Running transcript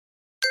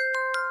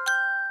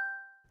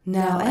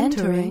Now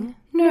entering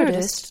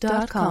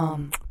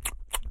Nerdist.com.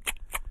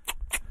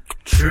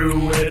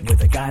 Chewing it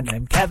with a guy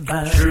named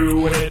Kevin.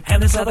 Chewing it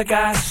and this other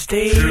guy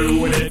Steve.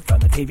 Chewing it from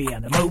the TV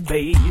and the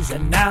movies,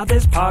 and now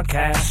this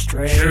podcast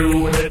straight.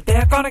 Chewing it,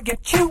 they're gonna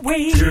get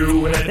chewy.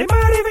 Chewing it, they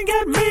might even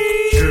get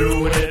me.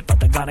 Chewing it, but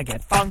they're gonna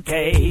get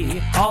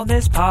funky on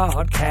this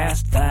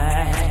podcast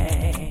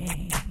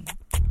thing.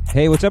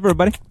 Hey, what's up,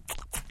 everybody?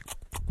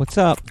 What's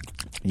up?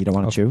 You don't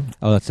want to chew?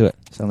 Oh, let's do it.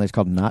 Something that's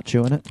called not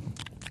chewing it.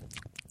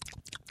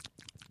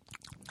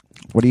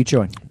 What are you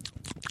chewing?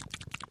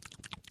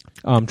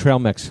 Trail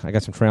mix. I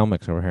got some trail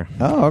mix over here.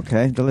 Oh,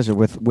 okay. Delicious.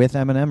 With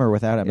M&M or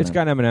without M&M? It's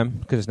got M&M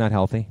because it's not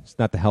healthy. It's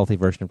not the healthy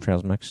version of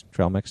trail mix.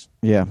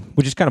 Yeah.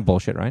 Which is kind of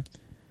bullshit, right?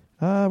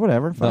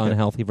 Whatever. The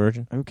unhealthy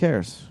version. Who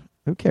cares?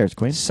 Who cares,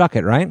 Queen? Suck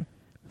it, right?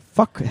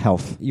 Fuck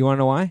health. You want to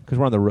know why? Because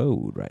we're on the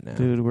road right now.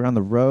 Dude, we're on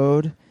the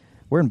road.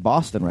 We're in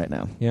Boston right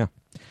now. Yeah.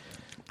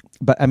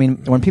 But, I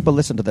mean, when people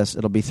listen to this,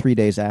 it'll be 3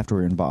 days after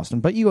we're in Boston.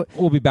 But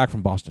We'll be back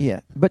from Boston.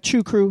 Yeah. But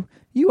Chew Crew,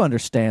 you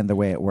understand the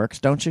way it works,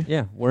 don't you?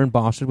 Yeah. We're in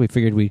Boston. We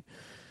figured we'd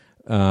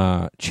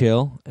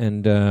chill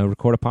and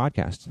record a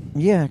podcast.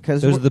 Yeah,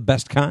 because those are the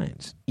best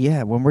kinds.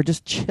 Yeah, when we're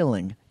just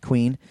chilling,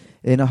 Queen,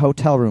 in a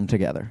hotel room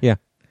together. Yeah.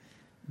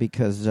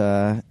 Because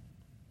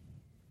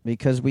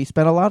we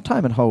spend a lot of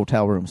time in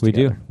hotel rooms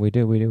together. We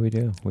do.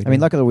 I mean,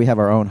 luckily we have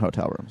our own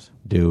hotel rooms.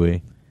 Do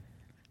we?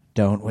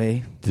 Don't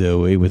we?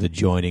 Do we? With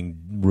adjoining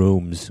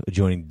rooms,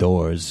 adjoining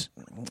doors.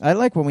 I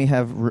like when we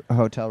have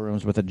hotel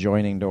rooms with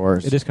adjoining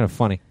doors. It is kind of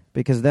funny.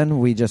 Because then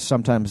we just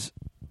sometimes...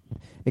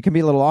 It can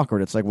be a little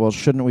awkward. It's like, well,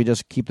 shouldn't we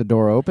just keep the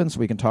door open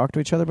so we can talk to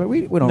each other? But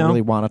we don't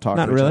really want to talk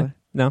to each other.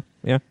 No,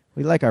 yeah.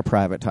 We like our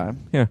private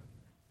time. Yeah.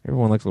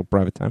 Everyone likes a little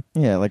private time.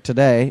 Yeah, like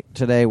today.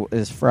 Today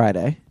is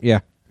Friday. Yeah.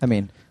 I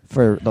mean,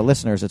 for the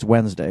listeners, it's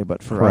Wednesday,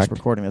 but for Correct. us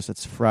recording this,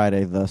 it's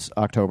Friday, this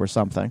October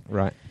something.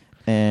 Right.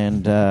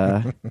 And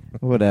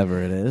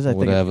whatever it is. I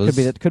think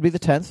it could be the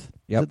 10th.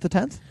 Yep. Is it the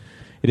 10th?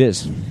 It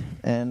is.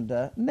 And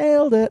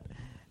nailed it.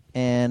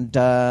 And,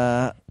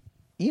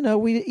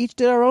 we each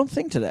did our own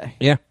thing today.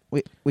 Yeah.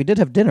 We did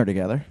have dinner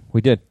together.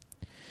 We did.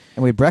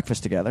 And we had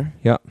breakfast together.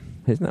 Yep.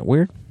 Isn't that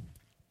weird?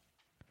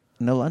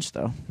 No lunch,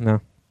 though.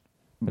 No.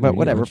 But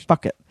whatever.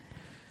 Fuck it.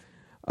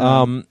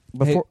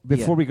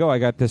 Before we go, I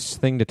got this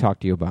thing to talk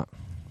to you about.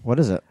 What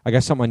is it? I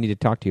got something I need to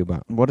talk to you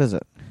about. What is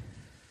it?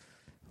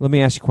 Let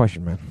me ask you a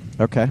question, man.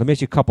 Okay. Let me ask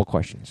you a couple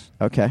questions.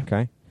 Okay.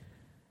 Okay?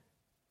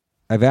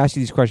 I've asked you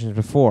these questions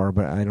before,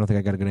 but I don't think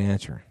I got a good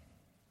answer.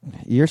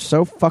 You're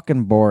so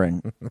fucking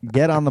boring.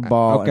 Get on the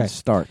ball and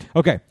start.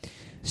 Okay.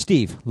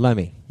 Steve,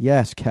 Lemme.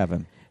 Yes,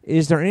 Kevin.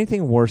 Is there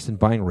anything worse than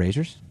buying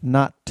razors?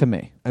 Not to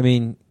me. I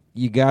mean,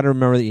 you got to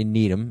remember that you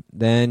need them.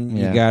 Then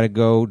you got to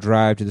go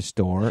drive to the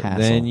store. Hassle.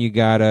 Then you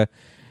got to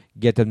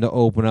get them to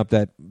open up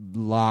that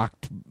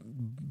locked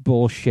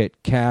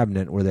bullshit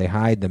cabinet where they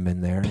hide them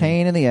in there.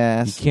 Pain in the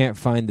ass. You can't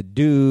find the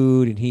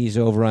dude, and he's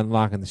over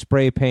unlocking the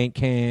spray paint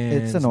cans.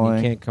 It's annoying.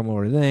 And you can't come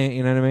over to that.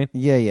 You know what I mean?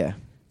 Yeah.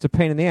 It's a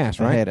pain in the ass,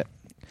 right? I hate it.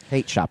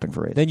 Hate shopping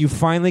for razors. Then you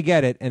finally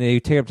get it, and then you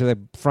take it up to the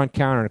front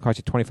counter, and it costs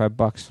you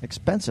 $25.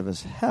 Expensive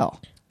as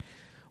hell.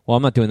 Well,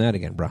 I'm not doing that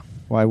again, bro.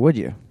 Why would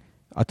you?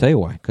 I'll tell you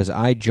why. Because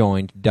I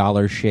joined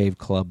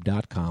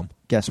DollarShaveClub.com.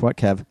 Guess what,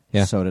 Kev?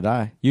 Yeah. So did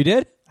I. You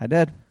did? I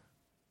did.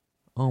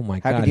 Oh, my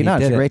God. How could you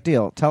not? It's a great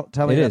deal. Tell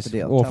me about the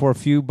deal. Well, for a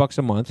few bucks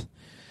a month,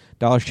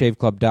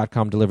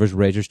 DollarShaveClub.com delivers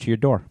razors to your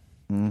door.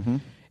 Mm-hmm.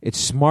 It's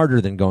smarter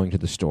than going to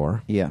the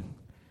store. Yeah.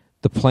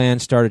 The plan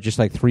started just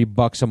like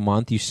 $3 a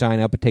month. You sign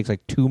up. It takes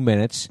like 2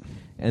 minutes.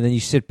 And then you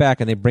sit back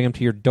and they bring them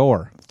to your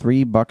door.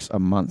 $3 a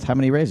month. How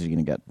many razors are you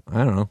going to get?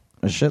 I don't know.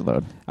 A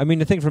shitload. I mean,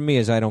 the thing for me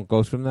is I don't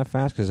go through them that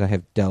fast because I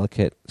have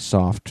delicate,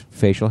 soft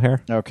facial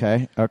hair.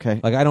 Okay.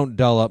 Like, I don't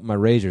dull up my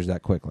razors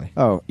that quickly.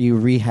 Oh, you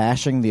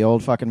rehashing the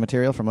old fucking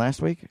material from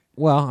last week?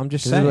 Well, I'm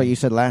just saying. This is what you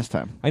said last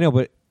time. I know,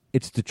 but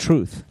it's the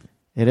truth.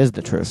 It is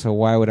the truth. So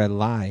why would I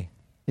lie?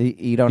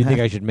 You don't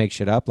think I should make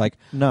shit up? Like,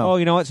 no. Oh,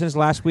 you know what? Since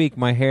last week,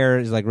 my hair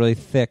is like really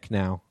thick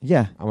now.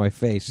 Yeah. On my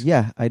face.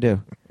 Yeah, I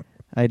do.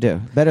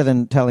 Better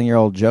than telling your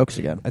old jokes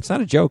again. It's not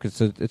a joke. It's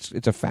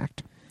a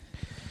fact.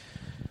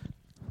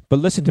 But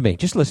listen to me.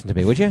 Just listen to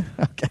me, would you?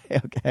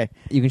 Okay.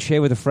 You can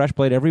shave with a fresh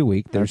blade every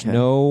week. There's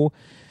no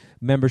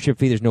membership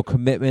fee. There's no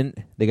commitment.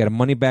 They got a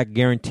money-back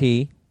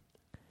guarantee.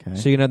 Okay.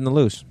 So you got nothing to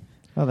lose.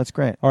 Oh, that's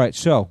great. All right.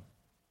 So,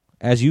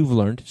 as you've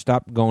learned,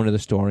 stop going to the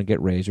store and get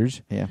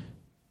razors. Yeah.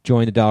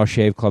 Join the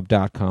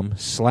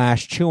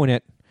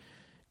DollarShaveClub.com/chewing-it.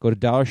 Go to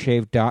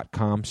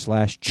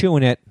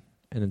DollarShave.com/chewing-it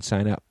and then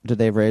sign up. Do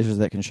they have razors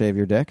that can shave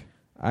your dick?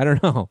 I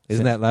don't know.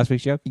 Isn't that last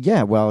week's joke?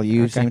 Yeah, well,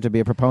 you seem to be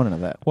a proponent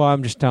of that. Well,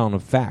 I'm just telling a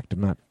fact. I'm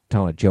not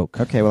telling a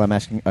joke. Okay, well, I'm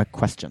asking a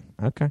question.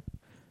 Okay.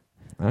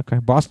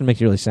 Boston makes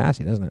you really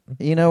sassy, doesn't it?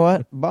 You know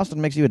what? Boston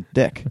makes you a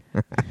dick.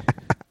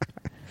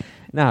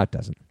 No, it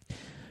doesn't.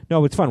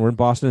 No, it's fun. We're in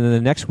Boston, and then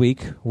the next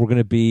week, we're going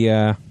to be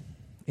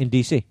in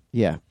D.C.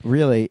 Yeah,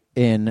 really,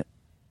 in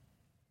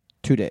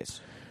 2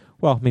 days.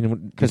 Well, I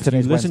mean, because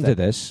today's listen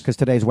Wednesday. to this. Because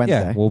today's Wednesday.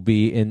 Yeah, we'll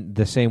be in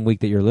the same week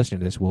that you're listening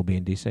to this, we'll be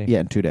in D.C.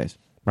 Yeah, in 2 days.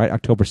 Right,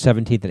 October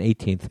 17th and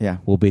 18th. Yeah.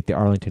 We'll be at the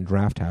Arlington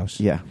Draft House.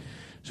 Yeah.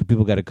 So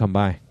people got to come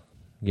by.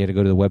 You got to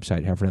go to the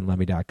website,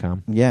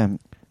 HefferandLemme.com. Yeah.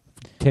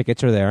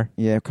 Tickets are there.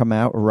 Yeah, come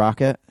out,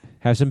 rock it.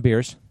 Have some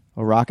beers.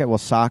 We'll rock it, we'll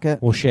sock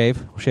it. We'll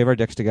shave. We'll shave our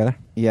dicks together.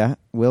 Yeah.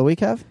 Will we,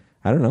 Kev?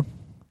 I don't know.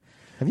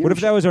 What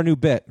if that was our new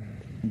bit?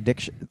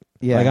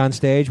 Yeah. Like on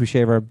stage, we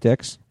shave our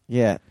dicks?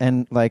 Yeah,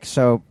 and like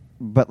so,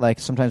 but like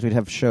sometimes we'd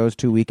have shows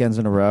 2 weekends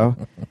in a row,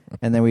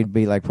 and then we'd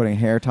be like putting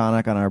hair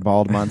tonic on our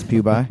bald mons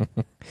pubi.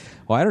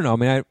 Well, I don't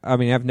know. I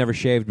mean, I've never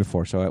shaved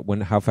before, so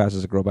how fast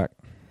does it grow back?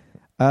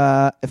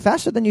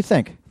 Faster than you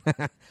think.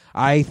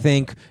 I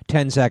think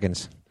 10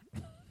 seconds.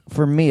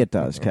 For me, it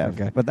does, Kev.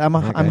 Okay. But I'm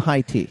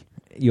high T.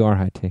 You are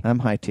high T. I'm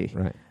high T.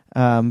 Right.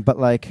 But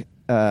like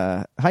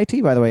high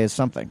tea, by the way, is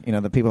something. You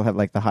know, the people have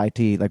like the high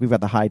tea. Like we've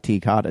got the high tea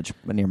cottage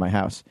near my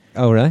house.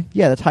 Oh, really?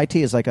 Yeah, that's high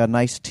tea is like a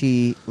nice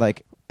tea,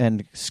 like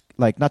and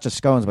like not just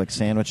scones, but like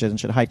sandwiches and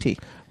shit. High tea.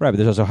 Right, but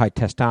there's also high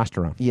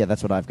testosterone. Yeah,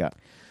 that's what I've got.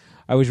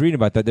 I was reading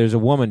about that. There's a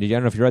woman. I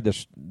don't know if you read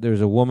this.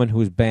 There's a woman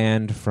who's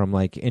banned from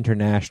like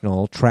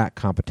international track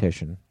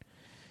competition.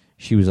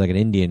 She was like an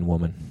Indian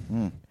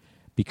woman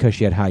because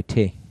she had high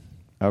T.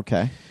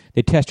 Okay.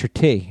 They test her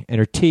T, and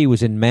her T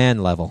was in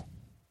man level.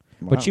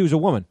 Wow. But she was a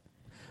woman.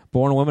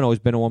 Born a woman, always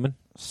been a woman.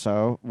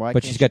 So why?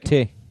 But she's got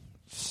T.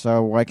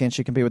 So why can't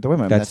she compete with the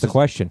women? That's the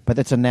question. But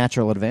it's a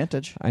natural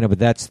advantage. I know, but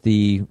that's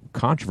the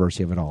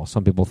controversy of it all.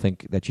 Some people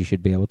think that she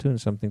should be able to, and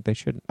some think they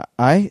shouldn't.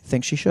 I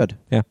think she should.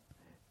 Yeah.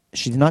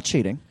 She's not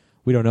cheating.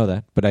 We don't know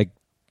that, but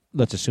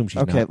let's assume she's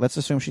not. Okay, let's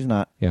assume she's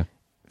not. Yeah.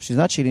 She's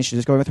not cheating. She's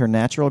just going with her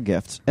natural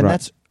gifts. And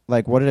that's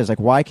like what it is. Like,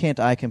 why can't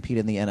I compete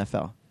in the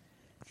NFL?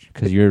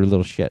 Because you're a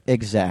little shit.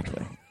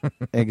 Exactly.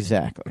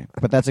 Exactly.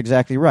 But that's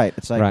exactly right.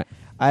 It's like,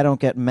 I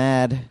don't get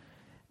mad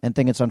and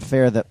think it's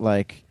unfair that,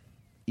 like,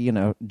 you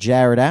know,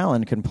 Jared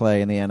Allen can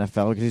play in the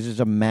NFL because he's just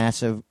a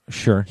massive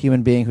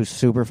human being who's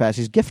super fast.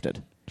 He's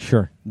gifted.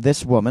 Sure.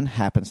 This woman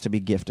happens to be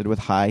gifted with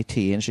high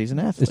T, and she's an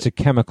athlete. It's a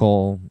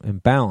chemical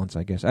imbalance,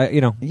 I guess.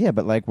 Yeah,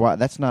 but like, why?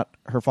 That's not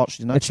her fault.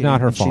 She's not. It's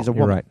not her fault. She's a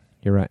woman.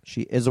 You're right.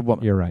 She is a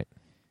woman. You're right.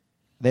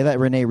 They let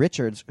Renee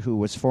Richards, who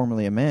was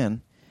formerly a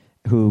man,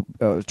 who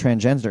was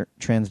transgender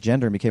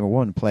and became a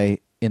woman, play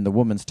in the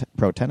women's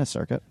pro tennis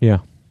circuit. Yeah.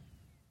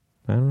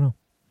 I don't know.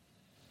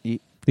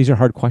 These are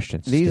hard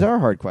questions. These are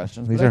hard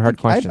questions. These are hard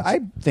questions. I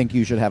think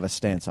you should have a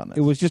stance on this.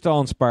 It was just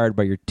all inspired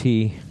by your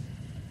tea.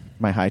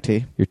 My high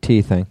tea? Your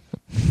tea thing.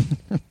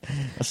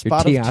 A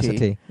spot your of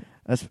tea.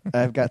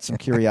 I've got some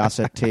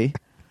curiosity.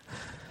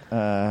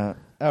 Okay,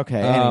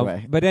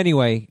 anyway. But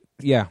anyway,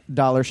 yeah.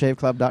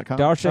 DollarShaveClub.com.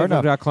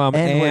 DollarShaveClub.com.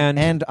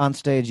 And on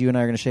stage, you and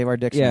I are going to shave our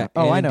dicks. Yeah.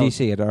 Now. Oh, I know. In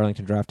D.C. at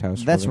Arlington Draft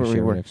House. That's where we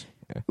were.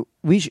 Yeah.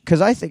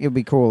 Because I think it would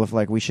be cool if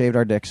like we shaved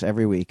our dicks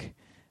every week.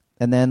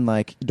 And then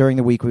like during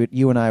the week,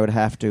 you and I would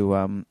have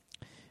to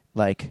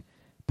like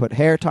put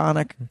hair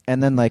tonic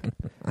and then like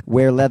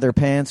wear leather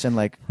pants and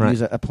like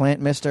use a plant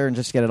mister and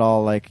just get it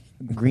all like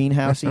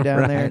greenhousey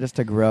down there just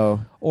to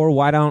grow. Or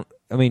why don't,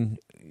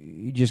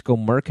 you just go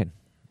merkin.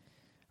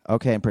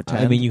 Okay, and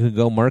pretend. You could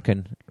go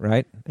merkin,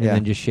 right? And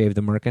then just shave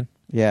the merkin.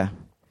 Yeah.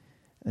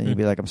 And you'd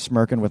be like, I'm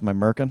smirking with my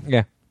merkin.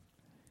 Yeah.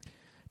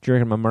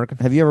 Drinking my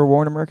merkin. Have you ever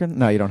worn a merkin?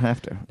 No, you don't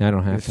have to. No, I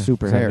don't have to.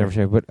 Super hair. Never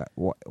shaved, but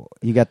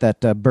you got that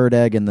bird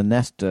egg in the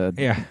nest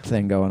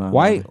thing going on.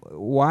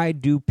 Why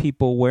do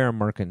people wear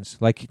merkins?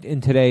 Like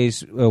in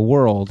today's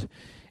world,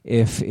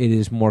 if it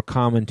is more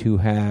common to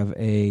have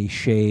a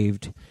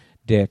shaved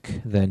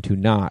dick than to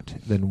not,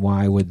 then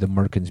why would the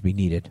merkins be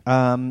needed?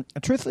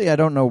 Truthfully, I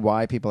don't know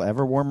why people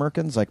ever wore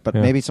merkins. But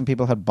maybe some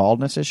people had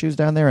baldness issues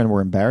down there and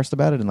were embarrassed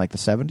about it in like the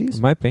 70s.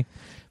 It might be.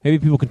 Maybe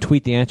people can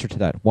tweet the answer to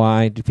that.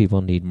 Why do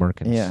people need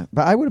merkins? Yeah,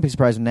 but I wouldn't be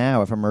surprised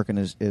now if a merkin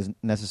is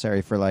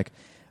necessary for like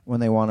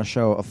when they want to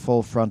show a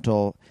full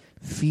frontal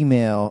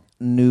female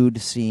nude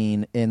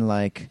scene in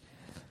like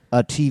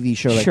a TV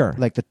show,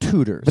 like The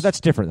Tudors. But that's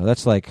different though.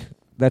 That's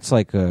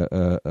like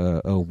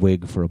a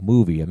wig for a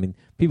movie.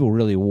 People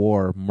really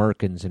wore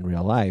merkins in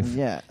real life.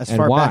 Yeah, as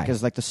far back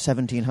as like the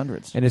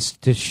 1700s. And it's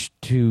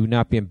to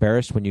not be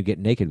embarrassed when you get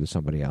naked with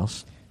somebody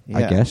else. Yeah,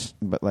 I guess.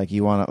 But like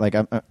you want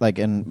to like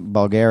in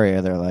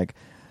Bulgaria, they're like,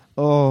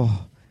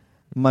 oh,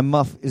 my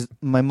muff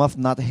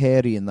not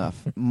hairy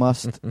enough.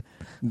 Must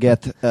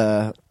get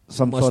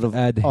some sort of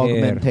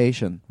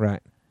augmentation. Hair. Right.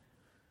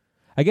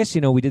 I guess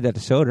we did that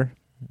to Soder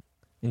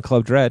in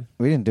Club Dread.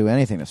 We didn't do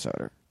anything to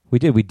Soder. We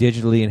did. We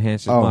digitally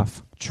enhanced his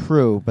muff.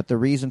 True, but the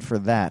reason for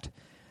that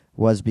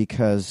was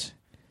because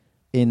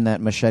in that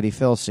Machete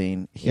Phil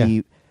scene,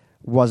 he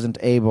wasn't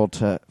able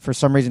to. For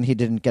some reason, he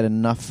didn't get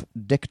enough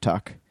dick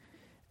tuck.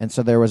 And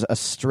so there was a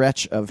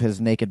stretch of his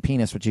naked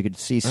penis, which you could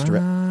see.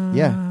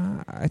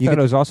 Yeah, I thought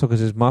it was also because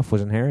his muff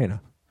wasn't hairy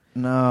enough.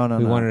 No.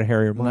 We wanted a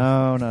hairier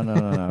muff.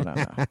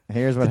 No.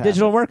 Here's what happened.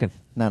 Digital merkin.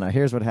 No.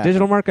 Here's what happened.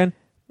 Digital merkin.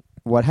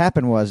 What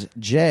happened was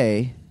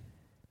Jay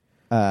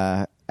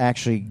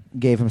actually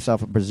gave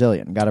himself a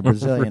Brazilian, got a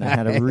Brazilian, and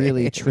had a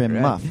really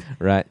trim muff.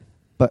 Right.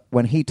 But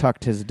when he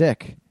tucked his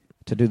dick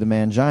to do the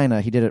mangina,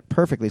 he did it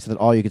perfectly so that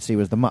all you could see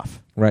was the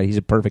muff. Right. He's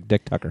a perfect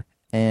dick tucker.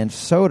 And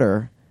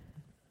Soder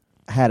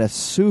had a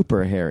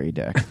super hairy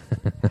dick,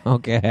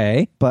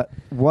 Okay. but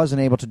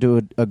wasn't able to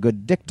do a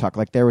good dick tuck.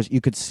 Like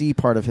you could see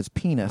part of his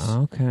penis.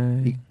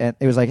 Okay. And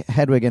it was like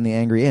Hedwig and the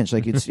Angry Inch.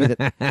 Like you'd see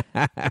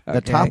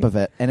the top of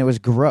it, and it was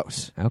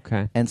gross.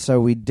 Okay. And so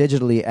we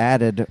digitally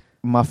added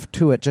muff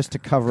to it just to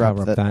cover up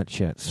that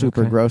shit.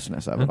 super Okay.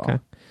 grossness of it all.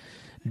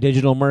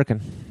 Digital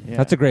Merkin. Yeah.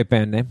 That's a great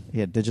band name.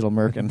 Yeah, Digital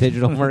Merkin.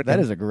 Digital Merkin. That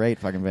is a great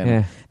fucking band. Yeah.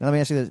 Now let me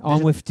ask you this.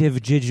 I'm with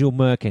Digital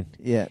Merkin.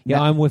 Yeah.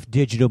 Yeah, I'm with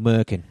Digital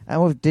Merkin.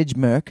 I'm with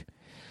Digmerk.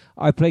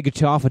 I play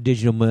guitar for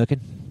Digital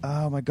Merkin.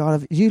 Oh my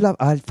god,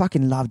 I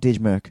fucking love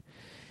Digmerk.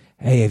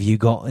 Hey, have you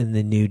gotten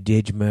the new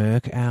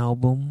Digmerk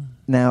album?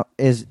 Now,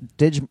 is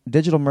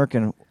Digital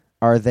Merkin,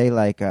 are they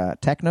like a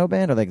techno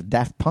band? Are they like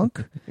Daft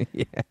Punk?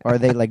 Yeah. Are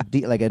they like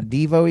like a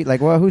Devo? Like,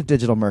 well, who's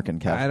Digital Merkin,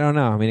 Kev? I don't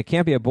know. I mean, it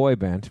can't be a boy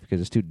band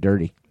because it's too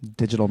dirty.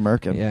 Digital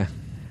Merkin. Yeah.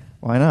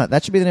 Why not?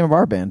 That should be the name of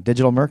our band,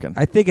 Digital Merkin.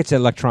 I think it's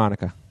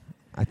electronica.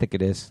 I think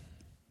it is.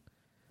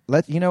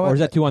 You know what? Or is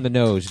that too on the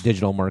nose,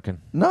 Digital Merkin?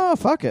 No,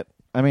 fuck it.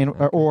 I mean,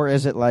 or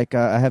is it like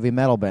a heavy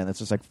metal band that's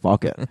just like,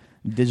 fuck it,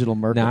 Digital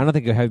Merkin? No, I don't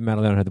think a heavy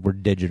metal don't have the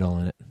word digital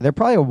in it. They're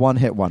probably a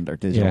one-hit wonder,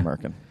 Digital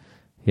Merkin.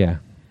 Yeah.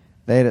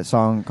 They had a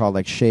song called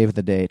like "Shave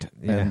the Date,"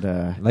 Yeah.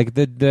 and like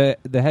the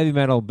heavy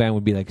metal band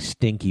would be like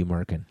Stinky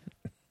Merkin,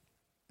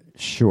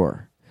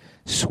 sure,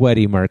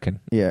 Sweaty Merkin.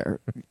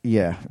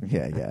 yeah,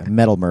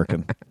 Metal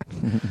Merkin.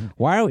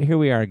 Why are here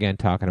we are again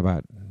talking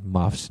about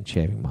muffs and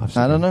shaving muffs?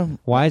 I again? don't know.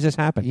 Why does this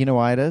happen? You know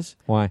why it is?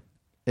 Why?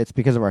 It's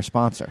because of our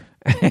sponsor,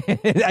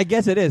 I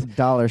guess it is.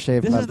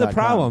 DollarShaveClub.com. This is the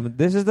problem.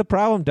 This is the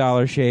problem,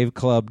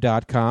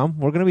 DollarShaveClub.com.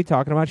 We're going to be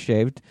talking about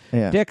shaved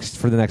dicks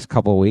for the next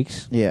couple of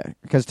weeks. Yeah,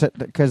 because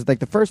like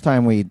the first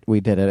time we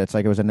did it, it's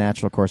like it was a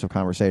natural course of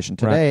conversation.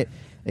 Today,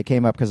 it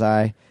came up because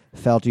I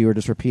felt you were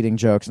just repeating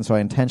jokes, and so I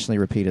intentionally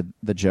repeated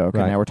the joke,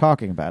 and now we're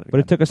talking about it again. But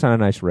it took us on a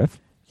nice riff.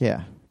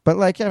 Yeah. But,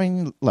 like, I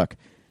mean, look,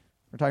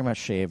 we're talking about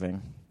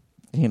shaving.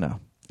 You know,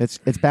 it's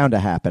bound to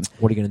happen.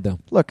 What are you going to do?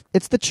 Look,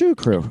 it's the Chew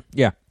Crew.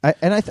 Yeah.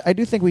 I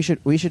do think we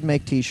should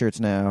make T-shirts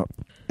now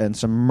and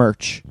some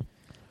merch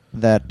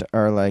that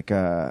are like,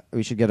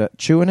 we should get a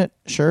Chewin' It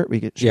shirt. We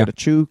should get a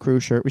Chew Crew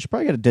shirt. We should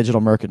probably get a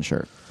Digital Merkin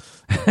shirt.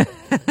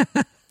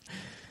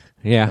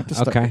 Yeah,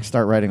 okay.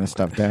 Start writing this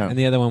stuff down. And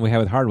the other one we had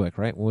with Hardwick,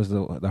 right? What was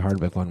the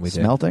Hardwick one we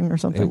did? Smelting or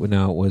something? It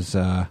was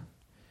the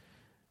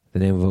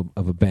name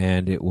of a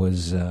band. It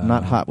was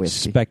not Hot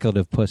Whiskey.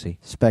 Speculative Pussy.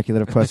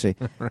 Speculative Pussy.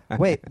 Right.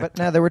 Wait, but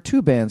now there were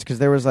two bands because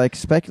there was like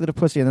Speculative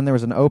Pussy and then there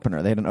was an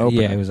opener. They had an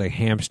opener. Yeah, it was like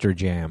Hamster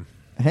Jam.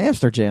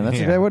 Hamster Jam. That's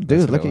exactly what.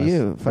 Dude, look at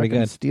you, Pretty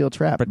fucking good. steel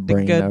trap Pretty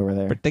brain good. over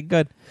there. Pretty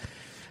good.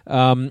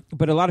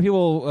 But a lot of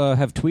people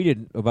have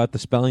tweeted about the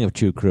spelling of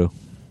Chew Crew,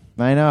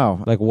 I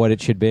know. like what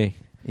it should be.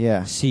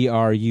 Yeah.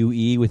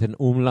 CRUE with an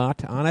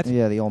umlaut on it.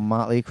 Yeah, the old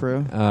Motley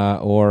Crew.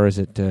 Or is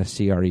it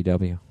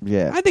CREW?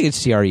 Yeah. I think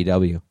it's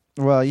CREW.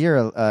 Well, you're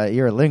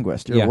a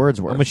linguist. You're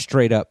Wordsworth. I'm a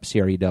straight up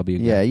CREW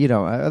guy. Yeah, you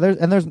don't.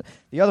 There's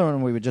the other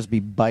one. We would just be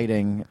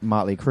biting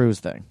Motley Crue's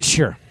thing.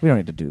 Sure. We don't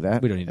need to do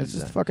that. We don't need to It's do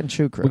just that. fucking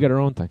Chew Crew. We got our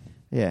own thing.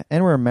 Yeah,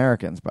 and we're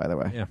Americans, by the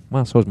way. Yeah.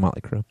 Well, so is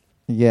Motley Crue.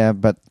 Yeah,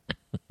 but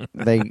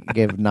they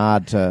gave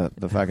nod to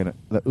the fucking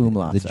the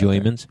umlauts. The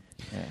Joymans.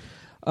 Yeah.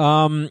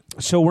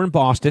 So we're in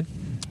Boston.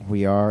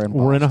 We are in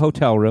Boston. We're in a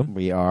hotel room.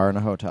 We are in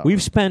a hotel.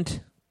 We've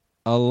spent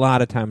a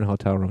lot of time in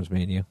hotel rooms,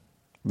 me and you.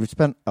 We've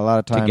spent a lot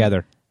of time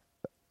together.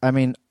 I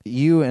mean,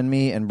 you and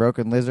me and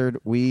Broken Lizard,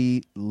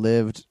 we've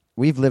lived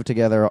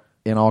together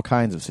in all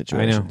kinds of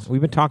situations. I know. We've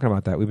been talking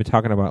about that. We've been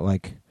talking about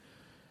like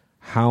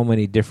how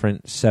many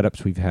different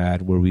setups we've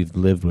had where we've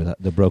lived with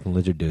the Broken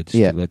Lizard dudes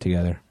to live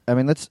together. I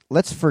mean,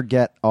 let's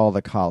forget all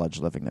the college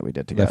living that we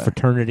did together. The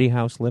fraternity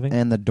house living.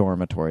 And the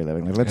dormitory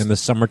living. And the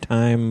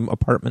summertime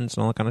apartments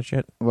and all that kind of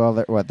shit. Well,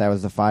 that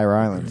was the Fire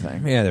Island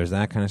thing. Yeah, there's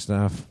that kind of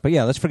stuff. But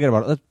yeah, let's forget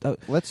about it.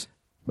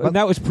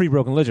 That was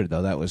pre-Broken Lizard,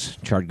 though. That was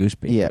Charred Goose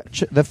Beak. Yeah.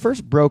 The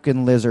first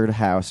Broken Lizard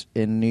house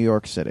in New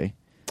York City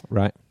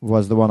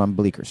was the one on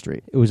Bleecker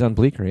Street. It was on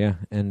Bleecker, yeah.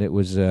 And it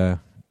was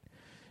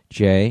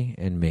Jay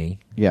and me.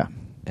 Yeah.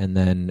 And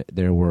then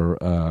there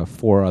were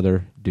 4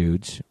 other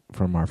dudes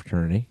from our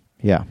fraternity.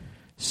 Yeah.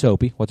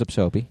 Soapy. What's up,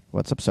 Soapy?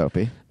 What's up,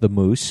 Soapy? The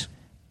Moose.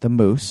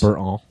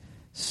 Burton.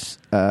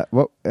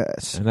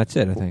 And that's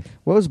it, I think.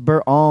 What was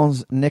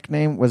Burton's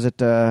nickname? Was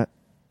it,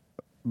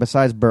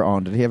 besides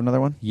Burton, did he have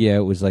another one? Yeah,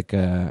 it was like,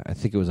 I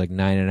think it was like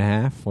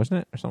 9.5,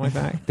 wasn't it? Or something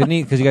like that. Didn't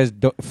he? Because you guys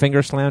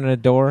finger slammed in a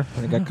door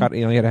and he got cut, he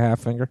had a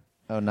half finger.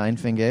 Oh, 9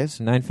 Fingays?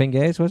 9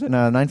 Fingays, was it?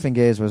 No, 9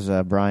 Fingays was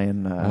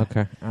Brian.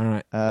 Okay, all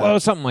right. Well,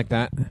 something like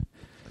that.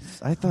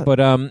 I thought. But,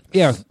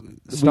 yeah.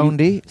 Stone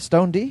D?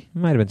 Stone D?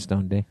 Might have been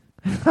Stone D.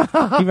 He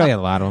probably had a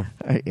lot of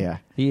them. Yeah.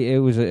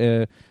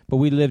 But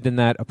we lived in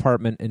that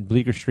apartment in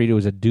Bleecker Street. It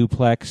was a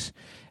duplex,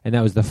 and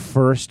that was the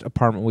first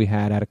apartment we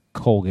had out of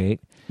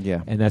Colgate.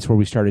 Yeah. And that's where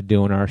we started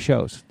doing our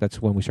shows.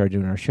 That's when we started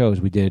doing our shows.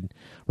 We did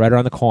right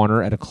around the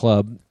corner at a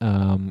club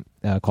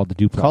called the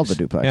Duplex.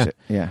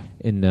 Yeah.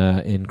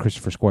 In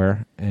Christopher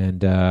Square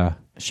and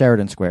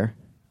Sheridan Square,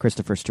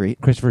 Christopher Street.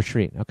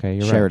 Okay,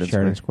 you're Sheridan right.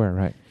 Sheridan Square,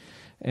 right.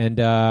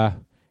 And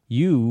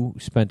you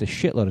spent a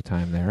shitload of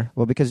time there.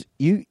 Well, because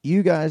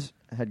you guys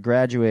had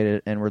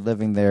graduated and were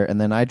living there, and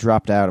then I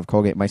dropped out of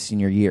Colgate my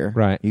senior year.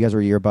 Right. You guys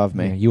were a year above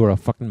me. Yeah, you were a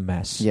fucking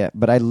mess. Yeah,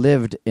 but I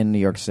lived in New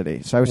York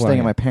City, so I was staying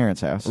at my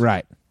parents' house.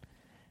 Right.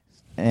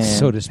 And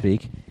So to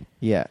speak.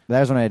 Yeah, that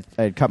was when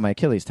I had cut my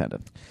Achilles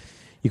tendon.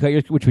 You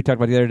cut which we talked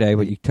about the other day,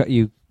 but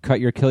you cut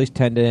your Achilles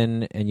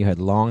tendon, and you had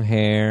long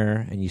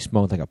hair, and you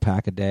smoked like a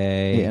pack a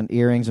day. Yeah, and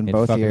earrings in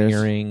both fucking ears.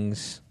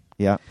 earrings.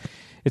 Yeah.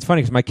 It's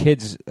funny because my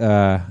kids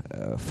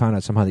found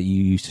out somehow that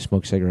you used to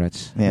smoke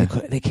cigarettes. Yeah.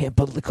 They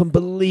couldn't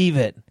believe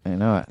it. I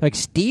know it. Like,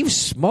 Steve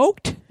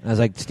smoked? I was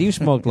like, Steve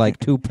smoked like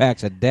 2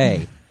 packs a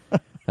day.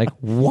 Like,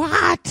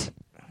 what?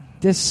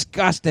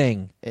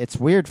 Disgusting. It's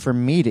weird for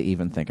me to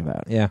even think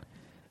about. Yeah.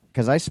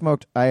 Because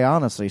I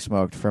honestly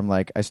smoked from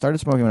I started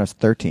smoking when I was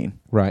 13.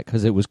 Right,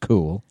 because it was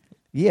cool.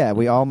 Yeah,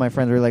 all my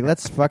friends were like,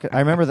 let's fuck it.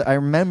 I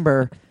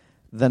remember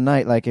the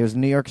night, it was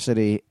New York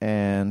City,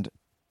 and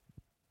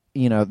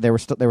you know,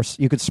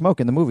 you could smoke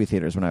in the movie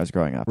theaters when I was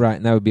growing up. Right,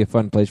 and that would be a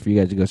fun place for you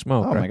guys to go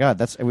smoke. Oh right? my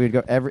God, we would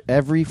go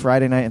every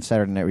Friday night and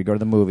Saturday night. We'd go to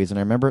the movies, and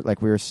I remember we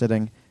were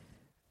sitting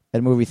at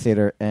a movie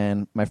theater,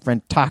 and my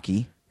friend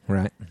Taki,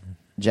 right,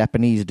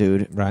 Japanese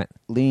dude, right,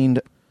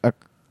 leaned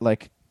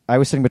I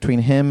was sitting between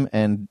him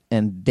and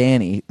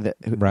Danny,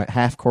 right.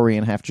 half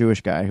Korean, half Jewish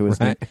guy, who was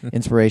the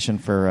inspiration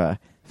for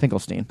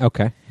Finkelstein.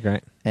 Okay,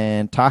 great.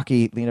 And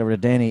Taki leaned over to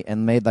Danny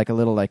and made a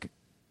little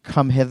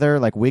come hither,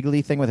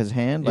 wiggly thing with his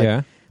hand,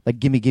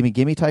 gimme, gimme,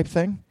 gimme type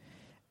thing.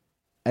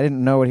 I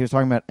didn't know what he was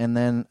talking about, and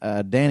then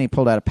Danny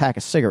pulled out a pack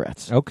of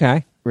cigarettes.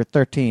 Okay, we were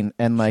 13,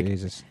 and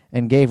Jesus.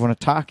 And gave one to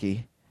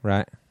Taki.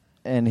 Right.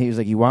 And he was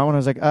like, "You want one?" I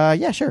was like,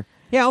 "Yeah, sure."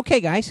 Yeah, okay,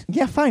 guys.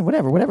 Yeah, fine,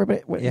 whatever.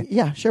 But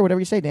yeah, sure, whatever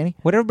you say, Danny.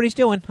 What everybody's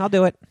doing, I'll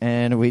do it.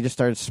 And we just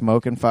started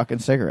smoking fucking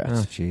cigarettes.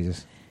 Oh,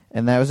 Jesus.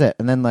 And that was it.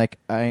 And then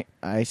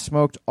I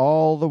smoked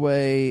all the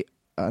way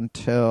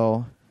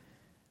until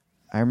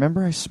I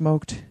remember I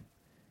smoked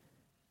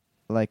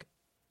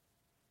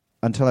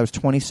until I was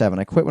 27.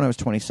 I quit when I was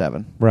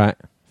 27. Right.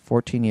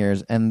 14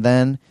 years. And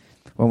then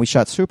when we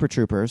shot Super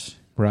Troopers,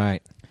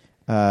 right,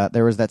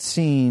 there was that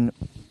scene,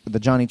 the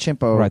Johnny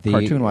Chimpo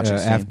cartoon watching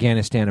scene.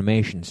 Afghanistan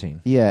animation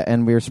scene. Yeah,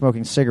 and we were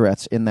smoking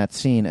cigarettes in that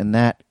scene, and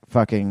that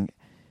fucking...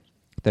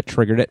 That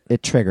triggered it?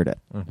 It triggered it.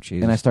 Oh,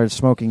 Jesus. And I started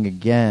smoking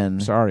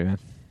again. Sorry, man.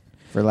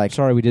 For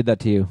Sorry we did that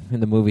to you in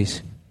the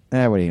movies. What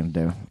are you going to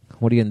do?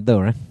 What are you going to do,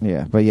 right?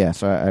 Yeah, but yeah,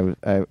 so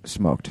I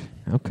smoked.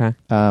 Okay.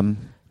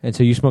 And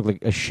so you smoked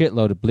a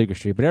shitload at Bleecker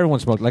Street, but everyone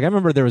smoked. I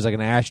remember there was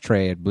an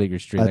ashtray at Bleecker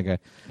Street, a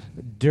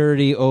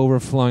dirty,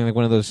 overflowing,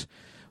 one of those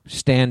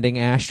standing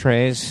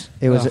ashtrays.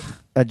 It was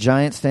a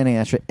giant standing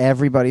ashtray.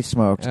 Everybody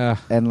smoked,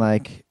 and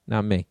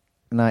not me,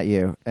 not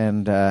you.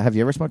 And have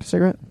you ever smoked a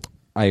cigarette?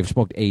 I've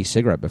smoked a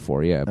cigarette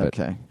before, yeah. But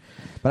okay,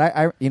 but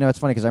I it's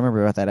funny because I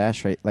remember about that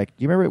ashtray. Do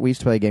you remember we used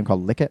to play a game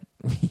called Lick It?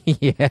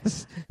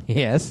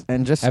 yes,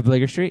 and just at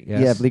Bleecker Street, yes.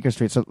 Yeah, Bleecker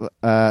Street. So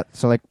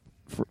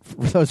for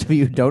those of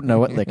you who don't know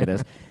what Lick It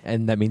is,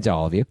 and that means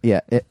all of you.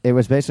 Yeah, it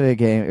was basically a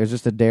game. It was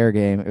just a dare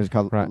game. It was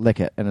called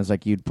Lick It, and it was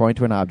you'd point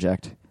to an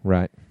object,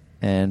 right,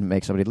 and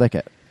make somebody lick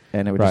it,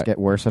 and it would just get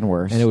worse and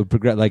worse. And it would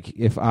progress.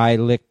 If I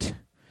licked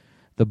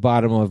the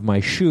bottom of my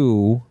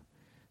shoe,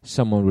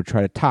 someone would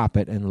try to top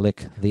it and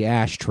lick the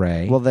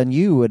ashtray. Well, then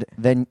you would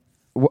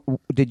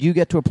did you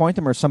get to appoint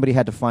them, or somebody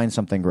had to find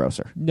something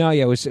grosser? No,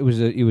 yeah, it was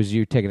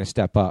you taking a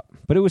step up,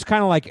 but it was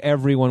kind of like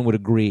everyone would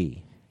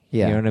agree.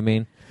 Yeah, you know what I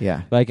mean.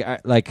 Yeah,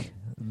 like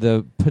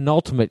the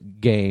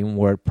penultimate game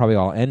where it probably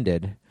all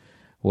ended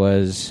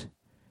was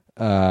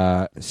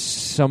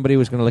somebody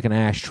was going to lick an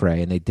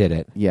ashtray and they did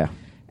it. Yeah,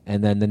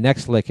 and then the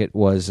next lick it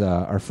was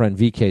our friend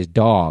VK's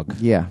dog.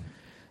 Yeah,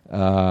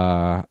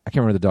 I can't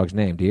remember the dog's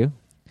name. Do you?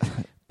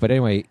 But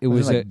anyway, it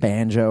was a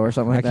Banjo or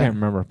something like that. I can't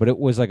remember, but it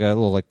was a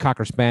little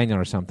Cocker Spaniel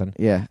or something.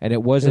 Yeah, and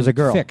it wasn't a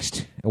girl.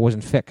 fixed. It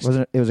wasn't fixed.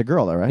 It was a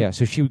girl though, right? Yeah,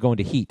 so she would go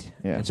into heat.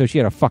 Yeah, and so she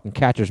had a fucking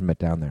catcher's mitt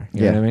down there.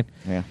 You know what I mean?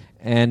 Yeah.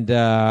 And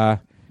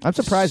I'm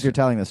surprised you're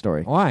telling this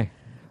story. Why?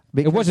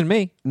 Because it wasn't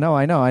me. No,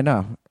 I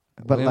know.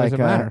 But it doesn't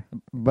matter.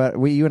 But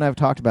you and I have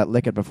talked about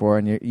Lick It before,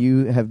 and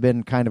you have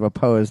been kind of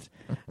opposed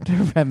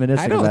to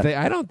reminiscing.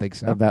 I don't think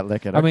so. About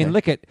Lick It. Okay. I mean,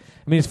 Lick It.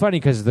 I mean, it's funny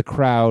because the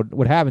crowd.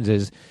 What happens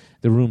is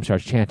the room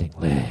starts chanting,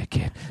 "Lick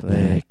it,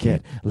 lick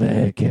it,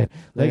 lick it,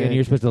 lick it," and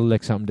you're supposed to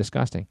lick something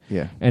disgusting.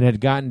 Yeah. And it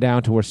had gotten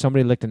down to where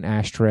somebody licked an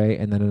ashtray,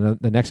 and then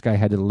the next guy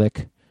had to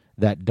lick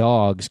that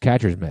dog's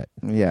catcher's mitt.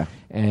 Yeah.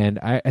 And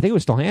I think it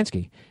was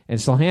Stolhansky. And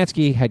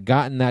Stolhansky had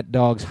gotten that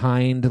dog's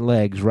hind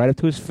legs right up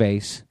to his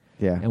face.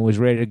 Yeah. And was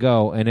ready to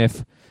go. And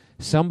if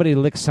somebody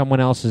licked someone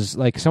else's,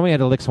 somebody had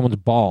to lick someone's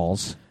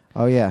balls.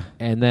 Oh yeah.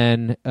 And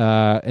then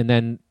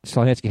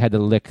Stolhansky had to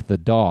lick the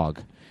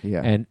dog.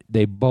 Yeah. And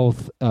they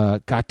both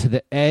got to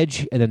the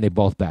edge, and then they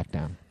both backed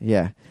down.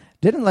 Yeah.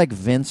 Didn't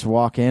Vince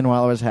walk in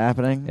while it was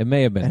happening? It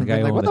may have been. And the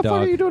guy who what owned the fuck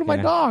dog. are you doing to my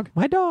dog?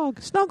 My dog,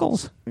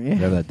 Snuggles. Yeah.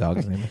 Whatever that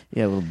dog's name is.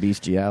 Yeah, a little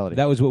bestiality.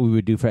 That was what we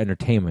would do for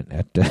entertainment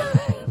at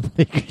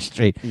Bleecker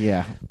Street.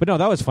 Yeah. But no,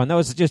 that was fun. That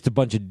was just a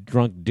bunch of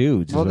drunk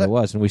dudes is what it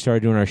was. And we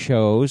started doing our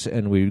shows,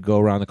 and we would go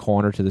around the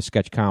corner to the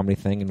sketch comedy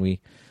thing, and we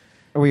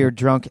were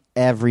drunk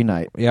every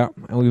night. Yeah.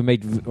 And we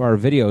made our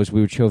videos. We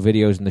would show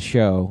videos in the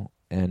show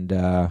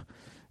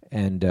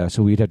and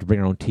so we'd have to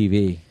bring our own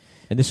TV.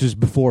 And this was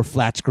before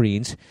flat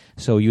screens,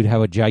 so you'd have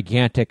we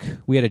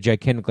had a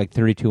gigantic like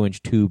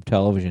 32-inch tube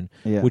television,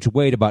 which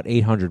weighed about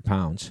 800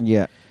 pounds.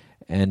 Yeah.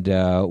 And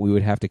we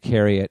would have to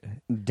carry it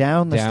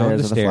down the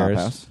stairs of the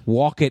Flophouse,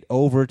 walk it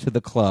over to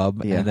the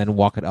club, and then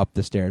walk it up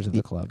the stairs of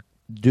the club.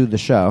 Do the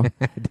show.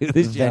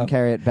 Then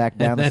carry it back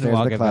down the stairs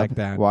of the club,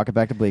 walk it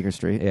back to Bleecker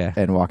Street,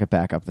 and walk it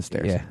back up the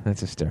stairs. Yeah,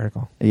 that's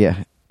hysterical.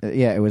 Yeah.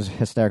 Yeah, it was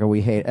hysterical.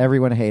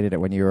 Everyone hated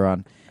it when you were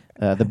on.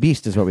 The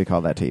Beast is what we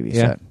call that TV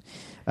set.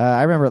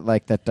 I remember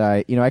like that.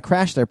 I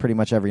crashed there pretty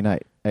much every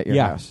night at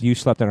your house. You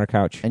slept on our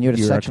couch, and you had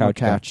a sectional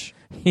couch.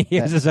 He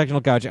has a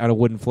sectional couch on a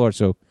wooden floor,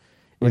 so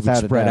it would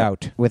spread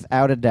out.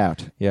 Without a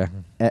doubt. Yeah.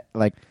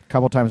 Like a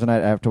couple times a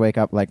night, I have to wake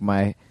up. Like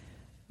my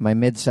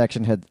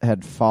midsection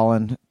had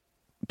fallen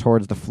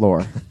towards the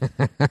floor,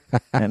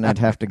 and I'd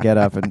have to get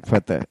up and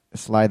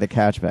slide the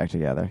couch back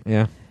together.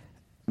 Yeah.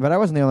 But I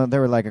wasn't the only.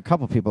 There were like a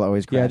couple people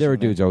always crashing. Yeah, there were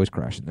dudes always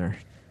crashing there.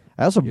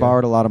 I also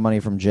borrowed a lot of money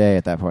from Jay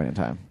at that point in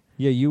time.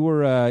 Yeah, you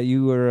were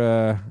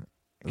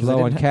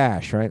low on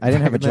cash, right? I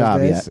didn't have a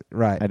job yet.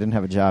 Right. I didn't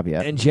have a job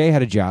yet. And Jay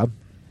had a job.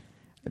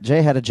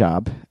 Jay had a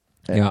job.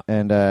 Yeah.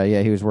 And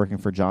he was working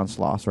for John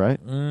Sloss, right?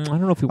 I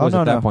don't know if he was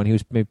at that point. He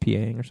was maybe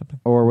PAing or something.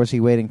 Or was he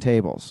waiting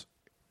tables?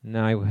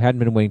 No, I hadn't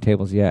been waiting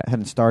tables yet.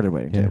 Hadn't started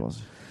waiting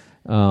tables.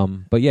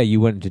 But yeah,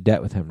 you went into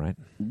debt with him, right?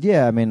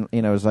 Yeah, I mean,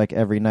 it was like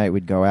every night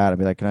we'd go out and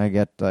be like, "Can I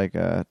get like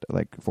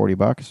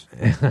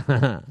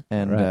 $40?"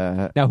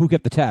 And now, who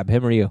kept the tab,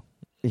 him or you?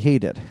 He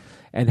did.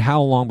 And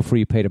how long before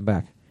you paid him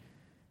back?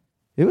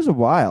 It was a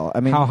while. I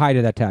mean, how high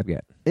did that tab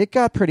get? It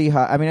got pretty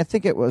high. I mean, I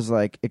think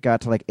it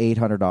got to like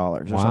 $800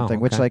 or something,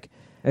 which like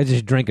it's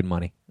just drinking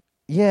money.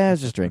 Yeah, it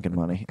was just drinking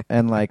money,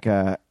 and like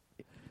But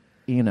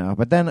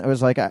then it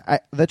was like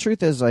the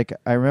truth is like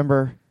I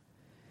remember,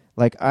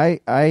 like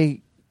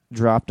I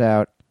dropped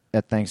out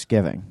at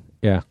Thanksgiving.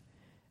 Yeah.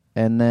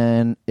 And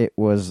then it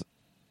was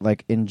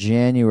like in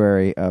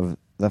January of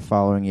the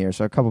following year,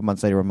 so a couple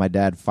months later when my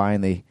dad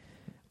finally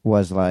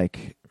was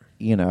like,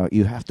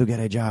 you have to get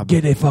a job.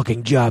 Get a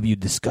fucking job, you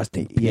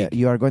disgusting pig. Yeah,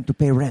 you are going to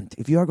pay rent.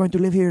 If you are going to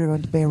live here, you're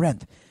going to pay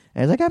rent.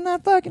 And I was like, I'm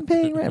not fucking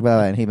paying rent. Well,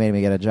 and he made me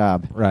get a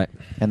job. Right.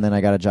 And then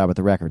I got a job at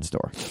the record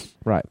store.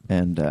 Right.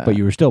 And but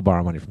you were still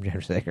borrowing money from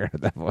James Sager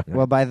at that point. Right?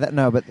 Well, by that,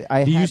 no, but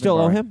I Do you still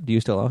owe him?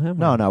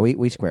 No,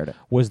 we squared it.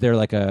 Was there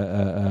like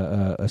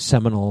a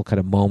seminal kind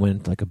of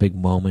moment, like a big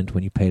moment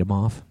when you paid him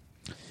off?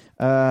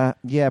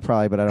 Yeah,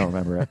 probably, but I don't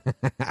remember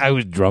it. I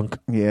was drunk.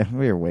 Yeah,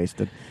 we were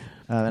wasted.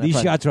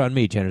 These shots are on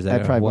me, James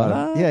Sager.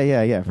 What?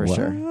 Yeah, for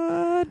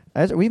sure.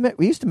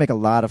 We used to make a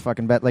lot of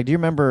fucking bets. Like, do you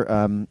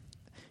remember?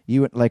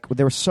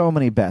 There were so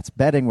many bets.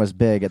 Betting was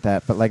big at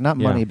that, but like not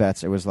money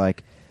bets. It was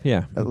like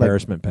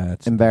embarrassment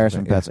bets.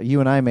 Embarrassment bets. You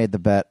and I made the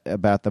bet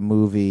about the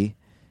movie.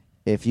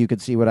 If you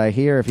could see what I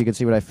hear, if you could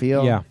see what I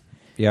feel.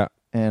 Yeah.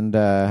 And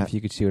if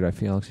you could see what I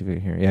feel, if you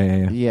could hear.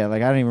 Yeah. Yeah,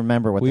 like I don't even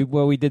remember what.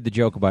 We did the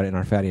joke about it in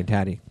our Fatty and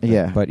Tatty.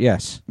 But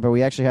yes. But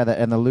we actually had that,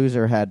 and the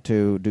loser had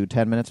to do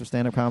 10 minutes of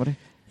stand-up comedy.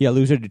 Yeah,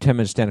 loser did 10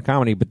 minutes stand-up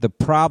comedy, but the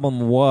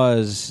problem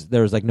was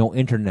there was like no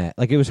internet.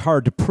 Like it was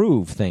hard to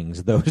prove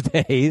things those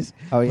days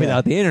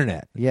without the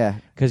internet. Yeah.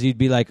 Because you'd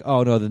be like,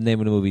 oh no, the name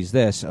of the movie's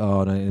this,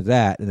 oh no,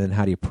 that, and then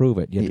how do you prove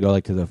it? You have to go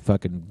like to the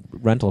fucking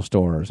rental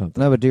store or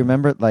something. No, but do you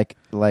remember like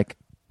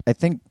I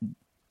think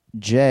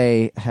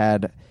Jay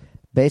had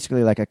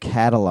basically like a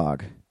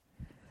catalog.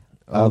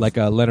 Like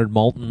a Leonard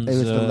Maltin's. It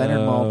was the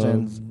Leonard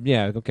Maltin's.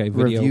 Yeah, okay.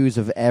 Video reviews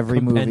of every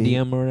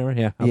compendium movie. Or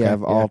whatever. Yeah, okay. Yeah,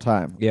 of all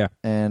time. Yeah.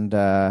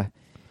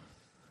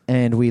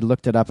 And we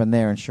looked it up in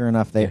there, and sure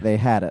enough, they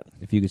had it.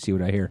 If you could see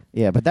what I hear.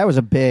 Yeah, but that was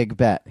a big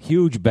bet.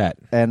 Huge bet.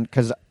 And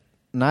because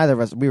neither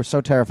of us, we were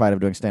so terrified of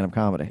doing stand-up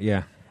comedy.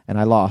 Yeah. And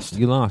I lost.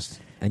 You lost.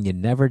 And you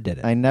never did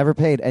it. I never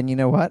paid. And you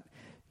know what?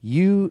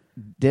 You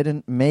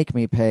didn't make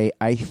me pay,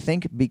 I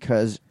think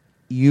because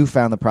you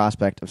found the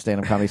prospect of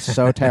stand-up comedy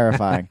so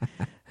terrifying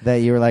that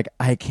you were like,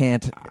 I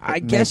can't. I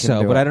guess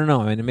so, but I don't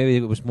know. I mean, maybe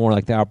it was more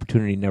like the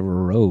opportunity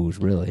never arose,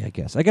 really, I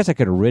guess. I could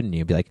have ridden you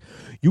and be like,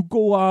 you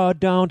go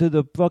down to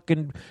the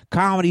fucking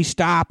comedy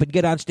stop and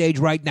get on stage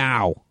right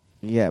now.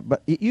 Yeah,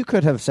 but you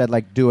could have said,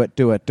 like, do it,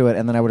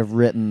 and then I would have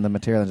written the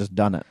material and just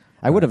done it.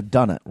 I would have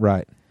done it.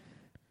 Right.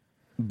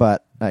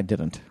 But I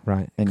didn't.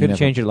 Right. And could have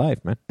changed your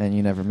life, man. And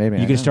you never made me.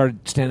 You could have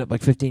started stand-up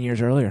like 15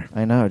 years earlier.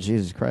 I know,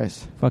 Jesus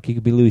Christ. Fuck, you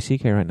could be Louis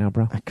C.K. right now,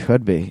 bro. I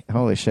could be.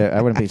 Holy shit.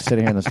 I wouldn't be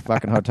sitting here in this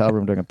fucking hotel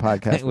room doing a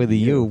podcast with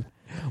you.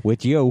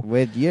 With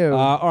you.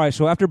 All right,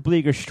 so after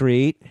Bleecker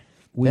Street,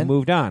 we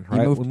moved on,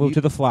 right? We moved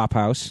to the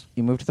Flophouse.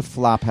 You moved to the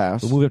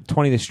Flophouse. We moved up to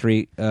 20th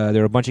Street. There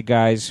were a bunch of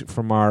guys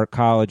from our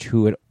college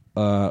who had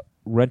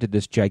rented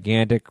this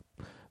gigantic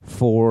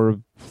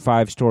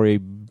 4-5-story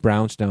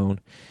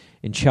brownstone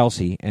in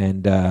Chelsea,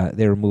 and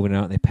they were moving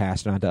out, and they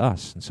passed it on to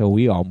us. And so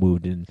we all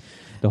moved in.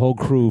 The whole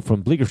crew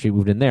from Bleecker Street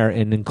moved in there,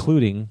 and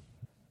including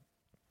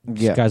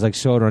guys like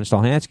Soder and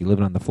Stolhansky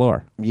living on the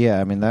floor. Yeah,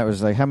 I mean, that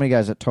was like, how many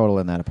guys at total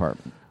in that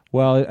apartment?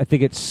 Well, I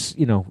think it's,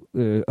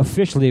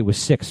 officially it was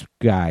 6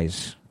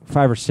 guys,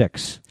 5 or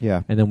 6.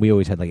 Yeah. And then we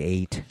always had like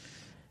 8.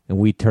 and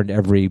we turned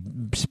every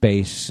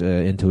space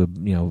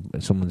into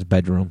someone's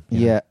bedroom.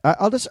 Yeah,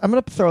 I'm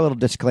going to throw a little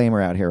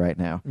disclaimer out here right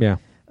now. Yeah.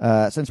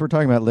 Since we're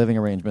talking about living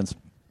arrangements,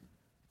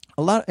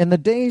 a lot in the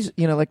days,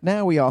 like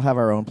now we all have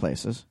our own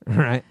places,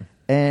 Right.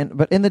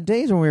 But in the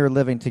days when we were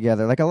living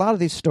together, like a lot of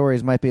these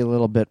stories might be a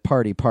little bit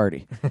party,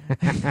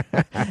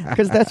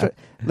 because that's what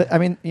I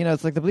memean.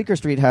 It's like the Bleecker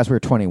Street house. We were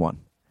 21.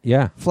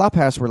 Yeah. Flop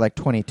house. We're like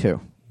 22.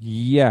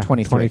 Yeah.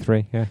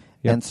 23. Yeah.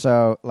 Yep. And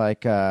so,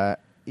 like, I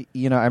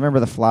remember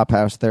the Flop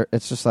house. There,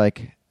 it's just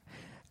like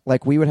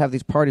we would have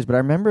these parties. But I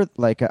remember,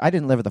 like, I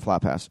didn't live at the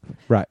Flop house,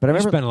 right? But I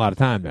remember spent a lot of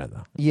time there,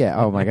 though.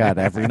 Yeah. Oh my God.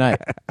 Every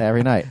night.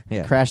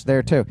 Yeah. Crashed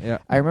there too. Yeah.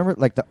 I remember,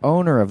 like, the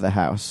owner of the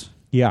house.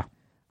 Yeah.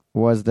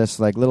 Was this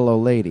like little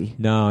old lady?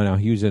 No,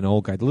 he was an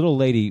old guy. The little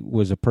lady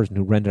was a person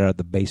who rented out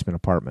the basement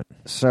apartment.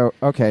 So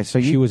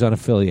she was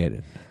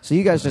unaffiliated. So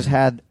you guys just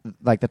had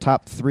like the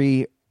top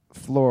 3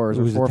 floors.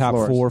 It was the top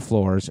 4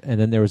 floors, and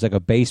then there was like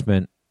a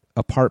basement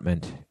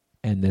apartment,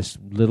 and this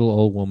little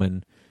old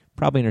woman,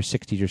 probably in her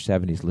 60s or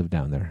 70s, lived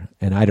down there,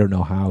 and I don't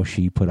know how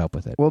she put up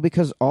with it. Well,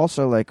 because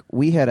also like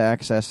we had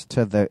access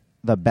to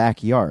the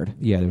backyard.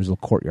 Yeah, there was a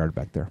little courtyard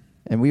back there,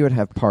 and we would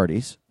have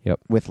parties. Yep.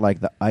 With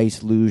like the ice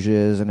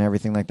luges and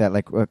everything like that,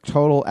 like a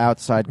total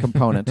outside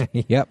component.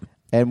 Yep.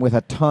 And with a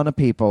ton of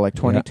people, like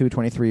 22,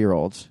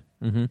 23-year-olds.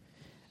 Mm-hmm.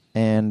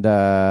 And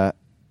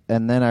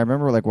then I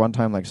remember like one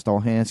time like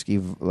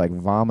Stolhansky like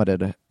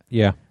vomited.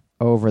 Yeah.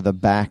 Over the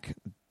back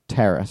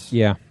terrace.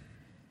 Yeah.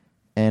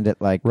 And it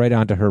like right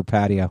onto her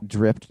patio.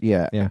 Dripped.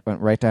 Yeah. Yeah.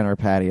 Went right down her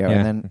patio. Yeah.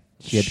 And then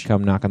she had to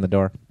come knock on the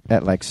door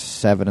at like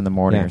 7 in the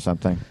morning or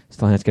something.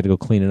 Stolhansky had to go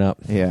clean it up.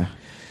 Yeah.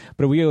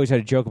 But we always had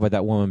a joke about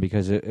that woman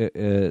because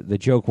the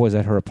joke was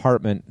that her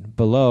apartment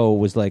below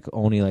was like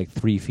only like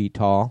 3 feet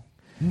tall.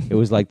 It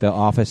was like the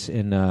office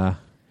in John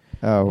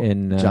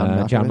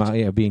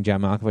Malkovich? being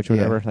John Malkovich or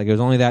whatever. Like it was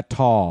only that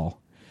tall,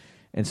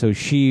 and so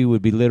she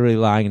would be literally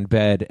lying in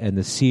bed, and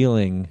the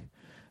ceiling,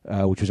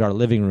 which was our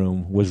living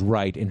room, was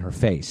right in her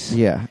face.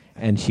 Yeah,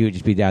 and she would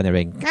just be down there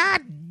being,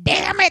 "God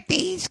damn it,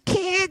 these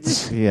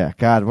kids!" Yeah,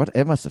 God, what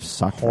it must have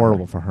sucked.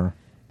 Horrible for her.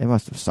 It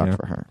must have sucked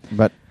for her,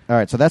 but. All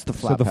right, so that's the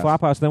Flop house. So the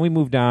Flop house. Then we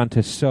moved on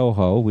to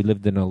Soho. We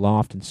lived in a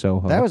loft in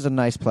Soho. That was a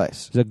nice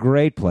place. It was a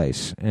great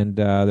place. And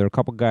there were a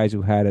couple guys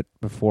who had it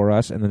before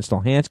us. And then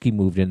Stolhansky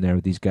moved in there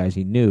with these guys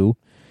he knew.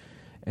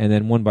 And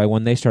then one by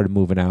one, they started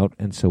moving out.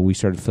 And so we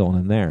started filling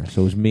in there.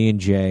 So it was me and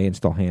Jay and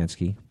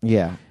Stolhansky.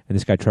 Yeah. And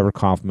this guy, Trevor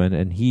Kaufman.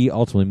 And he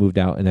ultimately moved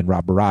out. And then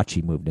Rob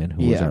Baracci moved in,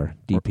 who was our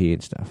DP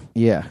and stuff.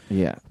 Yeah,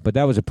 yeah. But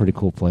that was a pretty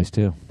cool place,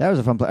 too. That was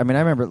a fun place. I mean, I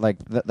remember, like,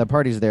 the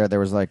parties there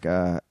was, like...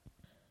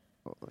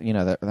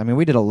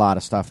 we did a lot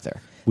of stuff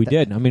there. We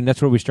did. I mean,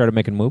 that's where we started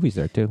making movies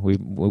there, too. We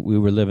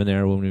were living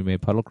there when we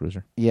made Puddle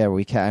Cruiser. Yeah,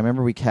 I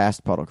remember we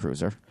cast Puddle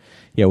Cruiser.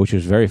 Yeah, which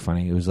was very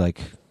funny. It was like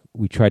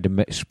we tried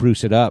to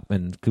spruce it up,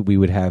 and we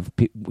would have,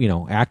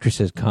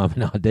 actresses come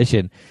and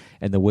audition,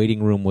 and the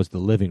waiting room was the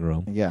living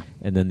room. Yeah.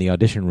 And then the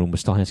audition room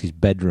was Stolhansky's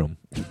bedroom.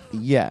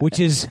 Yeah. Which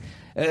is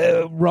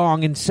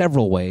wrong in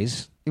several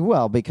ways.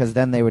 Well, because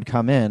then they would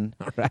come in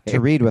to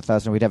read with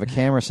us, and we'd have a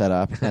camera set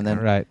up, and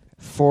then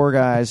 4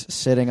 guys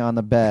sitting on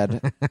the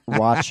bed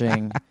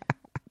watching,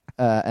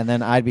 and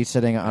then I'd be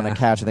sitting on a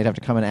couch, and they'd have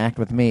to come and act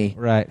with me,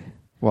 right?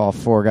 While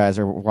 4 guys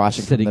are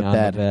watching sitting from the on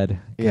bed. the bed.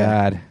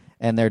 Yeah. God,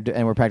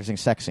 and we're practicing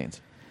sex scenes.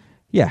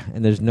 Yeah,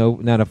 and there's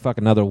not a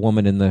fucking other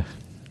woman in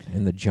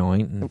the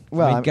joint. And,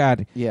 well,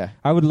 God, yeah,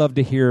 I would love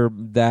to hear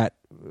that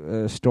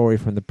story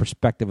from the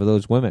perspective of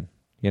those women.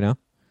 You know.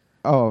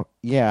 Oh,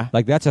 yeah.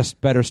 Like, that's a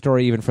better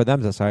story even for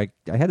them. So I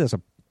had this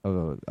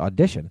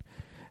audition.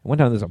 I went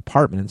down to this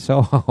apartment in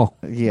Soho.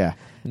 Yeah.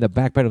 In the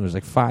back bedroom, there's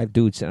like 5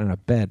 dudes sitting on a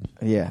bed.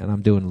 Yeah. And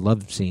I'm doing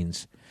love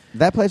scenes.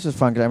 That place was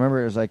fun because I remember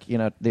it was like,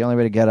 the only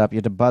way to get up, you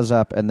had to buzz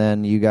up, and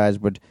then you guys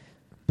would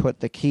put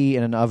the key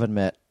in an oven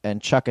mitt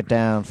and chuck it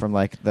down from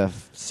like the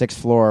 6th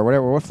floor or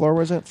whatever. What floor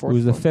was it? 4th It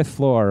was the 5th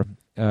floor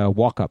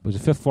walk up. It was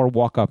a 5th floor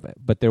walk up,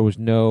 but there was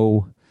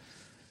no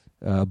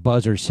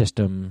buzzer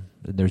system.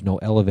 There's no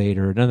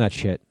elevator, none of that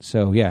shit.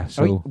 So yeah.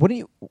 So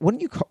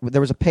wouldn't you call,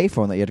 there was a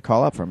payphone that you had to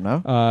call up from?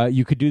 No.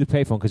 You could do the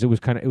payphone because it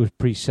was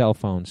pre cell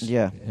phones.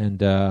 Yeah. And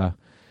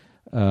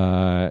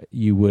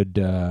you would.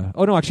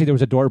 Oh no, actually there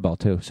was a doorbell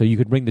too. So you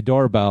could ring the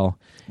doorbell,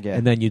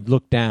 and then you'd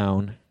look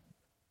down,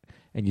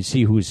 and you'd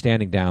see who was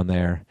standing down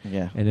there.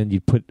 Yeah. And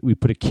then we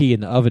put a key in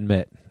the oven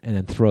mitt, and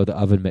then throw the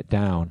oven mitt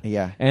down.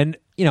 Yeah. And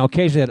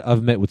occasionally that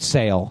oven mitt would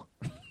sail.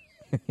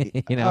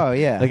 Oh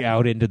yeah, like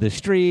out into the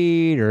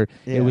street, or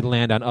it would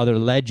land on other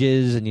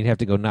ledges, and you'd have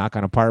to go knock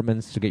on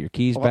apartments to get your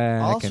keys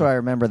back. Also, I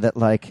remember that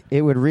like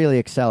it would really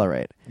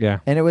accelerate. Yeah,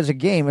 and it was a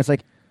game. It's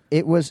like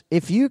it was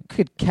if you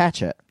could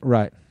catch it,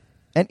 right,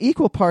 and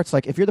equal parts.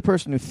 Like if you're the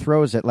person who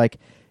throws it, like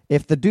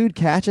if the dude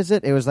catches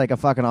it, it was like a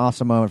fucking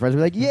awesome moment for us to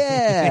be like,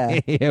 yeah,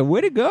 yeah, way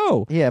to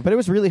go. Yeah, but it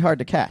was really hard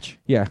to catch.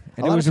 Yeah,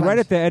 and it was right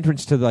at the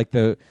entrance to like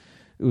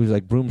it was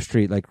like Broome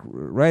Street, like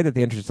right at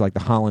the entrance to like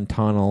the Holland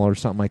Tunnel or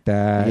something like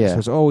that. Yeah. So it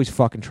was always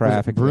fucking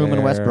traffic. Broome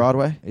and West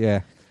Broadway?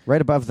 Yeah. Right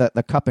above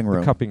the cupping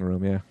room. The cupping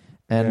room, yeah.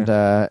 And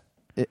I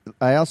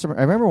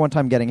remember one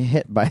time getting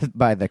hit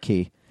by the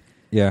key.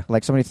 Yeah.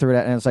 Like somebody threw it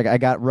at, and it's like I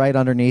got right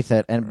underneath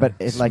it, but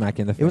it's like Smack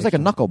in the it was face. like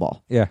a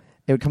knuckleball. Yeah.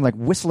 It would come like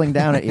whistling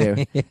down at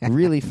you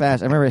really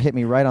fast. I remember it hit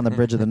me right on the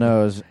bridge of the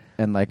nose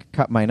and like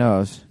cut my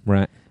nose.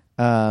 Right.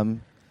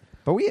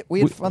 But we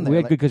had fun there. We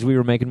had good because we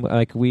were making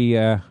I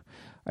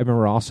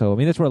remember also. I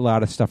mean, that's where a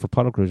lot of stuff for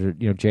Puddle Cruiser.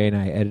 Jay and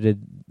I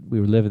edited. We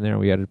were living there.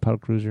 We edited Puddle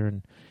Cruiser,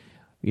 and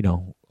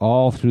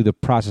all through the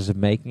process of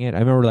making it. I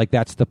remember like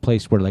that's the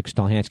place where like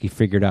Stolhansky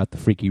figured out the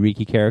Freaky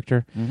Reaky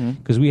character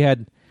because we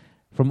had.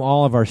 From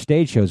all of our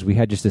stage shows, we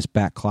had just this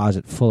back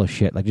closet full of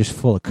shit, like just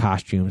full of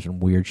costumes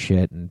and weird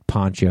shit and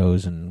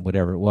ponchos and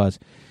whatever it was.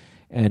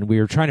 And we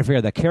were trying to figure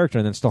out that character,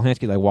 and then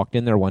Stolhansky like walked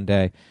in there one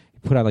day, he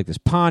put on like this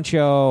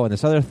poncho and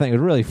this other thing. It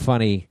was a really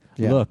funny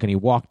look, and he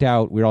walked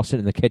out. We were all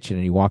sitting in the kitchen,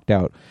 and he walked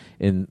out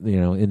in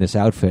in this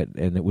outfit,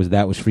 and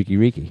that was Freaky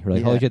Reaky. We're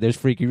like, holy shit, there's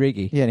Freaky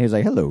Reaky. Yeah, and he was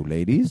like, "Hello,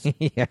 ladies."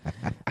 Yeah.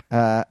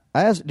 I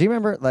asked, do you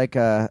remember like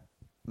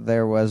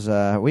there was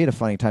we had a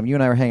funny time. You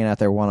and I were hanging out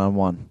there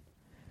one-on-one.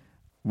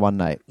 One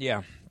night.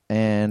 Yeah.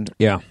 And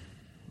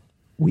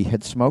we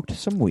had smoked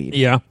some weed.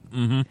 Yeah.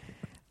 Mm-hmm.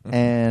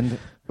 And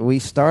we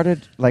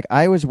started, like,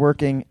 I was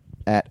working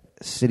at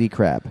City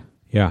Crab.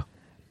 Yeah.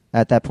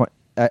 At that point.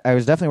 I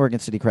was definitely working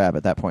at City Crab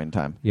at that point in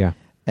time. Yeah.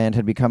 And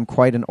had become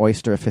quite an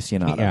oyster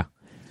aficionado. Yeah.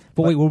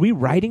 But wait, were we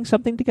writing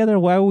something together?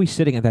 Why were we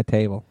sitting at that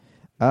table?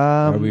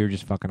 Or we were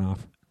just fucking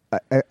off?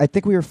 I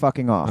think we were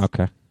fucking off.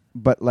 Okay.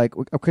 But, like,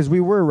 because we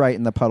were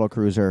writing the Puddle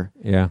Cruiser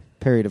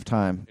period of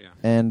time. Yeah.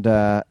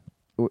 And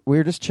we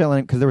were just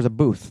chilling because there was a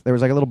booth. There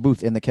was like a little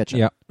booth in the kitchen.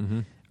 Yeah.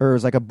 Mm-hmm. Or it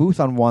was like a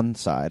booth on one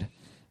side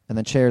and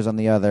then chairs on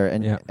the other.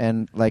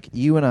 And like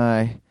you and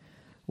I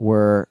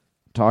were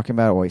talking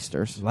about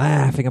oysters.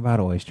 Laughing about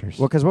oysters.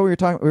 Well, because what we were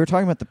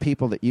talking about the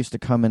people that used to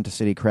come into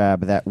City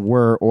Crab that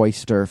were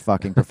oyster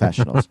fucking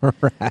professionals.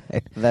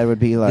 Right. That would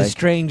be like... the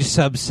strange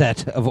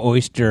subset of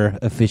oyster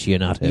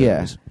aficionados.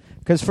 Yeah.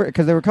 Because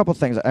there were a couple of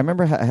things. I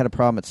remember I had a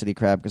problem at City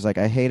Crab because like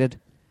I hated...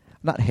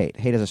 Not hate.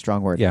 Hate is a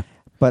strong word. Yeah.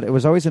 But it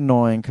was always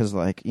annoying because,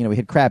 like, we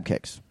had crab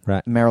cakes.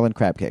 Right. Maryland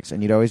crab cakes.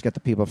 And you'd always get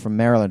the people from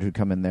Maryland who'd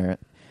come in there.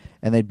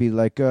 And they'd be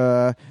like,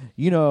 I'm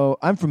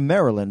from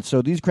Maryland,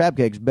 so these crab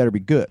cakes better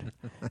be good.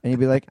 And you'd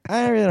be like,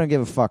 I really don't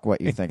give a fuck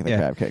what you think of the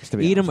crab cakes. To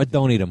be eat honest. them or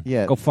don't eat them.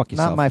 Yeah. Go fuck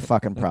yourself. Not my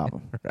fucking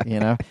problem.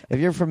 Right. If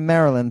you're from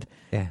Maryland,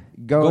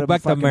 go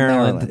back to fucking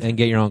Maryland and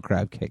get your own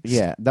crab cakes.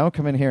 Yeah. Don't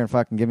come in here and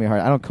fucking give me a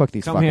hard... I don't cook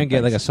these Come fucking here and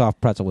get things. like a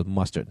soft pretzel with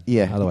mustard.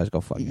 Yeah. Otherwise, go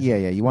fuck yourself.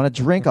 Yeah. You want a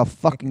drink? I'll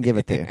fucking give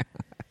it to you.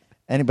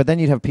 But then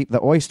you'd have the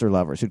oyster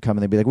lovers who'd come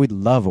and they'd be like, "We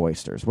love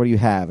oysters. What do you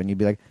have?" And you'd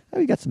be like, "Oh,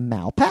 we got some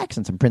Malpacs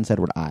and some Prince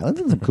Edward Islands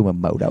and some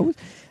Kumamotos."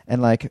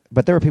 And like,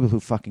 but there were people who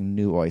fucking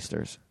knew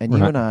oysters. And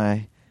you and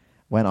I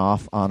went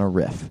off on a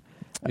riff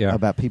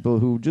about people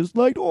who just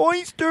liked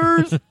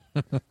oysters.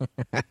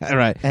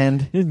 Right.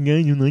 And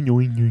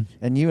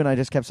you and I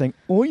just kept saying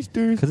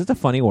oysters because it's a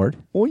funny word.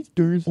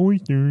 Oysters.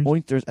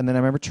 And then I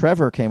remember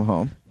Trevor came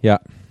home. Yeah.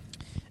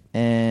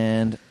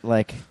 And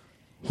like.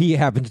 He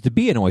happens to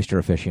be an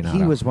oyster aficionado.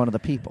 He was one of the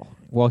people.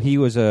 Well, he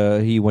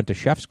went to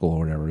chef school or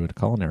whatever, he went to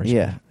culinary school.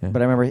 Yeah.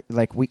 But I remember,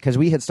 like, because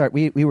we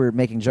were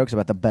making jokes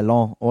about the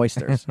Bellon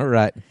oysters.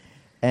 Right.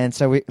 And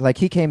so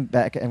he came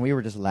back and we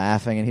were just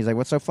laughing and he's like,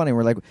 "What's so funny?"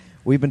 We're like,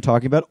 "We've been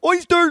talking about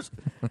oysters."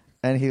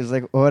 And he was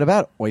like, "Well, what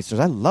about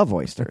oysters? I love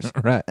oysters."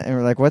 Right. And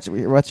we're like, "What's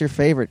your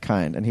favorite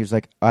kind?" And he was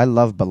like, "I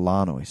love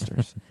Bellon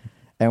oysters."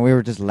 And we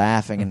were just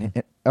laughing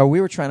and we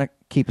were trying to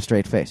keep a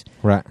straight face.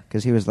 Right.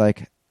 Because he was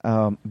like,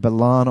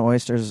 Bellon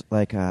oysters,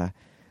 like,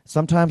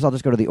 sometimes I'll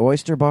just go to the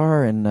oyster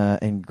bar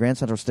in Grand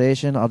Central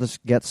Station. I'll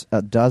just get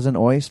a dozen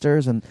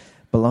oysters, and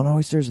Bellon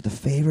oysters are the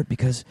favorite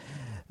because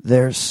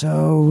they're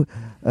so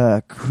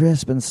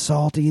crisp and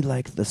salty,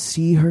 like the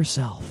sea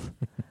herself.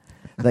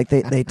 Like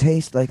they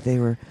taste like they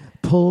were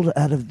pulled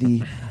out of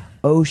the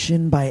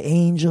ocean by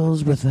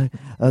angels with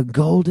a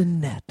golden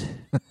net.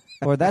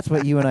 Or that's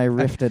what you and I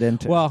riffed it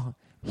into. Well,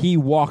 he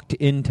walked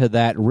into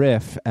that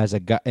riff as a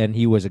guy, and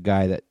he was a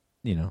guy that,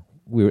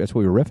 that's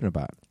what we were riffing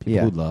about.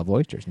 People who love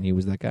oysters, and he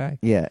was that guy.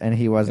 Yeah, and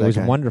he was that guy. It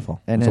was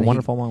wonderful. It was a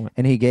wonderful moment.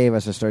 And he gave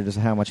us a story just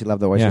how much he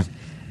loved the oysters. Yeah.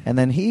 And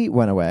then he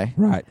went away.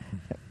 Right.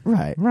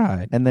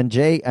 And then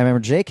I remember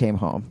Jay came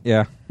home.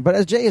 Yeah. But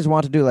as Jay is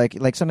wont to do,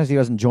 like sometimes he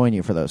doesn't join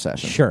you for those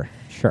sessions. Sure.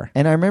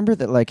 And I remember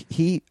that, like,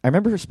 I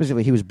remember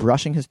specifically he was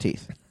brushing his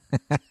teeth.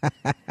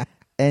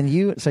 And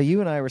you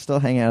and I were still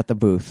hanging out at the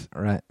booth.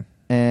 Right.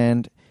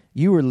 And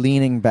you were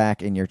leaning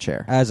back in your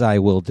chair. As I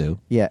will do.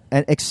 Yeah,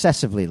 and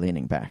excessively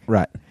leaning back.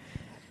 Right.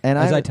 And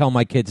As I tell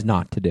my kids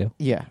not to do.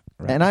 Yeah.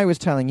 Right. And I was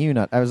telling you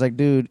not. I was like,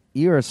 "Dude,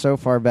 you are so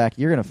far back,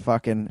 you're going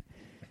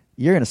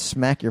to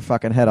smack your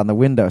fucking head on the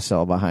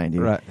windowsill behind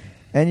you." Right.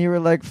 And you were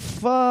like,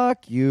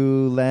 "Fuck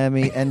you,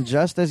 Lemmy." And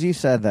just as you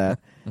said that,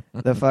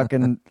 the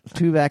fucking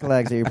two back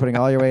legs that you're putting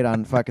all your weight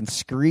on fucking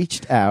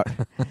screeched out.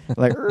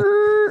 Like,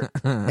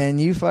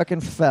 and you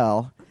fucking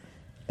fell.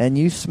 And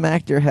you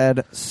smacked your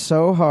head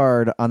so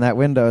hard on that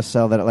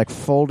windowsill that it, like,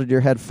 folded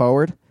your head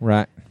forward.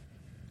 Right.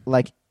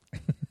 Like,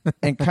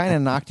 and kind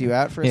of knocked you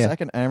out for a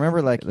second. And I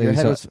remember, like, your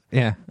head was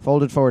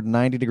folded forward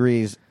 90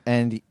 degrees,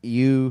 and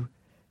your,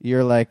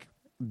 like,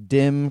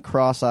 dim,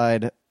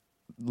 cross-eyed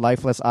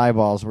lifeless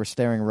eyeballs were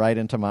staring right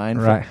into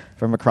mine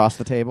from across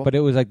the table. But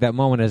it was like that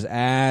moment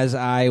as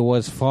I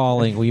was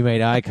falling, we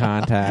made eye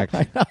contact.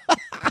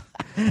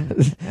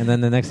 And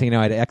then the next thing you know,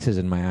 I had X's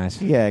in my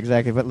eyes. Yeah,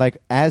 exactly. But like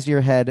as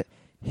your head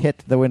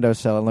hit the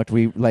windowsill and looked,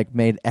 we like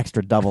made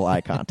extra double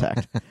eye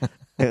contact.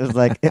 It was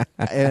like,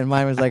 and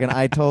mine was like an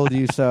 "I told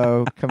you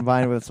so"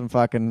 combined with some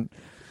fucking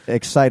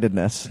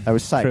excitedness. I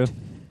was psyched.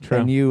 True.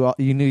 And you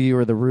knew you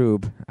were the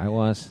rube. I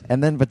was.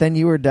 But then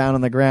you were down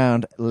on the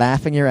ground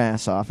laughing your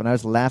ass off, and I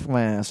was laughing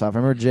my ass off. I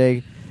remember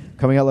Jay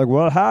coming out like,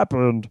 "What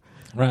happened?"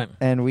 Right.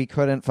 And we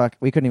couldn't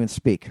even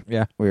speak.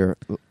 Yeah. We were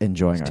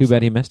enjoying It's ourselves. too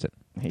bad he missed it.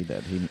 He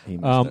did. He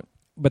missed it.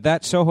 But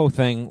that Soho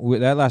thing,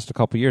 that lasted a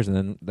couple of years,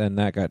 and then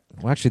that got...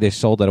 Well, actually, they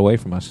sold that away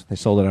from us. They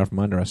sold it out from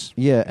under us.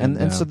 Yeah,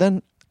 and so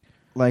then,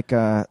 like...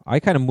 I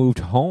kind of moved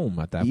home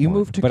at that point. You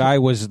moved to... But I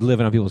was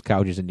living on people's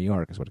couches in New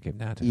York, is what it came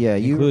down to. Yeah,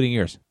 including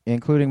yours.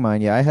 Including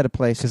mine, yeah. I had a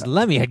place... Because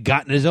Lemme had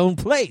gotten his own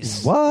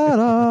place. What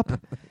up?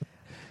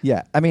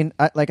 Yeah, I mean,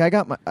 I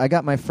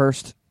got my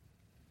first...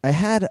 I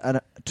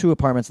had 2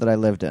 apartments that I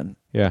lived in.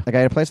 Yeah. Like, I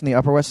had a place on the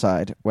Upper West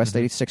Side, West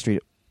 86th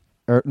Street...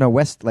 Or, no,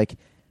 West, like...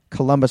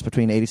 Columbus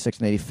between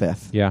 86th and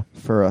 85th. Yeah.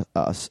 For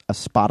a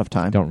spot of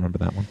time. Don't remember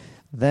that one.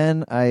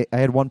 Then I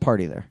had one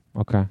party there.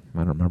 Okay. I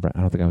don't remember.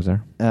 I don't think I was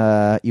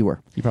there. You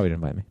were. You probably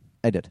didn't invite me.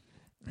 I did.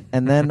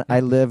 And then I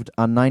lived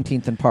on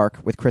 19th and Park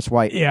with Chris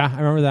White. Yeah, I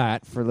remember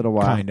that. For a little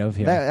while. Kind of,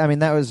 yeah.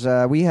 That was,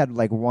 we had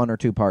like 1 or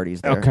 2 parties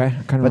there. Okay.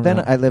 But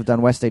then I lived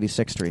on West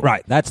 86th Street.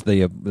 Right. That's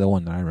the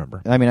one that I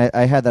remember. I mean,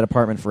 I had that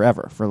apartment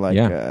forever for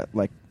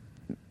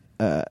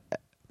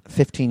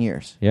 15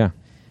 years. Yeah.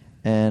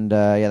 And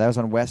that was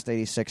on West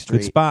 86th Street.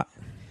 Good spot.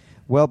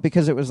 Well,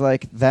 because it was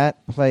like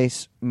that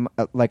place,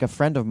 like a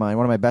friend of mine,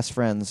 one of my best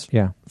friends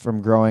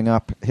from growing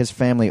up, his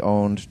family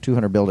owned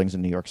 200 buildings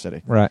in New York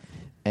City. Right.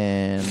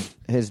 And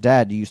his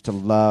dad used to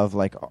love,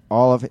 like,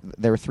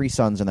 there were 3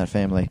 sons in that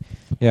family.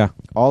 Yeah.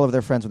 All of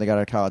their friends when they got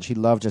out of college, he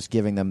loved just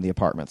giving them the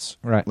apartments.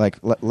 Right. Like,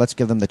 let's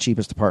give them the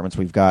cheapest apartments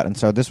we've got. And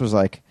so this was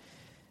like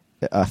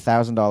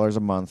 $1,000 a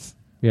month.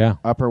 Yeah.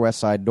 Upper West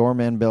Side,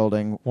 doorman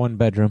building. 1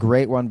 bedroom.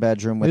 Great 1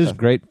 bedroom. It was a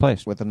great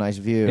place. With a nice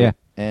view. Yeah.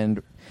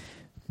 And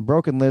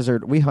Broken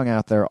Lizard, we hung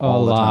out there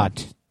all the time.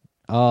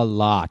 A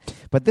lot.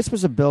 But this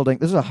was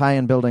a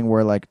high-end building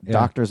where, like,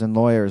 doctors and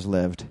lawyers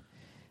lived.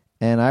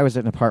 And I was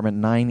in apartment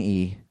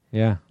 9E.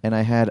 Yeah. And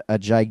I had a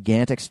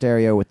gigantic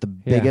stereo with the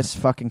biggest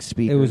fucking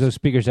speakers. It was those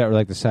speakers that were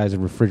like the size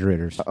of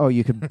refrigerators. Oh,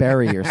 you could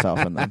bury yourself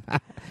in them.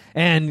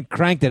 And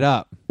cranked it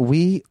up.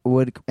 We'd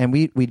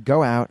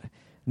go out.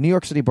 New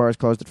York City bars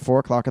closed at 4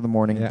 o'clock in the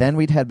morning. Yeah. Then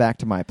we'd head back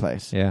to my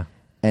place. Yeah.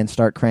 And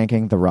start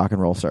cranking the Rock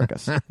and Roll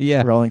Circus.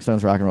 Yeah. Rolling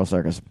Stones Rock and Roll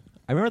Circus.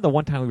 I remember the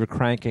one time we were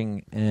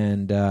cranking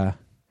and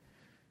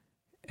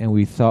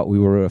we thought we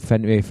were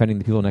offending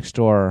the people next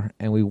door,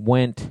 and we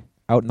went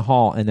out in the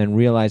hall and then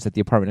realized that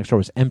the apartment next door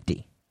was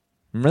empty.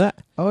 Remember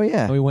that? Oh,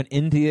 yeah. And we went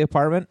into the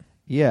apartment.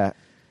 Yeah.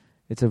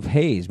 It's a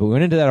haze, but we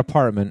went into that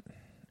apartment,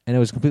 and it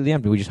was completely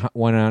empty. We just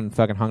went out and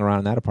fucking hung around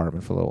in that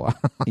apartment for a little while.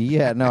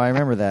 Yeah, no, I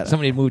remember that.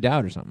 Somebody had moved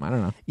out or something. I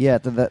don't know. Yeah,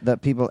 the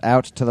people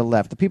out to the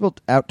left. The people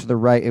out to the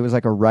right, it was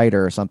like a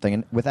writer or something,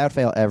 and without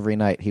fail, every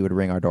night he would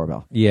ring our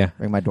doorbell. Yeah.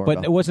 Ring my doorbell.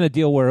 But it wasn't a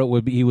deal where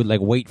he would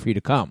like wait for you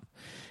to come.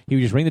 He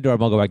would just ring the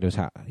doorbell, go back to his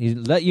house.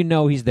 He'd let you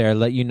know he's there,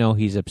 let you know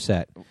he's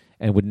upset,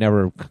 and would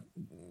never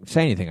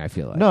say anything, I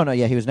feel like. No,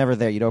 yeah, he was never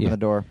there. You'd open the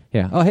door.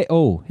 Yeah. Hey.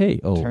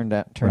 Turn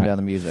down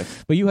the music.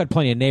 But you had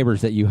plenty of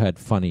neighbors that you had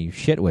funny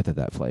shit with at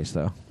that place,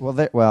 though.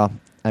 Well,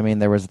 I mean,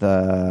 there was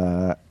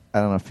I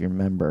don't know if you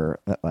remember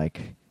that, like,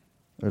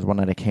 there was one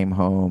night I came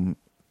home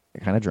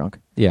kind of drunk.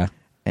 Yeah.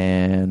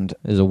 And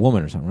there's a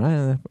woman or something, right?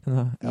 In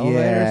the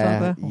elevator or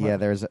something? Yeah,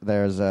 there's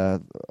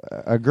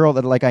a girl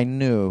that, like, I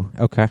knew.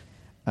 Okay.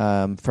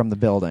 From the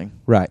building.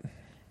 Right.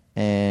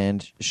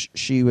 And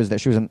she was there.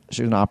 She was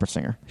an opera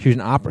singer. She was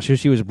an opera.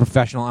 She was a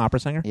professional opera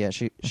singer. Yeah,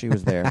 she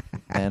was there.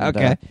 And,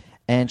 okay.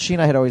 And she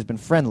and I had always been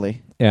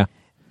friendly. Yeah.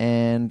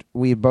 And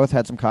we both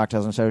had some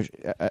cocktails, and so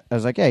I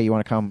was like, "Hey, you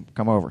want to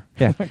come over?"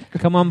 Yeah,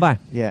 come on by.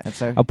 Yeah, and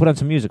so I'll put on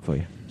some music for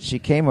you. She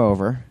came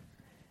over,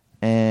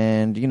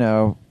 and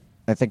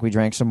I think we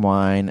drank some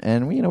wine,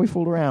 and we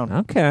fooled around.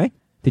 Okay.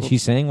 Did she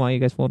sing while you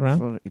guys fooled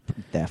around?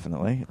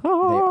 Definitely.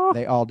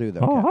 They all do,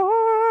 though.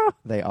 Kev.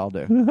 They all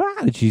do.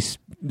 Did she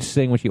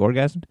sing when she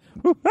orgasmed?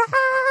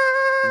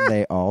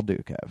 They all do,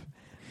 Kev.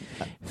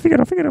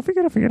 Figaro.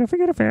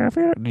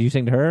 Did you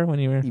sing to her when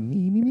you were?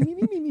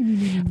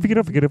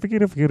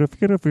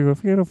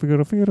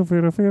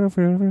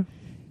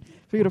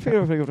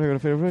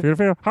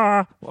 Figaro.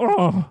 Ha!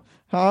 Oh!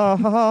 Ha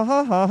ha ha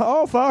ha ha!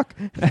 Oh fuck!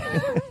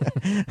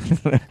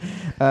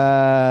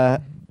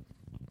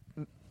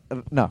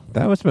 No,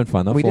 that must have been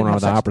fun though. Fooling around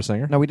with the opera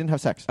singer. No, we didn't have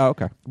sex. Oh,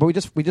 okay. But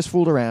we just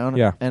fooled around.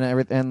 Yeah.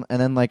 And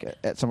then like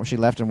she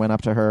left and went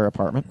up to her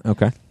apartment.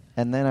 Okay.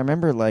 And then I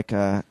remember like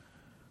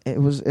it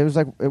was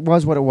like it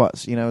was what it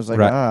was. It was like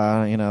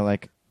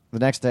like the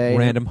next day.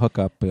 Random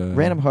hookup.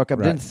 Random hookup.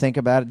 Right. Didn't think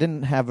about it.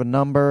 Didn't have a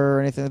number or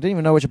anything. Didn't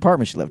even know which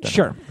apartment she lived in.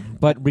 Sure.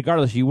 But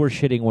regardless, you were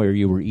shitting where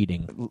you were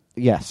eating.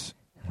 Yes.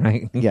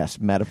 right? Yes,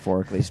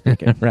 metaphorically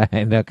speaking. Right.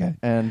 Okay.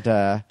 And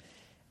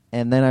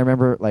then I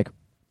remember like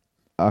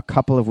a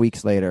couple of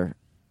weeks later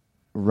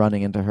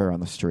running into her on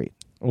the street.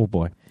 Oh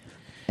boy.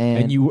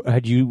 And you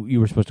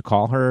were supposed to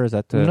call her? Is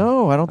that the...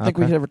 No, I don't think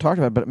we Okay. had ever talked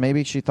about it, but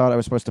maybe she thought I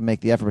was supposed to make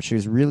the effort, but she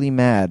was really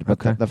mad. But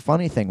Okay. the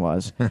funny thing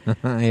was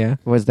Yeah.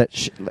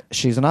 that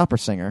she's an opera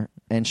singer,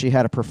 and she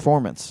had a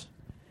performance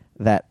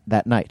that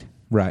night.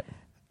 Right.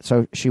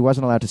 So she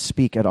wasn't allowed to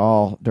speak at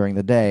all during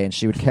the day, and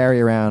she would carry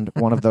around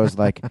one of those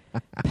like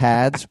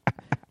pads,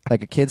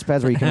 like a kid's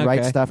pads where you can write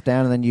Okay. stuff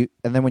down, and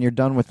then when you're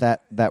done with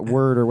that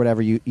word or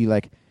whatever, you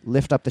like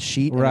lift up the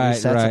sheet and Right, it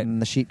resets right. it,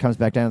 and the sheet comes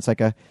back down. It's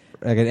like an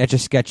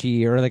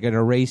Etch-a-Sketchy or like an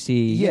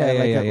erasey.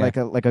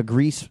 like a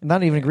grease,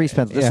 not even a grease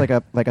pencil, just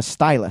like a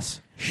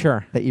stylus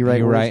Sure. that you write.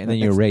 You words. write and then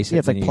you erase it. Yeah,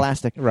 it's and like you-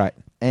 plastic. Right.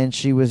 And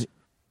she was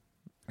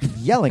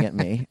yelling at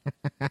me,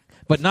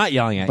 But not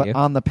yelling at but you.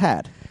 on the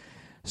pad.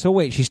 So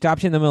wait, she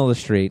stops you in the middle of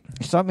the street.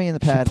 She stopped me in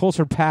the She pad. pulls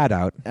her pad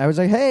out. I was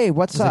like, "Hey,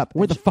 what's It's like, up?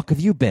 where the fuck have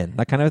you been?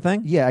 That kind of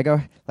thing? Yeah, I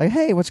go like,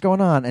 "Hey, what's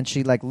going on?" And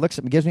she like looks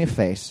at me, gives me a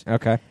face,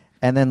 Okay.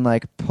 and then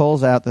like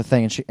pulls out the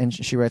thing, and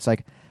she writes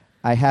like,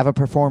 "I have a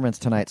performance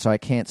tonight, so I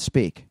can't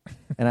speak."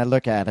 And I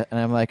look at it, and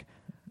I'm like,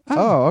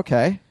 "Oh,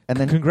 okay." And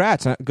then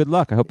Congrats. Good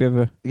luck. I hope you have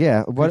a...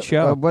 yeah, what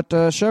show. what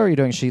show are you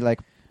doing? She like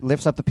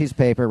lifts up the piece of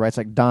paper, writes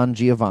like Don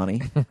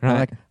Giovanni. I'm Right.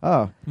 like,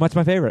 "Oh, What's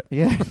my favorite?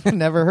 yeah,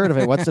 never heard of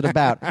it. What's it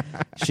about?"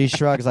 She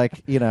shrugs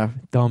like,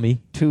 Dummy.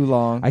 too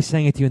long. I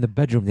sang it to you in the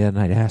bedroom the other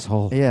night,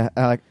 asshole. Yeah,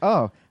 like,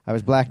 "Oh, I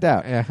was blacked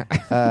out."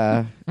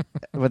 Yeah.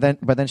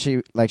 But then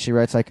she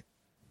writes like,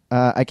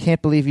 "I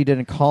can't believe you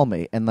didn't call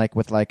me," and like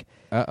with like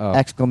Uh-oh.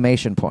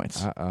 exclamation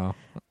points. Uh-oh.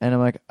 And I'm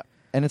like,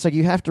 and it's like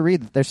you have to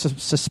read. There's some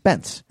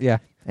suspense, Yeah.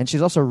 and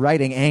she's also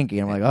writing angry.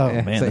 I'm like, oh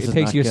Yeah. man, So this it is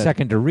takes not you a good.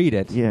 second to read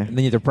it. Yeah. And then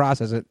you have to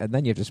process it, and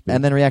then you have to speak.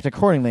 and then react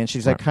accordingly. And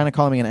she's like, Right. kind of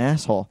calling me an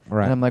asshole.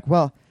 Right. And I'm like,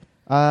 well,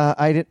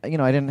 I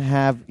didn't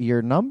have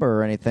your number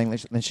or anything.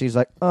 And she's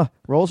like,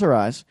 rolls her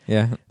eyes,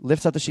 Yeah.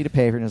 lifts up the sheet of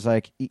paper, and is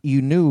like,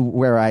 you knew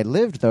where I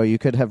lived, though. You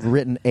could have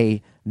written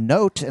a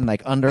note and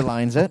like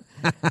underlines it.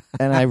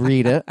 And I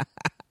read it,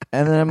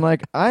 and then I'm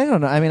like, I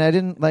don't know. I mean, I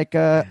didn't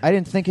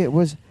think it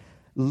was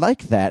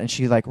like that. And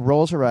she like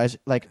rolls her eyes,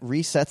 like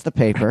resets the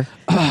paper,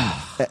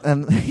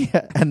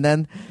 and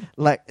then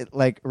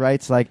like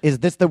writes like, "Is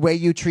this the way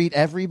you treat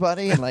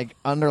everybody?" and like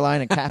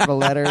underline in capital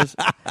letters.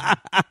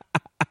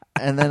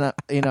 And then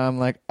I'm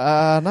like,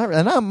 not really.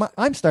 And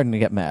I'm starting to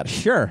get mad.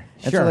 Sure.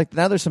 And Sure. so like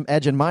now there's some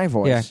edge in my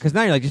voice. Yeah, because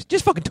now you're like,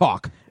 just fucking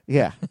talk.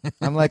 Yeah.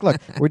 I'm like, look,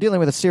 we're dealing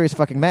with a serious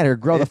fucking matter.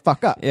 Grow the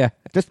fuck up. Yeah.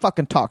 Just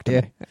fucking talk to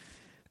Yeah. me.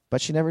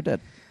 But she never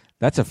did.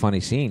 That's a funny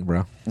scene,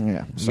 bro.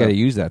 Yeah. You got to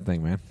use that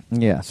thing, man.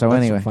 Yeah. So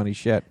That's anyway, some funny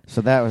shit. so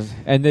that was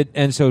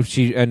And so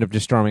she ended up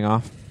just storming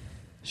off.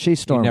 she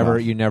stormed.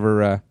 You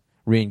never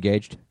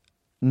re-engaged.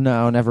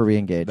 No, never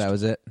re-engaged. That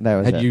was it. That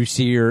was Had it. you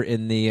see her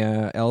in the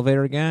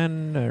elevator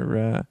again,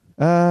 or?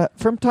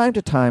 From time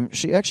to time,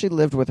 she actually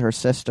lived with her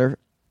sister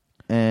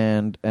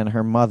and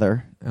her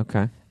mother.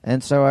 Okay.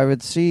 And so I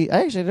would see.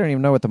 I actually don't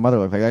even know what the mother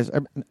looked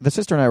like. The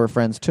sister and I were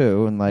friends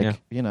too, and like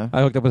Yeah.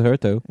 I hooked up with her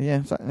too.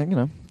 yeah, so,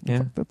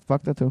 Yeah.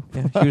 fuck that too.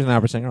 Yeah, she was an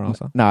opera singer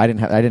also. No, I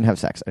didn't have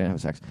sex.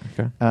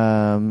 Okay.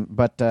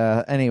 But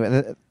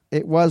anyway,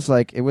 it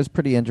was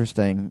pretty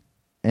interesting,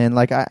 and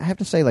like I have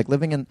to say, like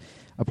living in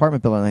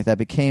apartment building like that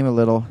became a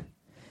little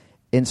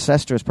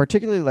incestuous,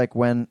 particularly like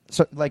when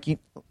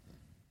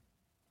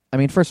I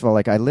mean, first of all,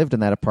 like I lived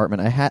in that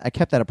apartment. I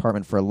kept that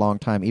apartment for a long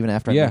time, even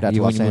after I moved out to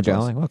when Los you moved to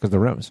Angeles. LA. Well, because the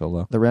rent was so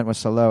low. The rent was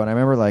so low, and I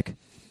remember like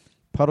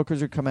Puddle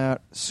Cruiser had come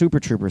out,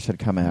 Super Troopers had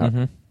come out,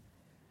 Mm-hmm.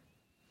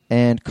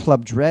 and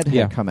Club Dread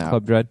had come out.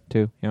 Club Dread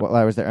too. Yeah. While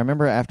I was there, I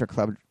remember after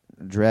Club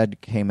Dread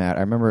came out,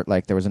 I remember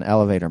like there was an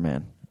elevator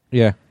man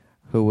Yeah.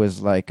 who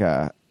was like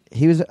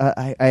he was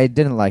I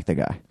didn't like the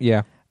guy.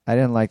 Yeah. I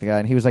didn't like the guy,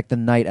 and he was like the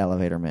night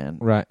elevator man.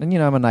 Right. And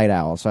I'm a night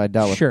owl, so I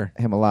dealt with Sure.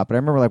 him a lot. But I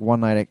remember like one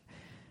night,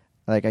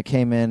 I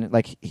came in,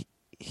 like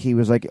he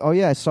was like, "Oh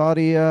yeah, I saw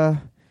the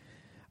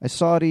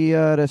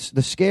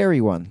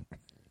scary one,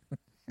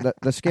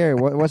 the scary.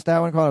 What's that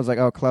one called?" I was like,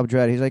 "Oh, Club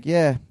Dread." He's like,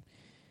 "Yeah."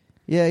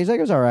 He's like,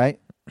 "It was all right."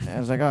 And I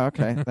was like, "Oh,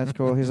 okay, that's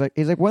cool." He's like,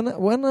 "When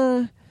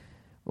are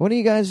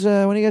you guys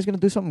gonna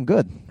do something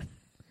good?"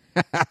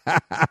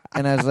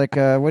 And I was like,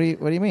 "What do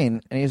you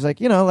mean?" And he's like,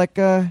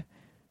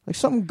 like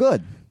something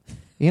good,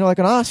 like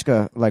an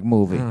Oscar like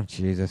movie. Oh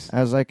Jesus.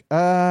 I was like,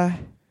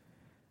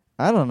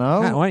 I don't know.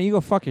 Why don't you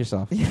go fuck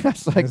yourself? Yeah,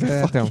 it's like,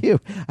 That's fuck you.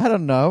 I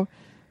don't know.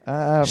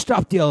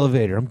 Stop the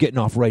elevator. I'm getting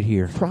off right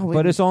here. Probably.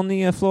 But it's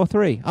only floor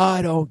 3.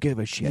 I don't give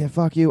a shit. Yeah,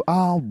 fuck you.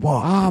 I'll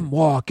walk. I'm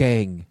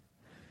walking.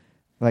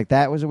 Like,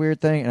 that was a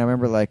weird thing. And I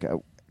remember, like,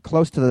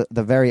 close to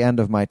the very end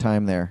of my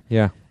time there,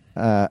 Yeah.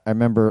 I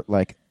remember,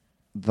 like,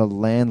 the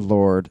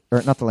landlord,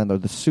 or not the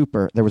landlord, the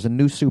super, there was a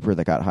new super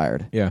that got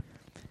hired. Yeah.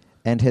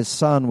 And his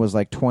son was,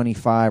 like,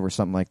 25 or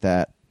something like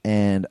that,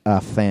 and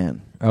a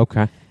fan.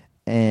 Okay.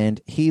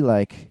 And he,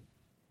 like,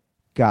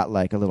 got,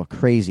 like, a little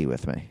crazy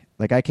with me.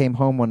 Like, I came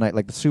home one night,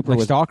 like, the super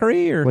Like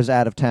stalkery or? was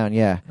out of town,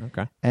 yeah.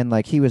 Okay. And,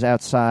 like, he was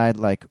outside,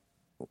 like,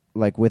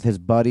 like with his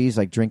buddies,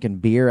 like drinking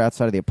beer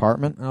outside of the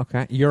apartment.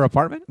 Okay. Your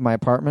apartment? My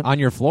apartment. On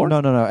your floor?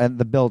 No, at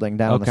the building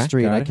down on the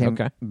street. Got I it. came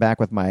back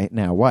with my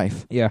now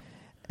wife. Yeah.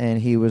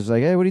 And he was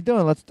like, "Hey, what are you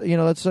doing?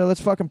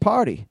 Let's fucking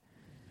party."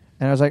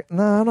 And I was like,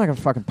 "No, I'm not gonna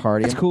fucking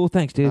party. That's cool.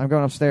 Thanks, dude. I'm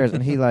going upstairs."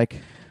 And he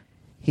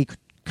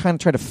kind of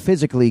tried to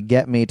physically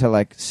get me to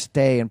like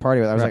stay and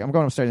party with. I was like, "I'm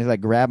going upstairs." And he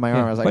like grabbed my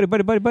arm. I was like,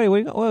 buddy, where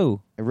you go?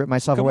 Whoa. I ripped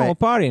myself Come away. on, we're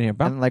partying here,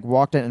 bro. And like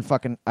walked in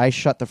and I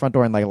shut the front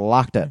door and like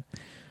locked it.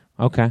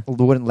 Okay.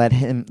 Wouldn't let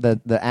him,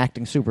 the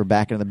acting super,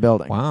 back into the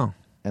building. Wow.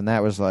 And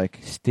that was like,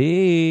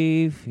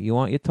 Steve, you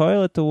want your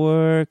toilet to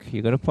work?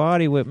 You're going to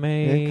party with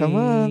me. Yeah, come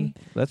on.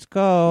 Let's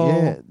go.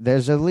 yeah,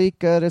 there's a leak.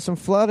 There's some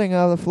flooding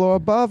on the floor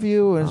above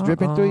you, and it's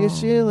dripping through your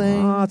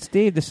ceiling. Oh,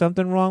 Steve, there's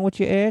something wrong with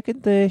your air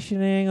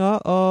conditioning.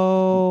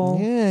 Uh-oh.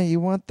 Yeah, you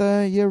want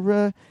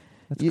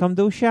Let's come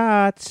do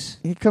shots.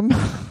 You come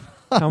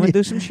Come and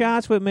do some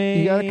shots with me.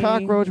 You got a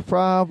cockroach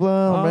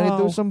problem. I'm ready to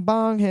do some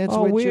bong hits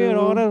with weird.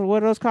 you. Where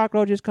do those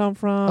cockroaches come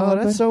from? Oh,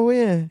 that's so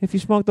weird. If you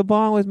smoked a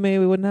bong with me,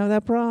 we wouldn't have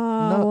that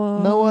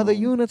problem. No other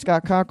units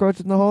got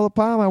cockroaches in the whole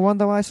apartment. I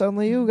wonder why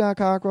suddenly you got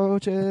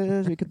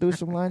cockroaches. We could do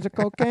some lines of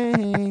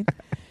cocaine.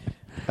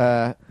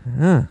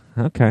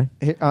 Okay.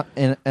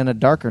 In a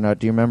darker note,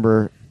 do you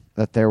remember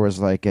that there was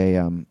like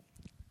a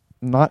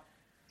not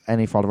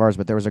any fault of ours,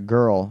 but there was a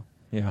girl.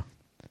 Yeah.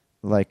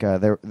 Like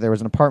there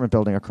was an apartment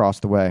building across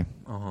the way.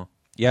 Uh-huh.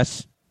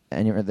 Yes.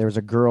 And there was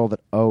a girl that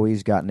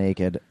always got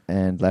naked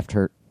and left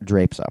her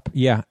drapes up.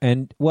 Yeah,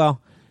 and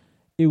well,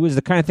 it was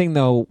the kind of thing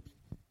though.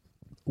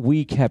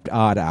 We kept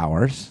odd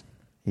hours.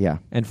 Yeah.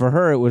 And for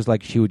her, it was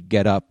like she would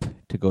get up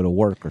to go to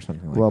work or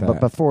something like that. Well, but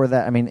before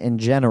that, I mean, in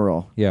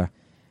general. Yeah.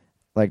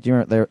 Like, do you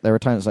remember, there were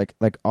times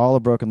like all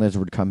of Broken Lizard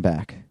would come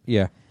back.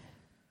 Yeah.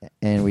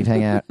 And we'd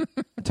hang out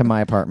to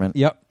my apartment.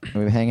 Yep. And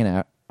we'd be hanging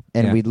out.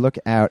 And we'd look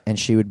out, and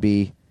she would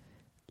be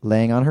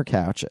laying on her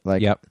couch at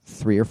like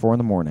 3 or 4 in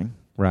the morning.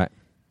 Right.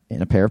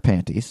 In a pair of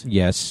panties.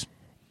 Yes.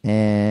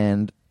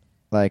 And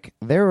like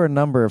there were a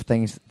number of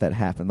things that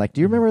happened. Like,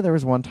 do you remember there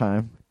was one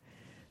time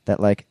that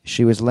like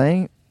she was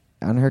laying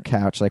on her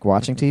couch, like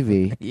watching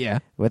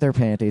TV with her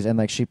panties, and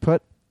like she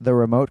put the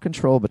remote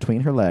control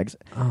between her legs,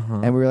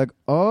 and we were like,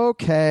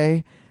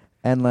 okay,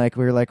 and like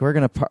we were like, we're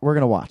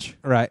gonna watch.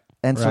 Right.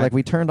 And so like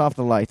we turned off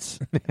the lights,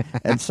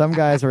 and some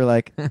guys were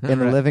like in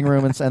the living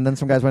room, and then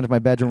some guys went to my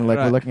bedroom and like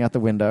we're looking out the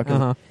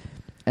window.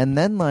 And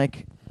then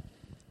like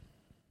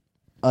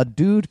a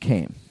dude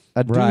came.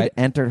 A dude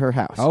entered her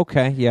house.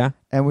 Okay, yeah.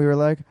 And we were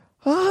like,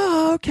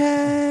 oh,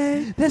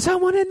 okay. There's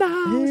someone in the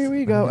house. Here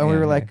we go. And we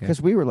were like,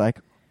 because we were like,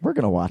 we're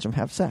going to watch him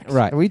have sex.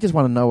 Right. And we just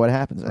want to know what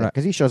happens. Right.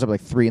 Because he shows up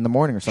like 3 in the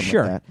morning or something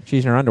like that.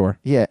 She's in her underwear.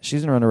 Yeah,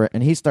 she's in her underwear.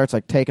 And he starts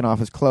like taking off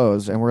his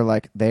clothes. And we're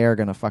like, they are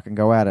going to fucking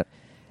go at it.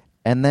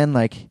 And then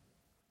like,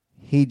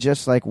 he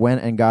just like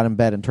went and got in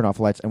bed and turned off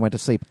the lights and went to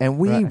sleep. And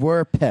we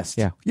were pissed.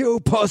 Yeah. You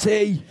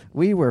pussy.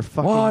 We were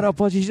fucking. What a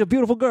pussy. She's a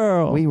beautiful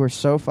girl. We were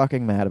so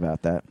fucking mad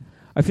about that.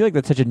 I feel like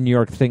that's such a New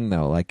York thing,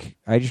 though. Like,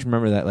 I just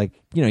remember that, like,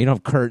 you don't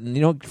have curtain.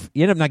 You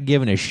end up not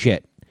giving a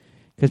shit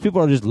because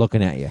people are just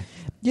looking at you.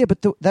 Yeah,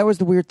 but that was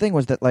the weird thing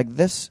was that, like,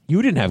 this...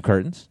 You didn't have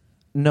curtains.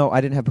 No, I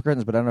didn't have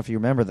curtains, but I don't know if you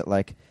remember that,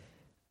 like,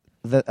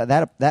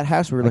 that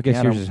house we were looking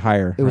at... I guess yours is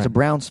higher. It was a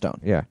brownstone.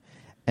 Yeah.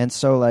 And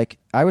so, like,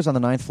 I was on the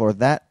 9th floor.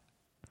 That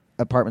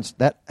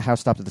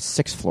house stopped at the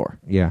 6th floor.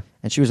 Yeah.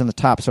 And she was on the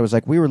top, so it was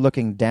like we were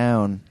looking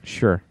down...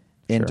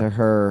 into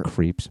her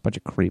creeps, a bunch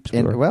of creeps.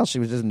 Well, she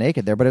was just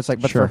naked there, but it's like,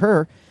 but for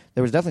her,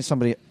 there was definitely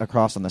somebody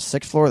across on the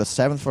 6th floor, the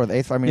 7th floor, the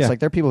 8th floor. I mean, it's like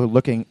there are people who are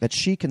looking that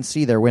she can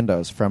see their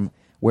windows from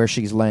where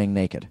she's laying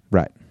naked,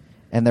 right?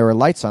 And there were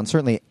lights on.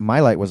 Certainly,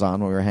 my light was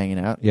on when we were hanging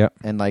out. Yeah,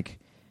 and like,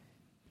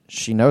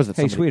 she knows that.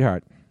 Hey,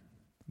 sweetheart,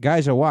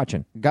 guys are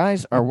watching.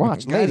 Guys are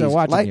watching. Guys are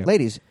watching. You.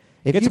 Ladies,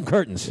 get some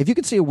curtains. If you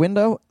can see a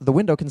window, the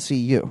window can see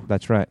you.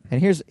 That's right.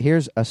 And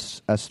here's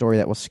a story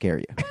that will scare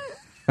you.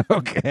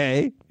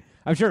 Okay,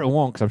 I'm sure it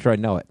won't because I'm sure I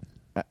know it.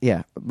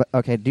 Yeah, but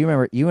okay. Do you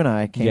remember you and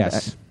I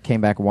came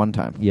back one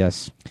time?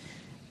 Yes,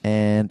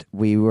 and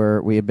we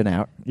had been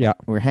out. Yeah,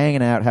 we were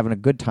hanging out, having a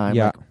good time.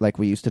 Yeah, like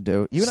we used to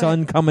do.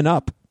 Sun coming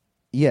up.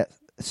 Yeah,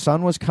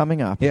 sun was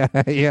coming up. Yeah,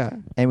 yeah.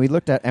 And we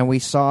looked at and we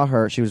saw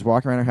her. She was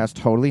walking around her house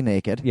totally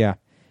naked. Yeah,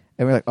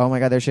 and we were like, oh my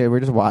god, there she is. We were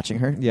just watching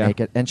her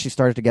naked, and she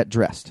started to get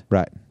dressed.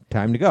 Right,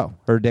 time to go.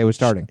 Her day was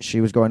starting. She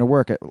was going to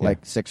work at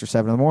like 6 or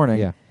 7 in the morning.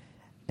 Yeah,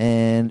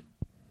 and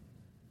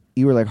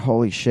you were like,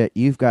 holy shit,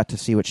 you've got to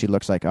see what she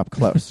looks like up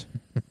close.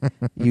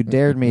 You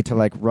dared me to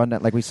like run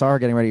down. Like we saw her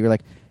getting ready. You were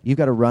like, you've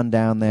got to run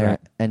down there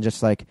and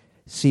just like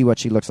see what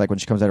she looks like when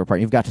she comes out of her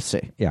apartment. You've got to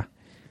see. Yeah.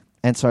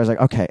 And so I was like,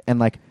 okay. And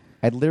like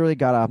I literally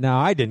got up. No,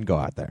 I didn't go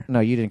out there.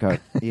 No, you didn't go.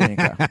 You didn't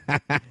go.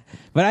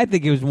 But I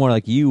think it was more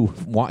like you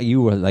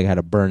were like had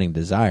a burning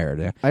desire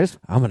to.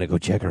 I'm gonna go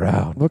check her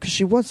out. Well, because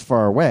she was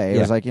far away. It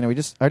was like, I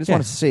just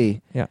want to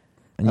see. Yeah.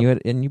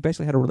 And you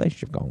basically had a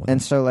relationship going with her. And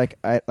so like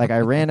I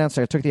ran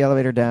downstairs, I took the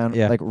elevator down,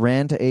 like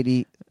ran to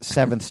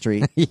 87th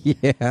Street,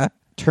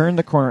 turned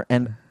the corner,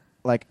 and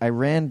like I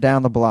ran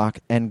down the block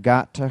and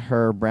got to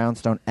her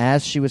brownstone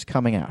as she was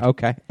coming out.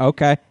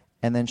 Okay.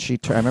 And then I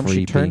remember she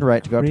Creepy. turned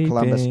right to go up to Creepy.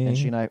 Columbus, and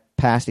she and I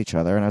passed each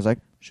other, and I was like,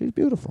 she's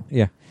beautiful.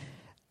 Yeah.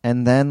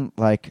 And then,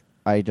 like,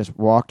 I just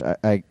walked,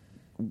 I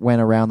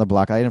went around the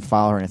block. I didn't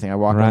follow her or anything. I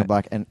walked around the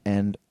block,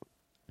 and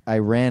I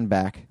ran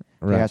back.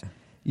 Right. Guys,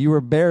 you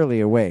were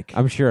barely awake.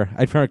 I'm sure.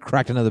 I'd probably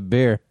cracked another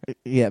beer.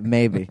 Yeah,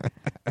 maybe.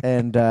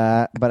 And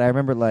but I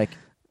remember, like,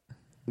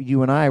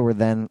 you and I were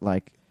then,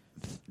 like,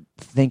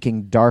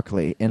 thinking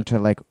darkly into,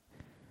 like,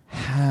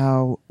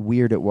 how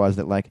weird it was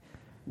that, like,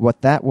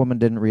 what that woman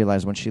didn't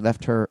realize when she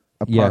left her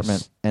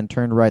apartment and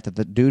turned right, that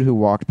the dude who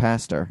walked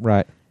past her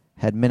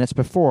had minutes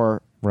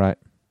before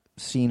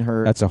seen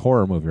her. That's a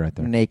horror movie right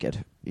there.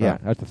 Naked. Yeah.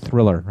 Right. That's a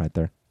thriller right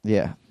there.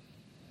 Yeah.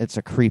 It's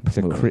a creep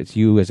movie. It's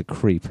you as a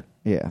creep.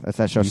 Yeah. That's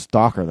that show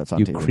Stalker that's on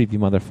you TV. You creepy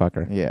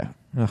motherfucker. Yeah.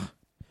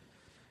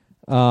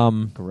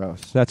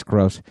 Gross. That's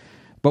gross.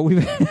 But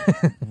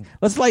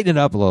let's lighten it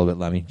up a little bit,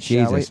 Lemmy.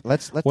 Shall Jesus. we?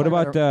 Let's what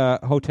about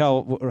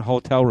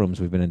hotel rooms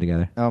we've been in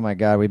together? Oh my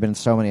God, we've been in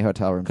so many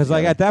hotel rooms. Because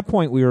like at that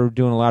point we were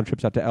doing a lot of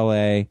trips out to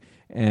L.A.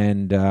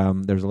 and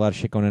there was a lot of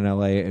shit going on in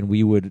L.A. and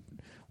we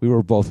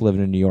were both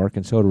living in New York,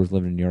 and Soda was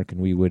living in New York,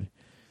 and we would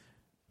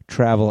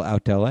travel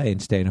out to L.A.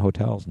 and stay in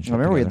hotels and shit. I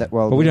remember we had that.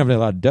 Well, but we didn't have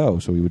a lot of dough,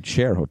 so we would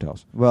share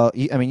hotels. Well,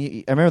 I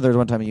remember there was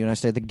one time you and I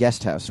stayed at the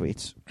guest house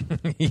suites.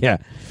 Yeah,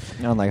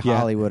 on like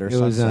Hollywood or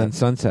Sunset. It was on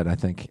Sunset, I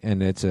think,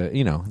 and it's it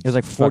was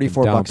like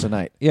 $44 a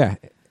night. Yeah,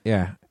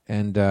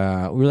 and we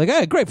were like,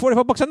 hey, great,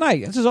 $45 a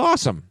night. This is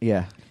awesome.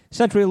 Yeah,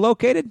 centrally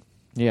located.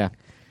 Yeah,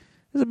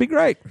 this would be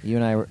great. You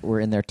and I were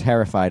in there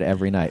terrified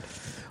every night.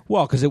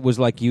 Well, because it was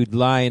like you'd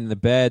lie in the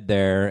bed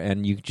there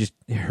and you just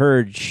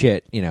heard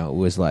shit. You know, it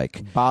was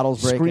like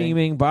bottles breaking,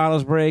 screaming,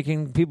 bottles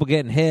breaking, people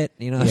getting hit.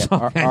 You know,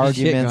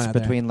 arguments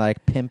between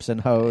like pimps and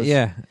hoes.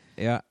 Yeah,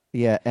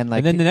 and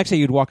then the next day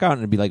you'd walk out and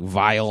it'd be like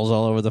vials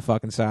all over the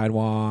fucking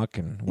sidewalk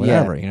and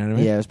whatever. You know what I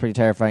mean? Yeah, it was pretty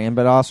terrifying.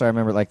 But also, I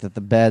remember like that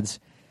the beds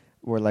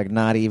were like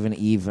not even.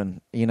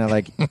 You know,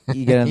 like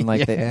you get in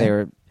like they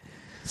were.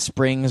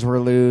 Springs were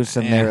loose,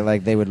 and they were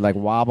like they would like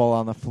wobble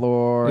on the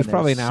floor. It was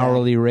probably an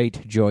hourly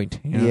rate joint.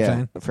 You know what I'm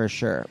saying? For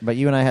sure. But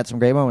you and I had some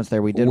great moments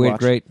there. We did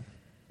watch. Great.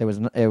 It was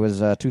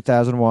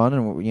 2001,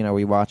 and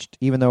we watched.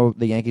 Even though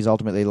the Yankees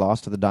ultimately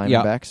lost to the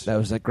Diamondbacks, that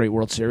was that great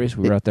World Series.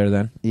 We were out there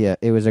then. Yeah,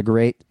 it was a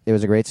great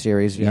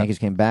series. The Yankees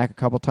came back a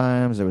couple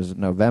times. It was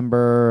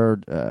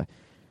November.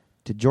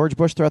 Did George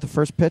Bush throw out the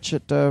first pitch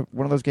at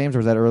one of those games, or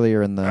was that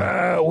earlier in the?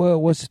 Well,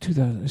 it was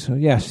 2000. So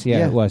yes,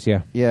 it was.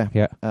 Yeah.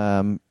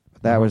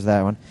 That was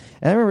that one.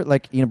 And I remember,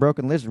 like,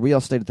 Broken Lizard, we all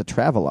stayed at the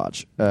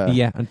Travelodge.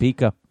 On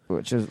Pico.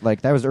 Which is,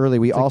 like, that was early.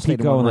 We all stayed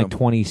in one room. Like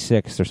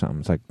 26th or something.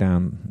 It's like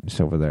down, it's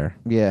over there.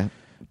 Yeah.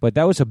 But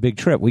that was a big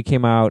trip. We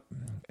came out,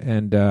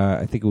 and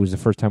I think it was the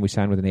first time we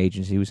signed with an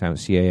agency. We signed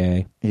with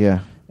CAA. Yeah.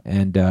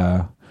 And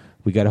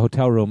we got a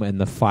hotel room, and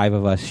the five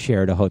of us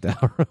shared a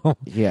hotel room.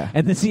 Yeah.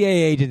 And the CAA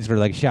agents were,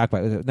 like, shocked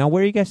by it. Now,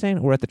 where are you guys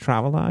staying? We're at the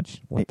Travelodge.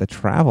 What, the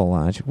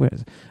Travelodge? Where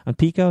is it? On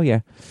Pico?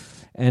 Yeah.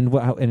 And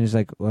he's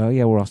like, well,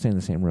 yeah, we're all staying in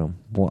the same room.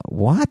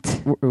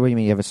 What? What do you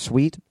mean? You have a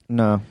suite?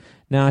 No,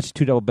 it's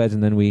 2 double beds,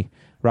 and then we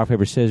rock,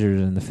 paper,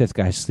 scissors, and the fifth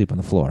guy sleep on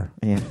the floor.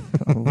 Yeah.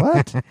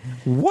 What?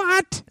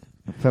 What?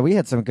 But we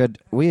had some good.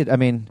 We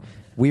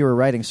were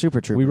writing Super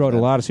Troopers. We wrote a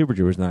lot of Super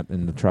Troopers, not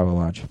in the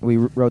Travelodge. We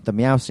wrote the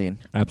Meow Scene.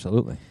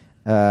 Absolutely.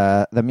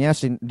 The Meow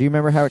Scene. Do you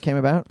remember how it came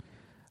about?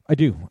 I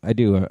do. it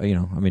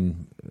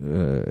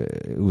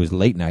was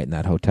late night in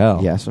that hotel.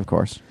 Yes, of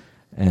course.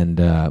 And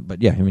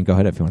but yeah, go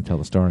ahead if you want to tell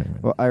the story.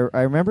 Well,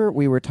 I remember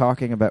I was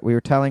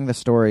telling the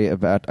story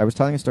about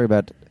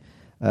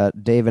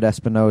David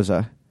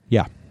Espinoza.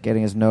 Yeah,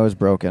 getting his nose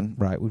broken.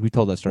 Right, we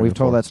told that story. We've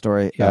told that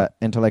story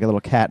into like a little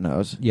cat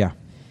nose. Yeah,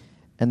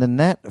 and then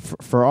that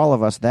for all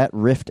of us that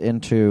riffed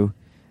into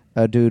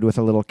a dude with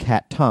a little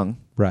cat tongue.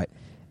 Right,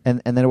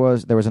 and then it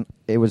was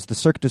the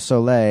Cirque du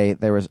Soleil.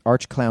 There was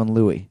Arch Clown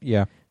Louis.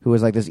 Yeah, who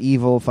was like this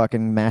evil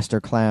fucking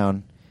master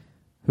clown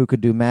who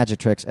could do magic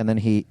tricks, and then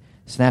he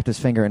snapped his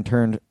finger and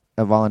turned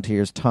a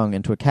volunteer's tongue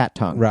into a cat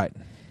tongue. Right.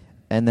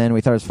 And then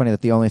we thought it was funny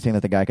that the only thing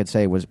that the guy could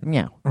say was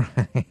meow.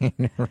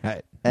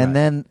 Right. And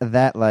then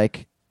that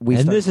like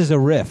this is a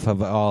riff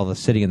of all the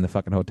sitting in the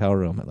fucking hotel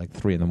room at like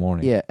 3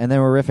 a.m. Yeah, and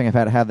then we're riffing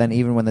about how then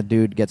even when the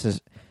dude gets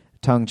his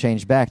tongue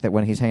changed back, that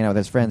when he's hanging out with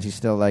his friends, he's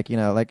still like,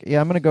 yeah,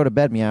 I'm gonna go to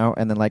bed, meow,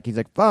 and then like he's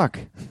like, fuck.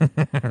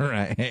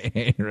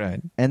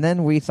 Right. And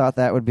then we thought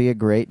that would be a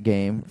great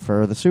game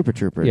for the Super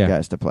Trooper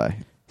guys to play.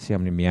 See how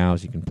many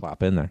meows you can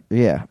plop in there.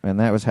 Yeah, and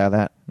that was how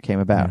that came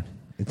about. Yeah.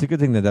 It's a good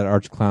thing that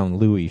Arch Clown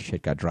Louis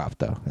shit got dropped,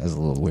 though. That was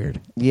a little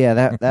weird.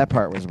 Yeah, that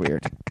part was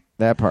weird.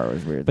 That part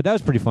was weird. But that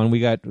was pretty fun.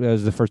 That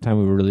was the first time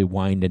we were really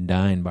wined and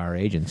dined by our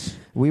agents.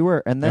 We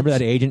were, and remember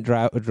that agent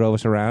drove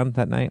us around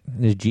that night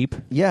in his Jeep?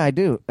 Yeah, I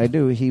do.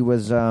 He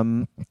was. We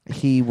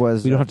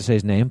don't have to say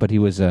his name, but he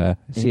was a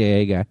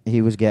CAA guy.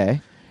 He was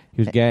gay.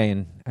 He was gay,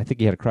 and I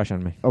think he had a crush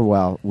on me. Oh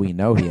well, we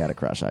know he had a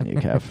crush on you,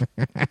 Kev.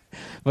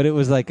 But it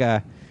was like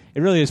it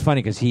really is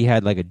funny because he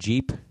had like a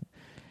Jeep,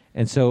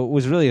 and so it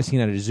was really a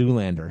scene out of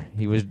Zoolander.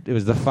 It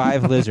was the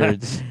 5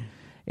 lizards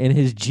in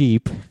his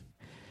Jeep,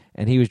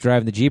 and he was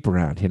driving the Jeep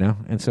around,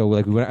 and so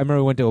like I remember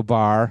we went to a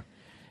bar,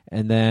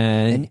 And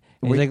then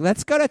And he's like,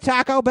 let's go to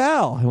Taco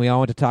Bell. And we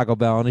all went to Taco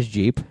Bell in his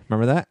Jeep.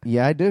 Remember that?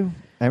 Yeah, I do.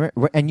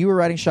 And you were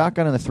riding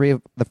shotgun, and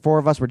the four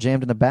of us were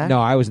jammed in the back? No,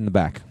 I was in the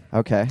back.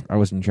 Okay. I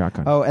was in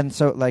shotgun. Oh, and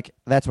so, like,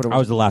 that's what it was. I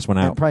was the last one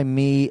out. And probably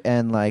me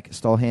and, like,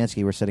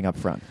 Stolhansky were sitting up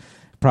front.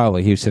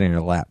 Probably. He was sitting in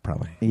her lap,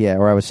 probably. Yeah,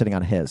 or I was sitting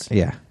on his.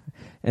 Yeah.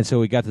 And so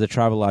we got to the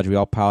Travel Lodge. We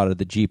all piled out of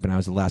the Jeep, and I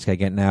was the last guy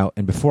getting out.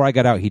 And before I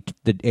got out,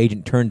 the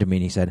agent turned to me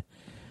and he said,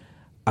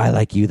 I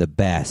like you the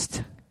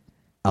best.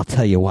 I'll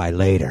tell you why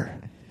later.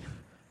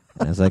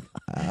 And I was like,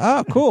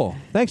 oh, cool.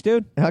 Thanks,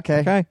 dude.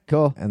 Okay.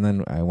 Cool. And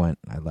then I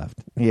left.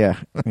 Yeah.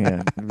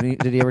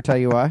 Did he ever tell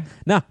you why?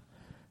 No.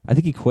 I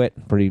think he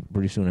quit pretty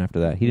soon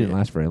after that. He didn't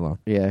last very long.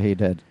 Yeah, he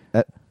did.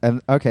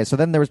 And okay, so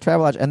then there was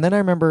Travel Lodge. And then I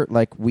remember,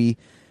 like, we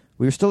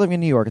were still living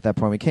in New York at that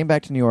point. We came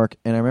back to New York,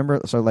 and I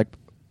remember, so, like,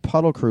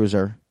 Puddle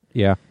Cruiser.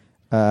 Yeah.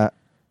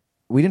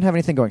 We didn't have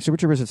anything going. Super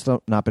Troopers had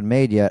still not been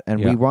made yet, and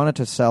Yeah. we wanted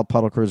to sell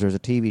Puddle Cruiser as a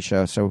TV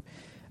show. So,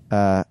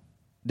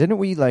 didn't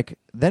we, like,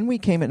 then we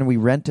came in and we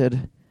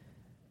rented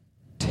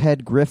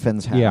Ted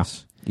Griffin's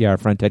house. Yeah, our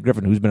friend Ted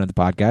Griffin, who's been on the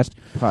podcast.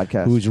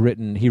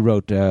 He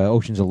wrote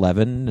Ocean's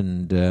 11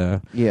 and,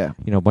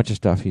 a bunch of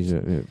stuff. He's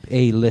a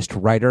A-list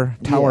writer,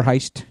 Tower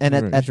Heist. And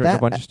he's written a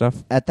bunch of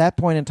stuff. At that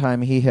point in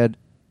time, he had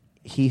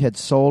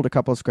sold a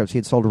couple of scripts. He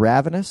had sold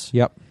Ravenous.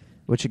 Yep.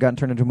 Which had gotten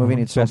turned into a movie. And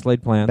he'd sold Best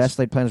Laid Plans. Best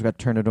Laid Plans got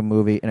turned into a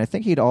movie. And I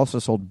think he'd also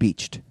sold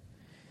Beached.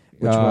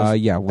 Which was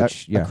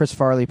a Chris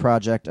Farley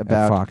project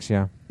about... At Fox,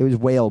 yeah. It was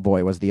Whale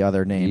Boy was the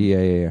other name.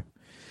 Yeah.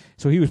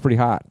 So he was pretty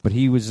hot. But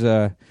he was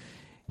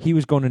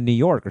going to New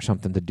York or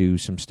something to do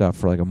some stuff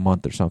for like a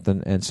month or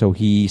something. And so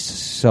he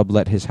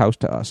sublet his house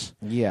to us.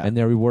 Yeah. And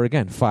there we were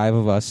again, 5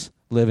 of us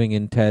living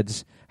in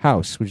Ted's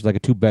house, which is like a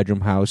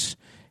 2-bedroom house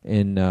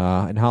in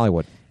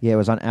Hollywood. Yeah, it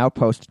was on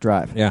Outpost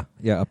Drive. Yeah,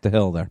 up the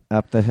hill there.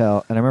 Up the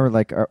hill. And I remember,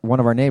 like, one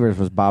of our neighbors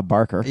was Bob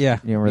Barker. Yeah.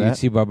 You remember you that? could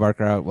see Bob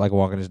Barker out, like,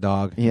 walking his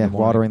dog. Yeah,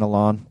 watering the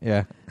lawn.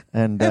 Yeah.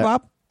 And hey,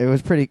 Bob.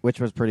 Which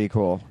was pretty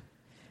cool.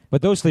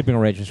 But those sleeping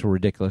arrangements were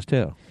ridiculous,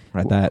 too.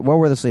 Right? What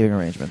were the sleeping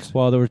arrangements?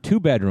 Well, there were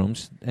 2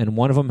 bedrooms, and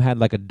one of them had,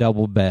 like, a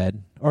double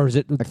bed. Or is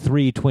it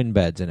 3 twin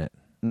beds in it?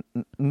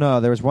 No,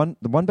 there was one.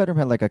 The one bedroom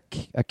had, like,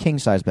 a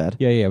king-size bed.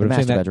 Yeah. The But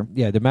master bedroom.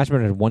 Yeah, the master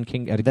bedroom had a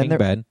king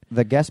bed.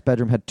 The guest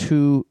bedroom had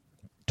 2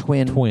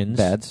 twins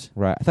beds.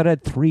 Right. I thought it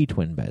had 3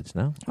 twin beds,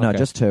 no? No, Okay.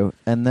 just 2.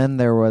 And then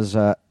there was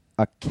a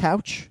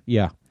couch.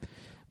 Yeah.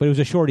 But it was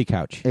a shorty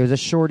couch. It was a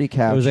shorty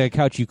couch. It was like a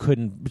couch you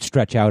couldn't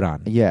stretch out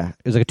on. Yeah.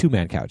 It was like a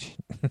 2-man couch.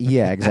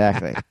 Yeah,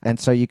 exactly. And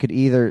so you could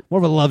either... More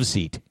of a love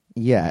seat.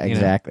 Yeah,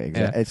 exactly.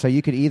 Yeah. So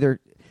you could either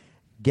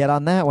get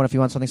on that one if you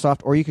want something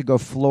soft, or you could go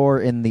floor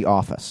in the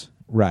office.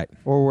 Right.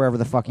 Or wherever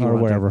the fuck you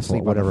want to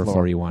sleep whatever on the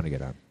floor you want to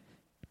get on.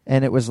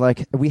 And it was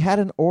like, we had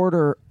an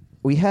order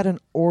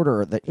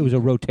that... It was a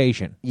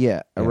rotation.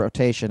 Yeah, a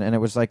rotation. And it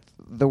was like,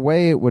 the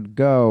way it would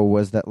go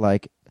was that,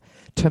 like,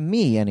 to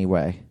me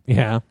anyway...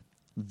 Yeah.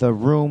 The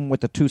room with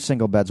the 2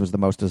 single beds was the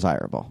most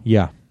desirable.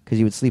 Yeah. Because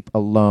you would sleep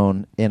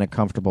alone in a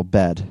comfortable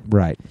bed.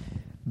 Right.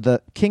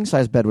 The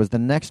king-size bed was the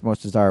next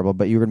most desirable,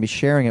 but you were going to be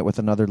sharing it with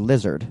another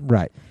lizard.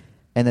 Right.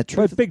 And the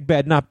truth... But big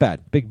bed, not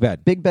bad. Big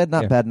bed. Big bed,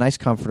 not bad. Nice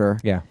comforter.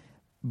 Yeah.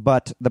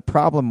 But the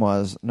problem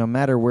was, no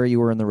matter where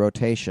you were in the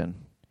rotation,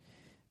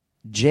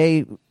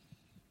 Jay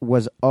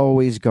was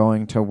always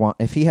going to want...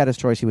 If he had his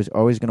choice, he was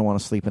always going to want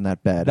to sleep in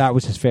that bed. That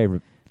was his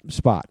favorite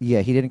spot.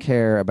 Yeah, he didn't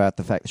care about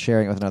the fact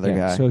sharing it with another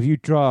guy. So if you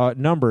draw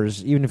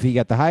numbers, even if he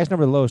got the highest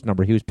number or the lowest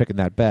number, he was picking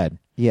that bed.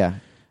 Yeah.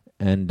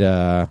 And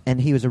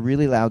he was a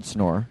really loud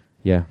snorer.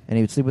 Yeah. And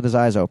he would sleep with his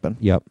eyes open.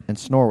 Yep. And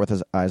snore with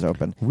his eyes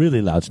open.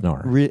 Really loud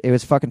snorer. It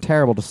was fucking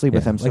terrible to sleep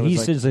with him. So like he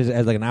says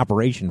as like an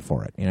operation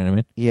for it. You know what I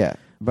mean? Yeah.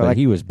 But like,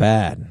 he was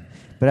bad.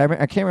 But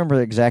I can't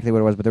remember exactly what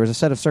it was, but there was a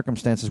set of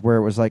circumstances where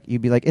it was like,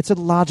 you'd be like, it's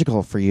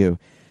illogical for you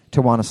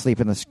to want to sleep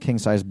in this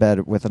king-size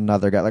bed with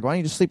another guy. Like, why don't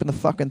you just sleep in the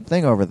fucking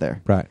thing over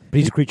there? Right. But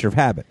he's a creature of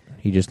habit.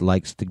 He just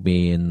likes to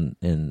be in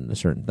a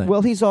certain thing.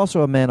 Well, he's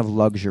also a man of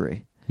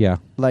luxury. Yeah.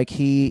 Like,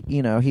 he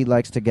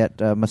likes to get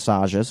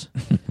massages.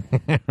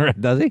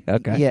 Does he?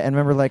 Okay. Yeah, and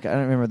remember, like, I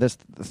don't remember this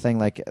thing,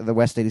 like, the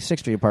West 86th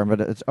Street apartment,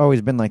 but it's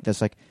always been like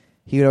this. Like,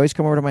 he would always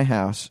come over to my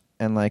house,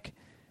 and, like,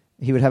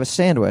 he would have a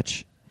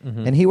sandwich,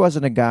 and he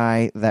wasn't a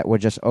guy that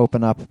would just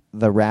open up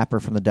the wrapper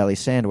from the deli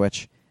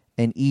sandwich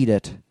and eat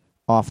it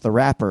off the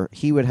wrapper.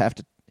 He would have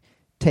to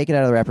take it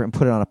out of the wrapper and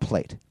put it on a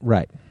plate.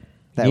 Right.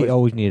 He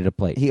always needed a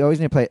plate. He always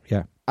needed a plate.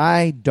 Yeah.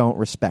 I don't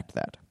respect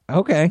that.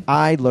 Okay.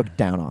 I look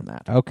down on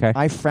that. Okay.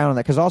 I frown on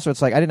that because also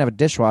it's like I didn't have a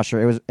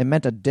dishwasher. It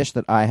meant a dish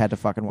that I had to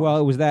fucking wash. Well,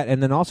 it was that,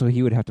 and then also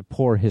he would have to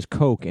pour his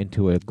Coke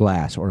into a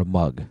glass or a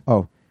mug.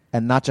 Oh,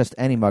 and not just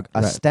any mug,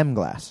 a stem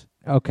glass.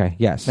 Okay.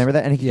 Yes. Remember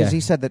that? And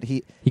he said that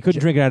he couldn't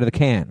drink it out of the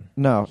can.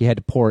 No, he had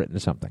to pour it into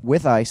something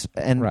with ice,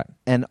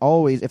 and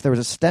always if there was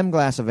a stem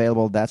glass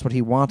available, that's what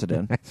he wanted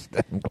in.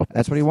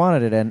 That's what he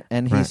wanted it in,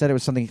 and he said it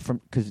was something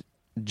from because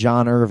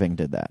John Irving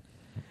did that.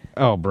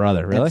 Oh,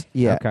 brother, really?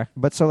 Yeah. Okay.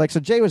 But so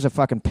Jay was a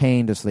fucking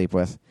pain to sleep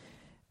with,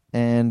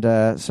 and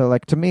so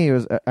like to me it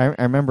was. I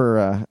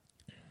remember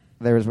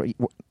there was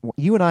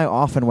you and I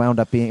often wound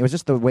up being. It was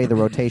just the way the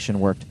rotation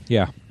worked.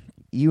 Yeah.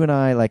 you and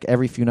I, like,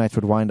 every few nights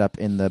would wind up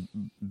in the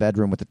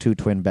bedroom with the 2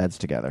 twin beds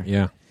together.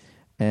 Yeah.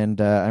 And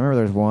I remember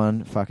there was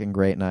one fucking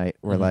great night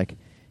where, like,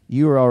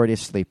 you were already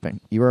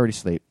sleeping. You were already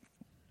asleep.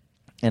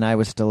 And I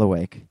was still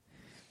awake.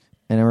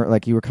 And I remember,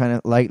 like, you were kind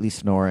of lightly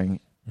snoring.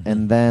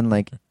 And then,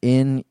 like,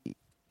 in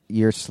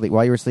your sleep,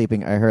 while you were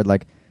sleeping, I heard,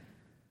 like,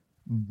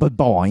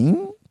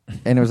 ba-boing.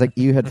 And it was like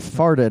you had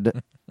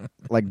farted,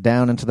 like,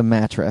 down into the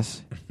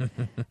mattress.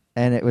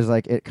 And it was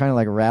like, it kind of,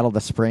 like, rattled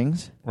the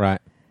springs. Right.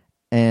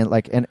 And,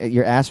 like, and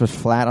your ass was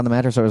flat on the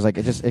mattress. So it was like,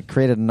 it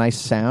created a nice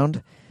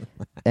sound.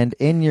 And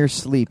in your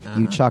sleep,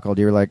 you chuckled.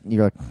 You were like,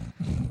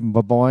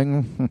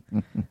 ba-boing.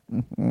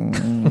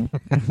 And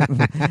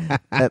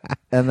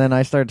then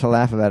I started to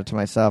laugh about it to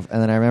myself.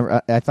 And then I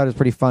remember, I thought it was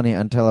pretty funny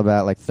until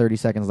about like 30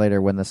 seconds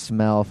later when the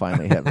smell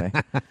finally hit me.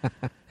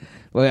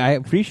 Well, I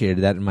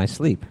appreciated that in my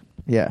sleep.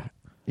 Yeah.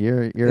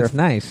 It's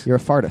nice. You're a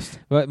fartist.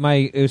 But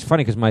it was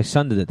funny because my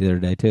son did it the other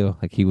day too.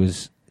 Like he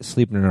was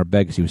sleeping in our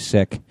bed because he was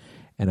sick.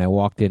 And I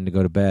walked in to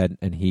go to bed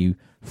and he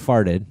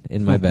farted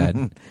in my bed.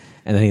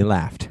 And then he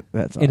laughed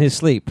in his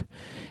sleep.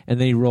 And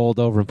then he rolled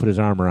over and put his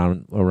arm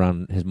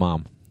around his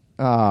mom.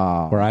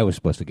 Oh. Where I was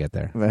supposed to get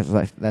there.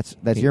 That's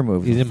your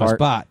move. He's in my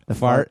spot. The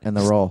fart and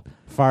the roll.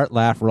 Fart,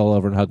 laugh, roll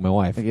over, and hug my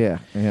wife. Yeah.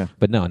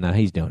 But no, now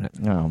he's doing it.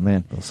 Oh,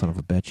 man. Little son of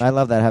a bitch. I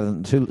love that,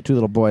 having two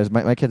little boys.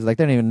 My kids, like,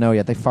 they don't even know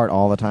yet. They fart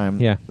all the time.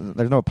 Yeah.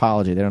 There's no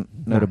apology. They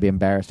don't know to be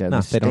embarrassed yet. No,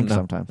 they don't know.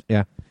 Sometimes.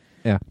 Yeah.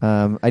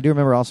 I do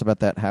remember also about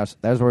that house.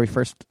 That was where we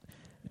first...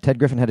 Ted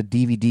Griffin had a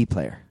DVD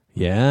player.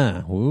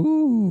 Yeah.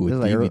 Ooh, a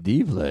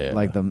DVD player.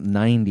 Like the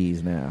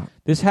 90s now.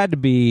 This had to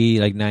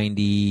be like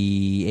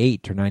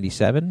 98 or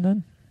 97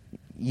 then?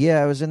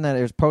 Yeah, it was in that.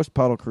 It was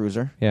post-Puddle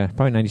Cruiser. Yeah,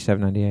 probably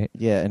 97, 98.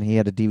 Yeah, and he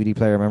had a DVD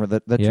player. I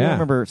remember the two I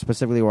remember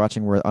specifically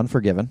watching were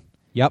Unforgiven.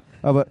 Yep.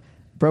 Oh, but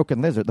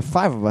Broken Lizard. The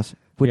 5 of us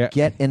would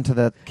get into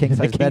the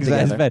king-size bed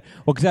together.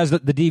 Well, because the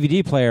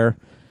DVD player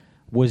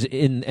was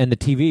in, and the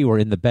TV were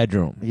in the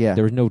bedroom. Yeah.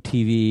 There was no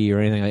TV or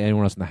anything like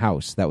anyone else in the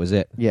house. That was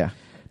it. Yeah.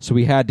 So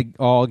we had to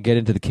all get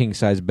into the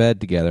king-size bed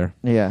together.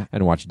 Yeah.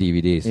 And watch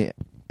DVDs. Yeah.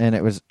 And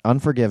it was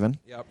Unforgiven.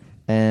 Yep.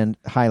 And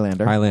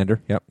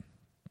Highlander. Yep.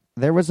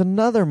 There was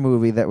another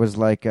movie that was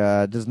like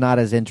just not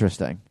as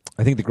interesting.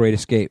 I think The Great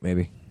Escape,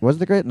 maybe. Was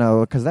The Great?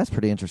 No, because that's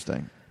pretty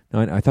interesting. No,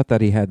 I thought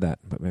that he had that,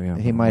 but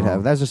maybe he might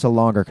have. That's just a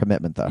longer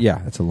commitment, though.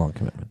 Yeah, that's a long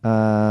commitment.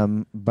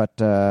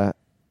 But I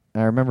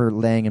remember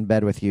laying in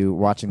bed with you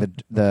watching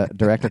the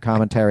director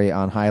commentary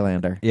on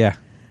Highlander. Yeah.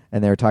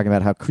 And they were talking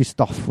about how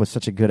Christophe was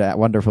such a good,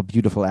 wonderful,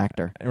 beautiful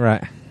actor.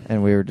 Right.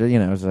 And we were,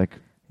 it was like,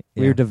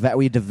 we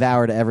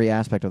devoured every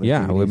aspect of the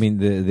DVDs. I mean,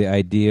 the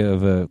idea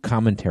of a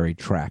commentary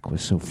track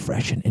was so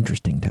fresh and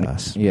interesting to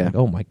us. Yeah. Like,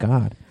 oh, my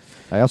God.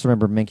 I also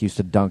remember Mink used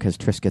to dunk his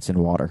Triscuits in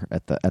water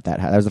at that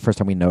house. That was the first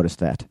time we noticed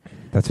that.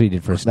 That's what he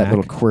did for a snack? That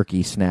little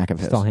quirky snack of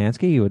his.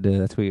 Stalhansky,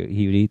 that's what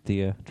he would eat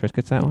the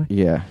Triscuits that way?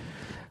 Yeah.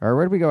 Or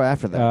where did we go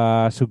after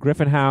that? So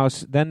Griffin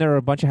House. Then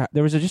there were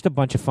there was just a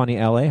bunch of funny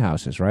L.A.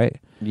 houses, right?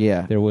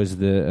 Yeah. There was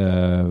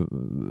your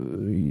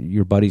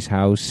buddy's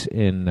house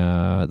in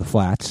the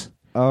Flats.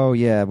 Oh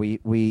yeah,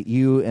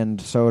 you and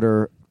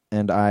Soder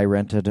and I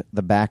rented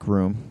the back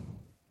room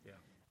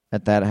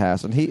at that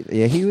house, and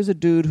he was a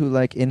dude who,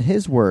 like, in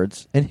his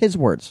words,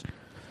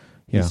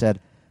 he said,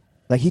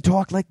 like, he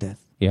talked like this.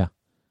 Yeah.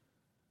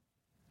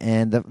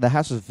 And the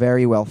house was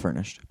very well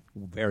furnished.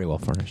 Very well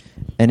furnished.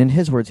 And in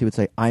his words, he would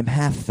say, "I'm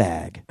half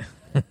fag."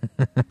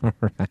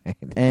 Right.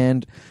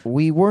 And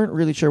we weren't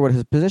really sure what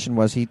his position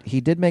was. He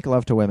did make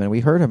love to women.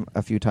 We heard him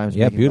a few times.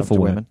 Yeah, making beautiful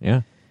love to women.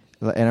 Yeah.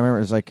 And I remember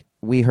it was like,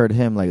 we heard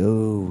him like,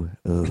 ooh,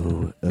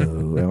 ooh,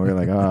 ooh. And we were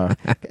like, oh.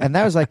 And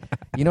that was like,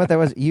 you know what that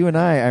was? You and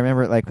I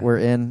remember, like, we're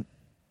in,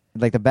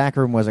 like, the back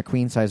room was a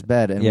queen-size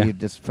bed, and we'd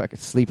just fucking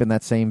sleep in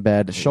that same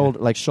bed,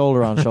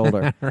 shoulder on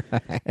shoulder.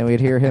 Right. And we'd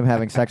hear him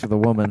having sex with a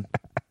woman.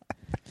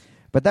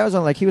 But that was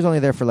on, like, he was only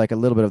there for, like, a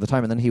little bit of the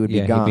time, and then he would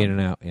be gone. He'd be in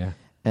and out, yeah.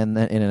 And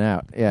then in and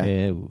out, yeah.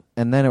 Ew.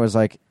 And then it was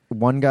like,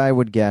 one guy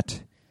would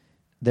get...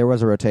 There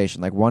was a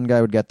rotation. Like, one guy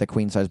would get the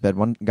queen-size bed,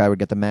 one guy would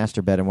get the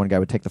master bed, and one guy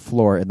would take the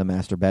floor in the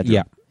master bedroom.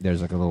 Yeah, there's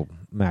like a little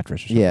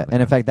mattress or something. Yeah, like and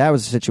that. in fact, that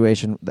was a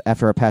situation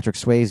after a Patrick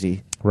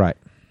Swayze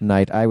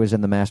night. I was in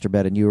the master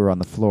bed, and you were on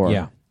the floor.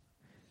 Yeah.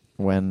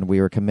 When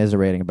we were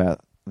commiserating about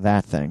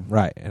that thing.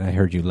 Right, and I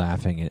heard you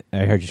laughing.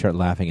 I heard you start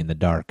laughing in the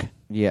dark.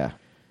 Yeah.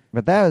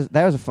 But that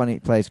was a funny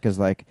place, because,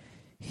 like,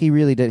 he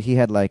really did. He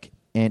had, like,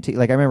 antique.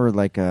 Like, I remember,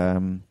 like,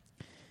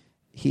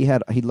 he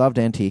loved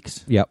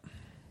antiques. Yep.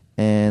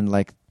 And,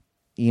 like,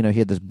 he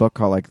had this book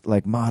called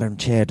like Modern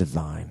Chair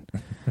Design.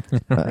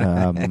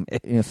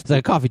 It's like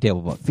a coffee table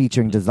book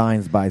featuring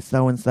designs by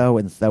so and so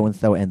and so and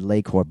so and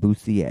Le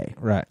Corbusier.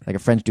 Right, like a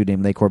French dude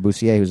named Le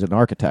Corbusier who's an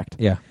architect.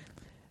 Yeah,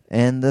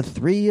 and the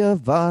three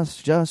of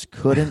us just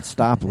couldn't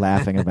stop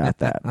laughing about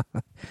that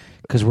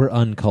because we're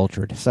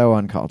uncultured, so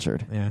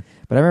uncultured. Yeah,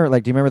 but I remember,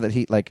 like, do you remember that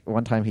he, like,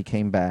 one time he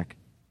came back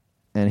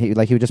and he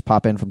would just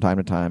pop in from time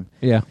to time.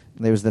 Yeah,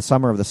 it was the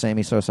summer of the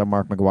Sammy Sosa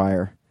Mark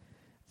McGuire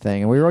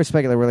thing, and we were always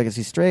speculating. We're like, is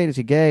he straight? Is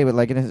he gay? But,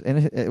 like,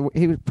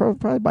 he was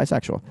probably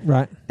bisexual,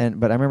 right?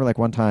 But I remember, like,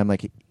 one time,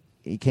 like,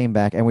 he came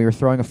back, and we were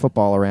throwing a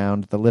football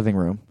around the living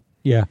room.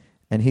 Yeah.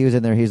 And he was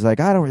in there. He's like,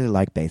 I don't really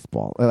like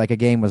baseball. Like a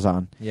game was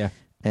on. Yeah.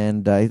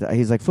 And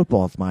he's like,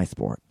 football is my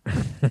sport.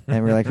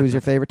 And we're like, who's your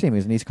favorite team?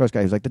 He's an East Coast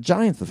guy. He's like, the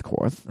Giants, of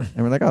course. And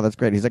we're like, oh, that's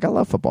great. He's like, I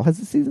love football. Has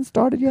the season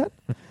started yet?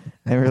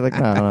 And we're like,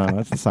 no,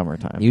 it's the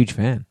summertime. Huge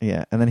fan.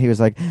 Yeah. And then he was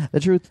like,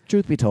 the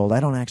truth be told, I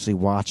don't actually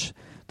watch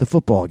the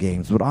football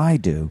games. What I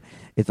do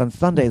is on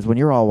Sundays when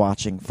you're all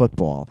watching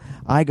football,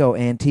 I go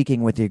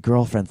antiquing with your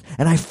girlfriends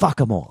and I fuck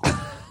them all.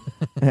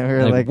 And we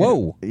were like,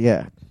 whoa.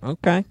 Yeah.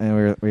 Okay.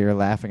 And we were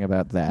laughing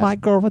about that. My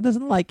girlfriend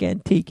doesn't like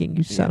antiquing,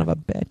 you son of a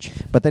bitch.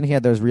 But then he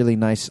had those really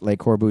nice Le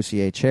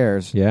Corbusier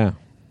chairs. Yeah.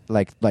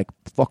 Like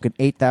fucking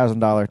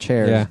 $8,000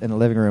 chairs in the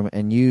living room,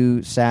 and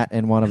you sat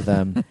in one of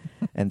them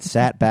and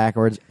sat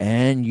backwards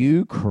and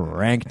you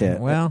cranked it.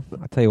 Well,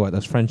 I'll tell you what,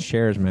 those French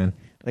chairs, man.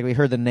 Like we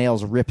heard the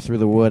nails rip through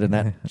the wood in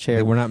that chair.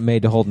 They were not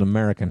made to hold an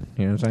American.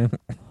 You know what I'm saying?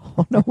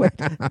 Oh,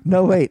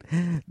 no, wait.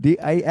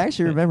 I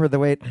actually remember the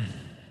way it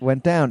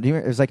went down.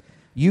 It was like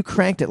you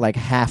cranked it like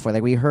halfway.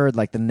 Like we heard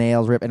like the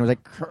nails rip, and it was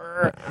like,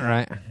 Krr.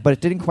 Right. But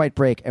it didn't quite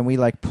break, and we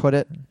like put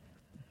it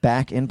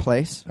back in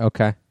place.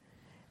 Okay.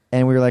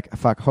 And we were like,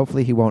 fuck,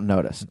 hopefully he won't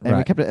notice. And we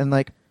Right. kept it, and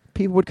like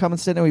people would come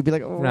and sit, and we'd be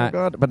like, oh my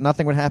God, but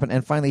nothing would happen.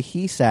 And finally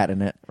he sat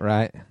in it,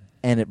 Right.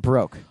 and it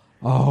broke.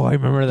 Oh, I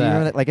remember that. Do you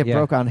remember that? Like it Yeah.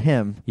 broke on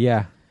him.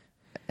 Yeah.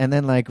 And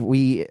then like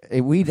we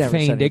never said Feigned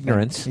anything.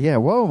 ignorance. Yeah.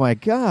 Whoa, my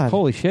God.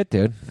 Holy shit,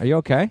 dude. Are you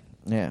okay?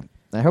 Yeah.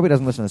 I hope he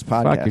doesn't listen to this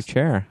podcast. Fuck your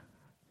chair.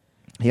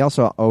 He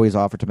also always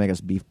offered to make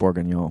us beef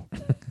bourguignon.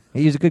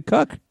 He's a good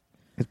cook.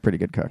 He's a pretty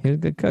good cook. He was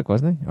a good cook,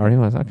 wasn't he? Or he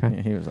was, okay.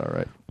 Yeah, he was all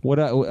right. What?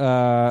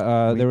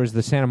 There was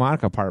the Santa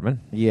Monica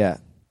apartment. Yeah.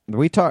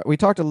 We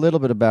talked a little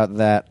bit about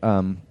that.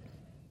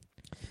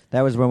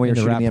 That was when we were In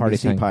the shooting rap the party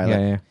NBC thing.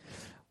 pilot.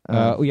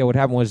 Yeah. What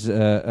happened was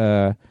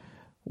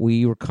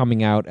we were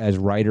coming out as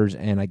writers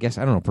and I guess,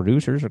 I don't know,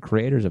 producers or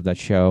creators of that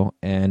show,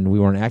 and we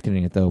weren't acting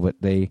in it though,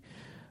 but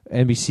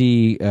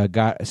NBC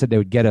said they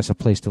would get us a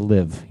place to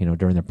live,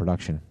 during the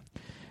production.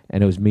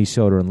 And it was me,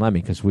 Soder, and Lemme,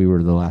 because we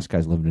were the last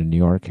guys living in New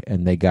York,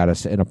 and they got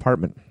us an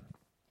apartment.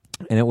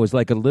 And it was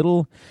like a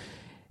little,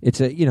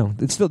 it's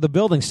still, the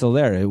building's still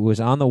there. It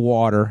was on the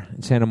water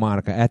in Santa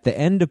Monica. At the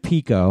end of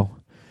Pico,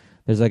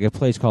 there's like a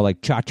place called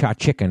like Cha Cha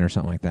Chicken or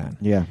something like that.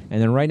 Yeah.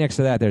 And then right next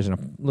to that, there's a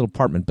little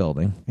apartment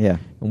building. Yeah.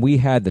 And we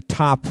had the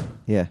top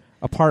Yeah.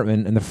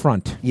 apartment in the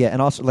front. Yeah,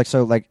 and also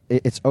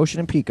it's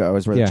Ocean and Pico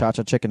is where the Cha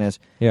Cha Chicken is.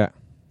 Yeah.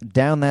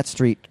 Down that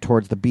street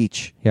towards the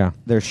beach. Yeah.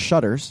 There's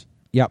Shutters.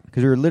 Yep.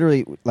 Because we were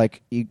literally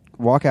like, you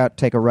walk out,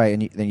 take a right,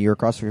 and then you're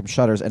across from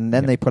Shutters, and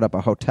then they put up a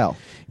hotel.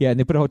 Yeah, and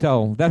they put a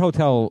hotel. That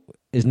hotel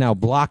is now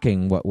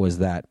blocking what was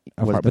that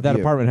apartment. But that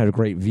apartment had a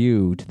great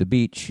view to the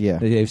beach. Yeah.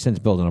 They've since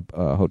built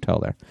a hotel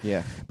there.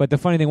 Yeah. But the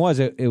funny thing was,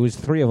 it was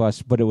three of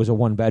us, but it was a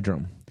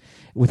one-bedroom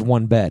with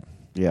one bed.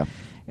 Yeah.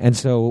 And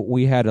so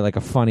we had like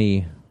a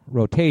funny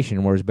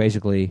rotation, whereas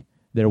basically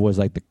there was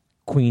like the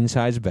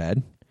queen-size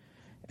bed,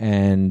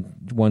 and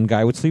one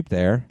guy would sleep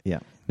there. Yeah.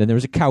 Then there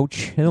was a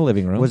couch in the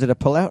living room. Was it a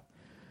pullout?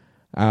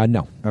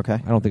 No. Okay.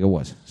 I don't think it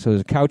was. So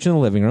there's a couch in the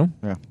living room.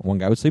 Yeah. One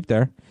guy would sleep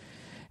there.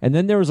 And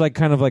then there was like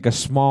kind of like a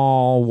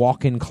small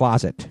walk-in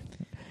closet.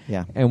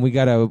 Yeah. And we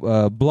got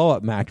a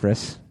blow-up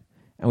mattress,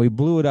 and we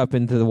blew it up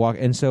into the walk.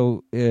 And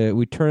so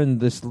we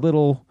turned this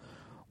little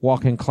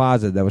walk-in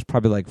closet that was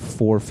probably like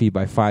 4 feet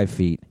by 5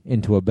 feet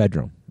into a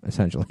bedroom,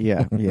 essentially.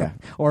 Yeah. Yeah.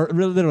 Or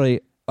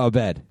literally a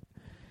bed.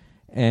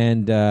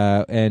 And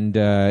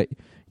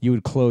you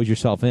would close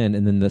yourself in,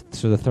 and then the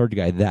third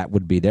guy, that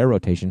would be their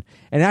rotation.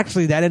 And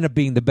actually, that ended up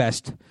being the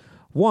best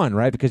one,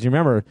 right? Because you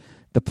remember,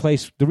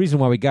 the reason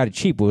why we got it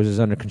cheap was it was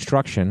under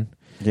construction.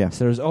 Yeah. So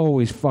there was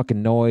always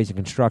fucking noise and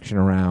construction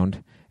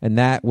around, and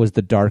that was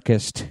the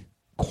darkest,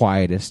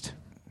 quietest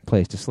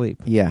place to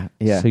sleep. Yeah.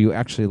 Yeah. So you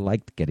actually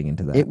liked getting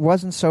into that. It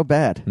wasn't so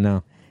bad.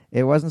 No.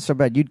 It wasn't so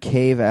bad. You'd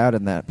cave out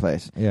in that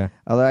place. Yeah.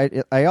 Although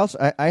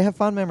I have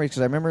fond memories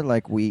because I remember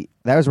like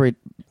that was where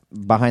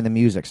Behind the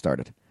Music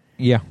started.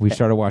 Yeah, we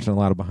started watching a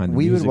lot of Behind the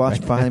Music. We would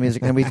watch Behind the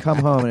Music, and we'd come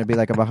home, and it'd be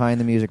like a Behind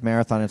the Music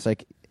marathon. It's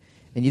like,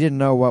 and you didn't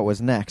know what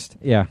was next.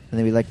 Yeah. And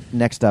then we like,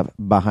 next up,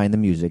 Behind the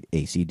Music,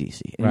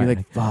 AC/DC. And you're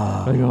like,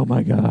 fuck. Like, oh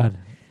my God.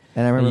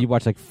 And I remember you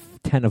watched like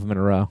 10 of them in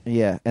a row.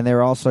 Yeah, and they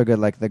were all so good.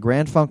 Like the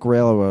Grand Funk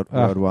Railroad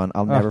one,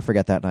 I'll never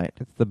forget that night.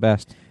 It's the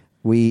best.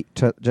 We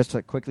just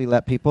to quickly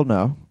let people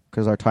know,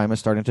 because our time is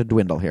starting to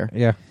dwindle here.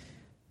 Yeah.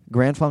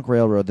 Grand Funk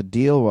Railroad, the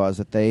deal was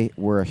that they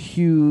were a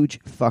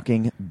huge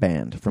fucking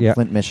band from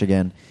Flint,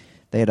 Michigan.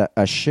 They had a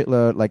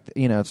shitload, like,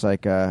 it's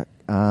like,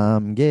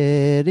 I'm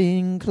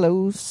getting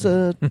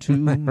closer to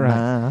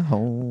my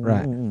home.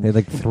 Right. They had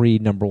like 3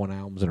 #1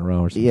 albums in a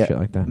row or some shit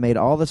like that. Made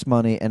all this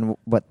money,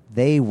 but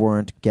they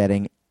weren't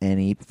getting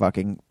any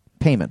fucking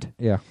payment.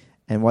 Yeah.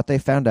 And what they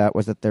found out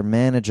was that their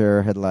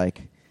manager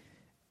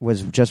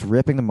was just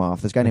ripping them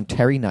off. This guy named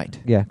Terry Knight.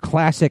 Yeah.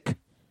 Classic,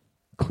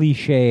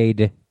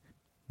 cliched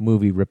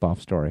movie ripoff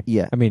story.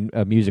 Yeah. I mean,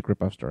 music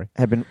ripoff story.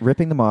 Had been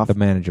ripping them off. The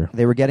manager.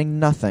 They were getting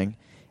nothing.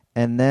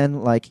 And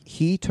then, like,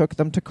 he took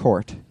them to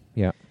court.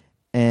 Yeah.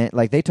 And,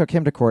 like, they took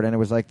him to court, and it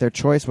was like their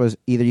choice was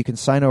either you can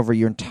sign over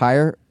your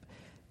entire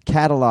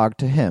catalog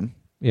to him.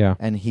 Yeah.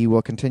 And he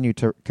will continue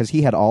to, because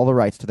he had all the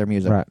rights to their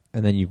music. Right.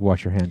 And then you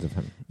wash your hands with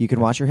him. You can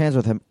wash your hands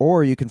with him,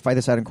 or you can fight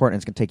this out in court, and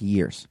it's going to take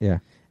years. Yeah.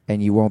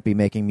 And you won't be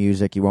making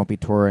music, you won't be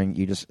touring.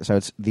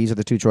 These are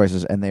the two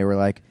choices. And they were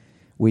like,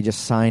 we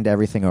just signed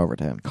everything over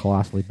to him.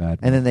 Colossally bad.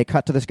 And then they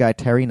cut to this guy,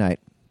 Terry Knight,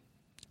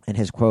 and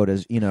his quote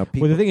is, people...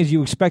 Well, the thing is,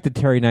 you expected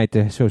Terry Knight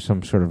to show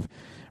some sort of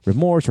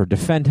remorse or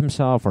defend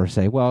himself or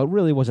say, well, it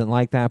really wasn't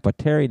like that, but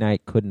Terry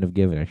Knight couldn't have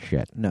given a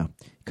shit. No.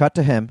 Cut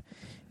to him,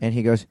 and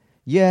he goes,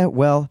 yeah,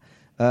 well,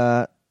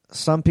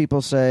 some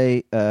people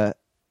say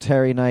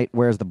Terry Knight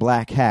wears the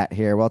black hat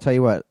here. Well, I'll tell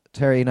you what,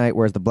 Terry Knight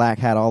wears the black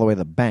hat all the way to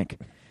the bank.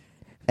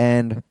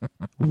 And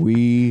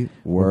we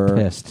were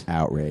pissed.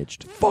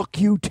 Outraged. Fuck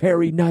you,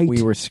 Terry Knight.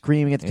 We were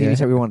screaming at the TV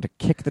set. We wanted to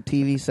kick the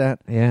TV set.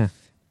 Yeah.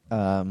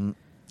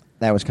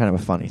 That was kind of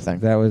a funny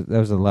thing. That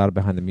was a lot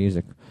behind the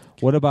music.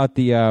 What about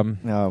the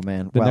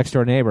next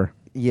door neighbor?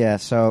 Yeah,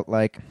 so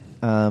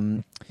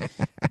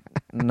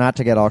not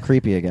to get all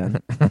creepy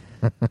again,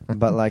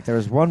 but there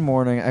was one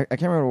morning, I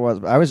can't remember what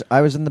it was, but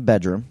I was in the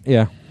bedroom.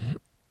 Yeah.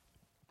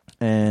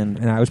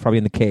 And I was probably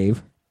in the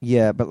cave.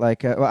 Yeah, but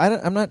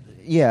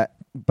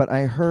but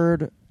I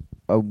heard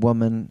a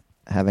woman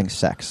having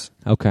sex.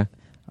 Okay.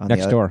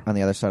 Next door. On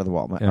the other side of the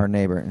wall, our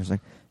neighbor. And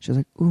she was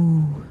like,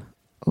 ooh,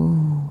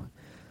 ooh,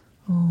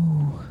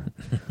 ooh,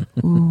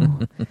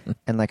 ooh.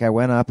 And I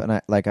went up and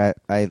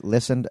I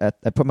listened I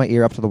put my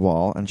ear up to the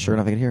wall, and sure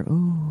enough I could hear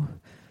ooh,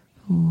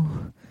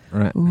 ooh,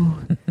 right. Ooh.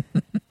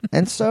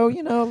 And so,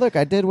 look,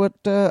 I did what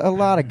a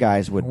lot of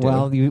guys would do.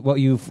 Well, what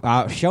you've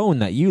shown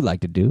that you like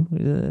to do,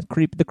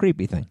 the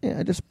creepy thing.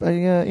 Yeah,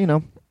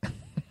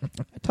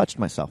 I touched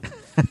myself.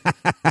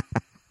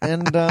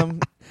 And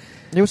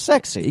it was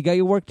sexy. You got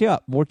you worked you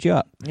up.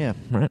 Yeah.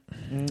 Right.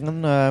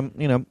 And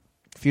a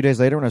few days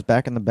later when I was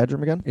back in the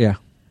bedroom again, yeah,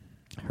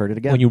 I heard it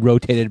again. When you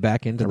rotated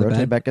back into the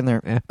rotated bed? Back in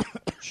there. Yeah.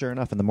 Sure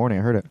enough, in the morning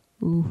I heard it.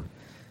 Ooh.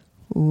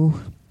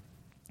 Ooh.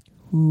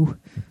 Ooh.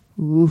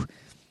 Ooh.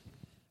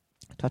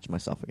 I touched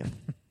myself again.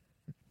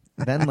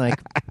 Then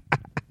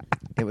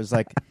it was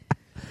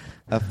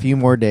a few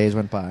more days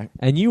went by.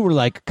 And you were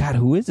like, God,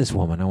 who is this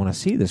woman? I want to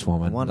see this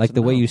woman. Like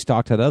the way you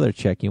stalked that other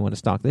chick, you want to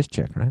stalk this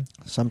chick, right?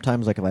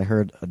 Sometimes, if I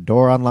heard a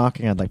door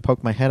unlocking, I'd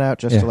poke my head out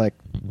just to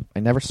I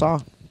never saw.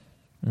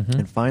 Mm-hmm.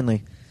 And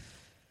finally,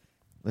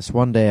 this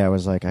one day I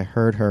was I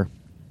heard her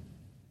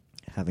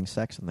having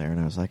sex in there,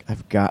 and I was like,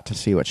 I've got to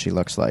see what she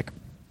looks like.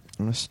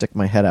 I'm going to stick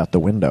my head out the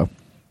window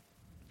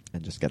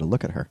and just get a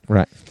look at her.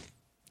 Right.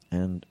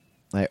 And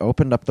I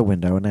opened up the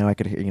window, and now I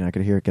could hear, I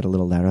could hear it get a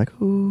little louder,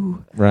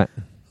 ooh. Right.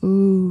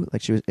 Ooh,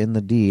 like she was in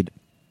the deed.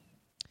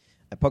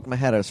 I poked my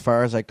head as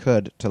far as I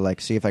could to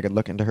see if I could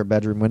look into her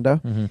bedroom window.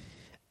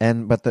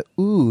 Mm-hmm. But the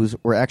oohs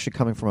were actually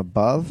coming from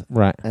above.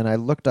 Right. And I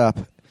looked up,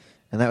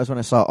 and that was when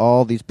I saw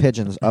all these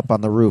pigeons up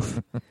on the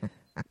roof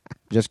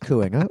just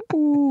cooing.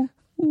 Ooh,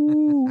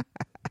 ooh,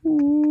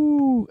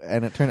 ooh.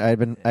 And it turned I'd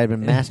been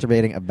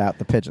masturbating about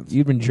the pigeons.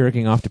 You've been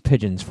jerking off to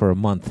pigeons for a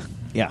month.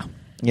 Yeah.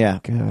 Yeah.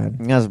 God.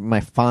 That was my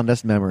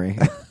fondest memory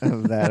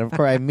of that. Of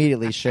course, I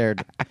immediately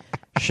shared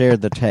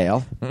the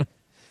tale.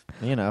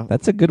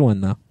 That's a good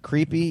one, though.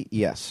 Creepy,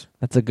 yes.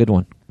 That's a good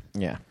one.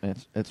 Yeah,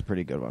 it's a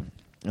pretty good one.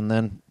 And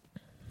then,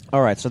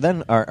 all right, so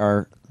then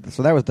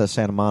so that was the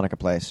Santa Monica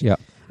place. Yeah.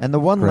 And the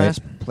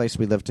last place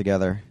we lived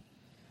together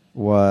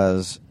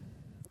was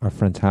our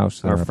friend's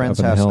house. Our friend's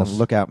house on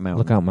Lookout Mountain.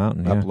 Lookout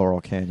Mountain, up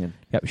Laurel Canyon.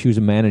 Yep, she was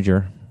a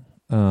manager.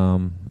 I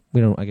guess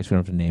we don't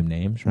have to name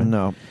names, right?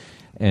 No.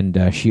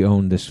 And she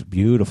owned this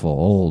beautiful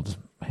old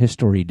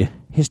historied.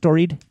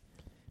 Historical?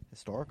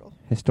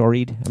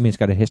 Historied. I mean, it's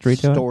got a history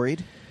to it.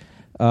 Storied.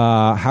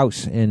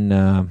 House in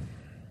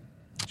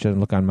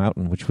Lookout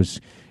Mountain, it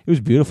was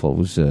beautiful. It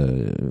was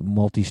a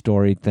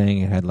multi-storied thing.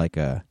 It had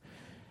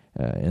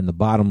in the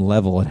bottom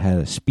level, it had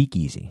a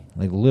speakeasy,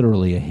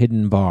 literally a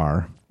hidden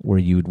bar where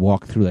you would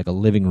walk through a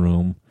living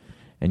room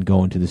and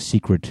go into the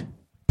secret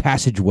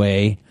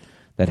passageway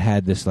that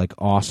had this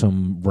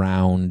awesome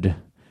round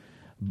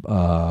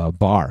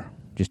bar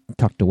just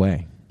tucked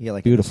away. Yeah,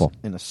 beautiful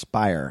in a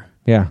spire.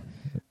 Yeah,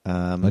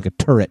 like a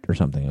turret or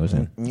something. It was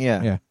in.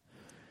 Yeah.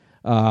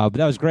 But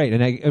that was great.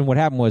 And what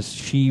happened was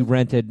she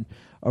rented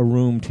a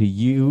room to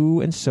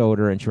you and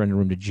Soder, and she rented a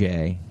room to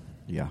Jay.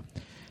 Yeah.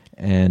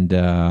 And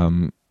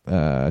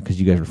because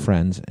you guys were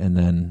friends, and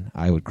then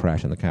I would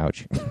crash on the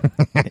couch.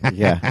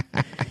 Yeah.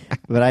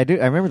 But I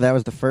remember that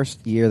was the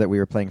first year that we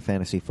were playing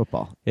fantasy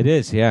football. It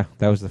is, yeah.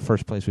 That was the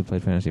first place we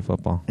played fantasy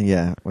football.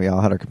 Yeah, we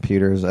all had our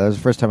computers. That was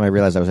the first time I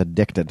realized I was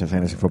addicted to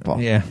fantasy football.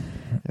 Yeah.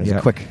 It was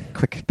a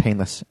quick,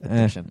 painless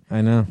addiction.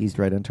 I know. Eased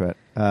right into it.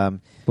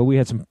 But we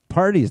had some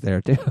parties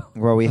there, too.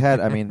 Well, we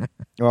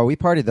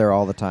partied there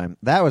all the time.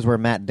 That was where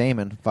Matt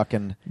Damon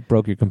fucking...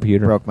 Broke your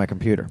computer. Broke my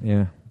computer.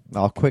 Yeah.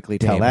 I'll quickly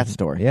tell that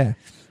story. Yeah.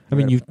 I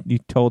mean, you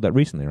told that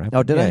recently, right?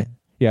 Oh, did I?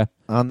 Yeah.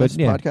 On this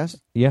podcast?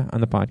 Yeah,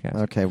 on the podcast.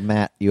 Okay,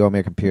 Matt, you owe me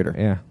a computer.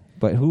 Yeah.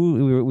 But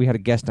we had a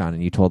guest on,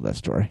 and you told that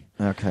story.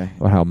 Okay.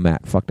 About how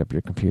Matt fucked up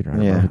your computer. I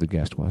don't know who the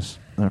guest was.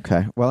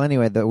 Okay. Well,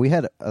 anyway, we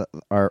had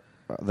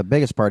the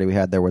biggest party we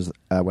had there was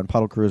when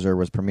Puddle Cruiser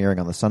was premiering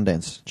on the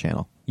Sundance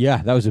Channel.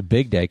 Yeah, that was a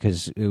big day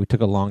because it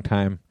took a long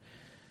time.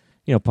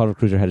 You know, Puddle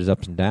Cruiser had its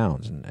ups and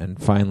downs,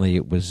 and finally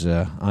it was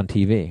on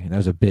TV. And that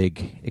was a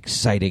big,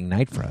 exciting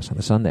night for us on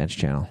the Sundance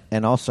Channel.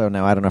 And also,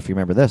 now, I don't know if you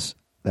remember this,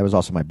 that was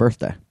also my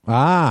birthday.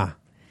 Ah,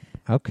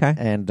 okay.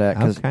 And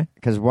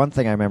because one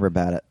thing I remember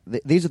about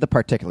it, these are the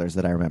particulars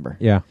that I remember.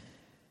 Yeah.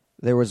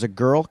 There was a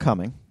girl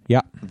coming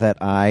Yeah. that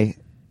I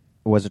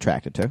was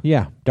attracted to.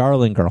 Yeah,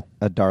 darling girl.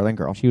 A darling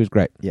girl. She was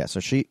great. Yeah, so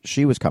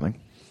she was coming.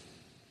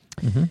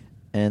 Mm-hmm.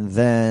 And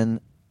then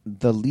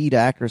the lead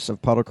actress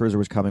of Puddle Cruiser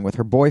was coming with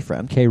her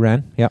boyfriend. Kay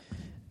Ren. Yep.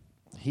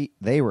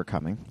 They were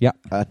coming. Yep.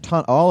 A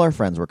ton. All our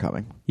friends were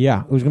coming.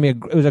 Yeah, it was gonna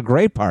be it was a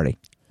great party.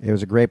 It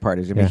was a great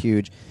party. It was gonna be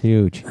huge.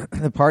 Huge.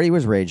 The party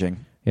was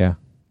raging. Yeah.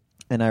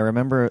 And I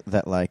remember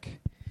that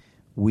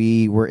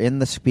we were in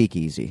the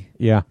speakeasy.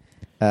 Yeah.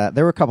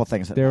 There were a couple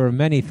things. There were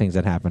many things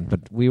that happened,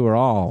 but we were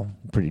all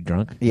pretty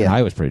drunk. Yeah. And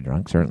I was pretty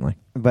drunk, certainly.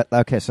 But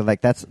okay, so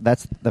that's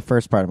the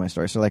first part of my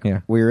story. So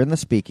we were in the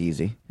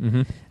speakeasy.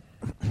 Mm-hmm.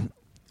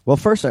 Well,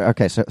 first,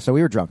 okay, so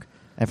we were drunk.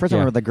 And first I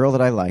remember the girl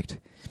that I liked,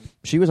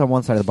 she was on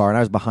one side of the bar and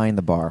I was behind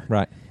the bar.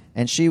 Right.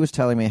 And she was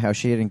telling me how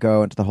she didn't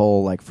go into the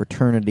whole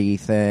fraternity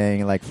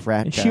thing,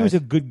 frat And guys. she was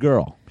a good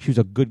girl. She was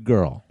a good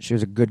girl. She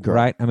was a good girl.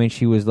 Right? I mean,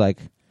 she was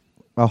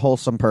a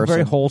wholesome person.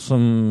 Very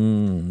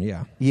wholesome,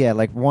 yeah. Yeah,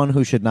 one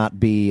who should not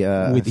be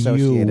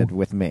associated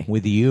with me.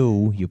 With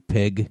you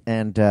pig.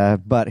 And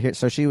but here,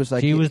 so she was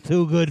she was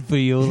too good for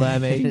you,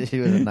 Lemmy. She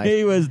was a nice.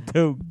 He was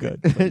too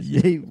good for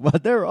you.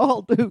 But they're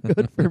all too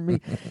good for me.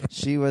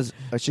 I was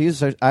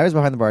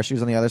behind the bar. She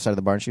was on the other side of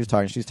the bar, and she was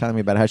talking. She was telling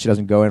me about how she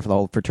doesn't go in for the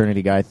whole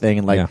fraternity guy thing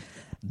and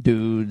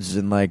dudes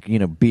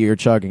and beer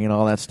chugging and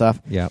all that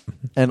stuff. Yeah.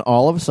 And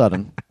all of a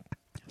sudden,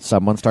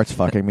 someone starts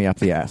fucking me up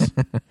the ass.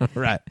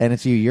 Right. And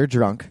it's you. You're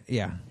drunk.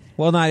 Yeah.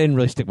 Well, no, I didn't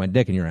really stick my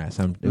dick in your ass.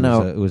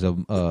 It was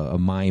a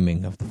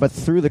miming of the... But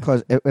through the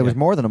clothes, it was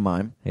more than a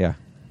mime. Yeah.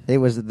 It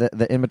was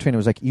the in-between. It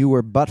was you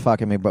were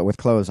butt-fucking me, but with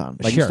clothes on.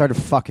 You Sure. started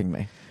fucking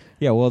me.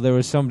 Yeah, well, there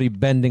was somebody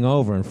bending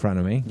over in front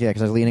of me. Yeah,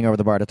 because I was leaning over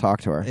the bar to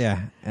talk to her.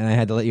 Yeah, and I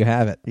had to let you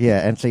have it.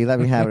 Yeah, and so you let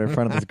me have it in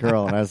front of this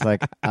girl, and I was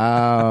like,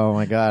 oh,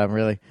 my God, I'm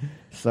really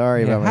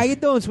sorry about How you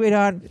doing,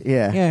 sweetheart?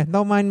 Yeah. Yeah,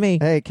 don't mind me.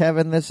 Hey,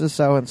 Kevin, this is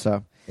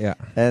so-and-so. Yeah.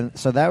 And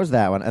so that was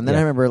that one. And then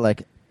I remember,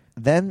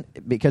 then,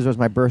 because it was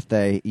my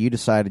birthday, you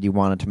decided you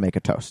wanted to make a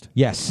toast.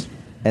 Yes.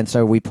 And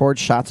so we poured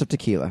shots of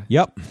tequila.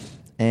 Yep.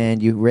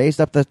 And you raised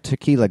up the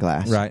tequila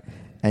glass. Right.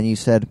 And you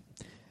said,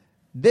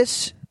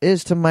 "This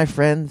is to my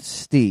friend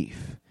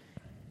Steve.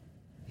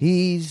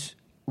 He's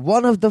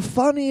one of the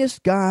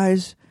funniest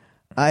guys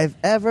I've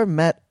ever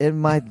met in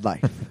my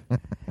life."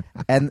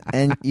 and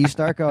you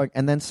start going,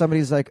 and then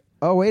somebody's like,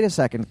 "Oh, wait a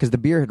second," because the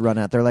beer had run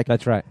out. They're like,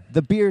 "That's right.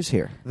 The beer's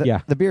here."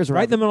 The beer's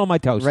right in the middle of my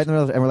toast. Right in the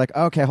middle, and we're like,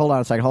 "Okay, hold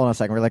on a second.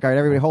 We're like, "All right,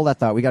 everybody, hold that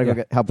thought. We got to go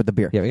get help with the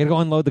beer." Yeah, we got to go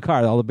unload the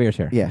car. All the beer's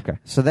here. Yeah. Okay.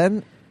 So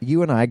then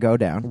you and I go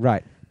down.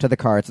 Right. To the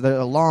car. It's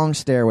a long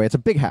stairway. It's a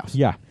big house.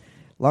 Yeah.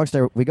 Long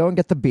stairway. We go and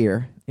get the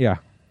beer. Yeah.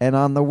 And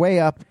on the way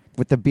up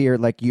with the beer,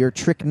 your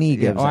trick knee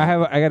gives out.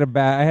 I had a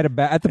bad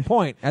at that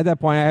point I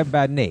have a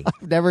bad knee.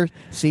 I've never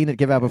seen it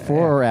give out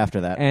before or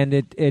after that. And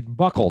it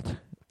buckled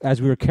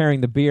as we were carrying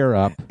the beer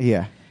up.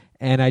 Yeah.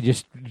 And I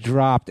just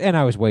dropped, and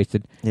I was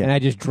wasted. Yeah. And I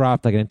just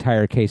dropped an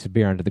entire case of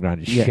beer onto the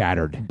ground. It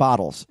shattered.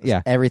 Bottles.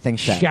 Yeah. Everything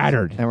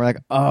shattered. And we're like,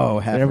 oh,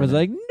 Heffernan. And everyone's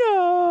like,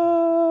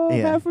 no,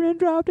 Heffernan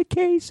dropped a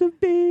case of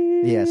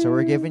beer. Yeah, so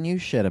we're giving you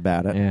shit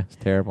about it. Yeah, it's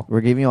terrible.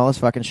 We're giving you all this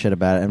fucking shit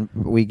about it. And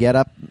we get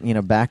up,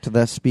 back to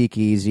the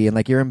speakeasy,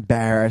 and you're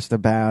embarrassed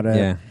about it.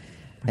 Yeah.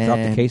 I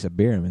dropped a case of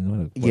beer. I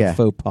mean, what a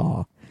faux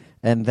pas.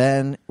 And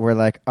then we're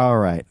like, all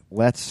right,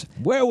 let's...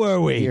 Where were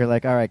we? You're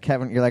like, all right,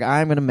 Kevin, you're like,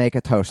 I'm going to make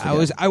a toast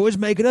again. I was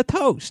making a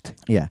toast.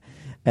 Yeah.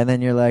 And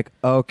then you're like,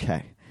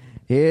 okay,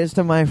 here's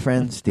to my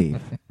friend Steve.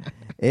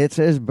 It's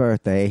his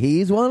birthday.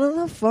 He's one of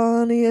the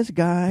funniest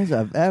guys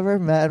I've ever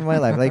met in my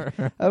life.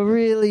 A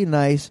really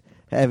nice,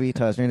 heavy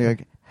toast. And you're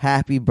like,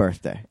 happy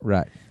birthday.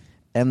 Right.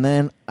 And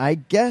then I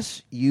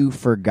guess you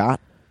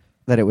forgot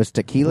that it was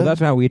tequila. Well, that's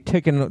how we had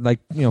taken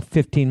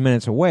 15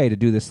 minutes away to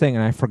do this thing,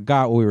 and I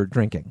forgot what we were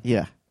drinking.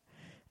 Yeah.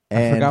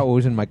 I forgot what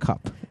was in my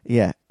cup.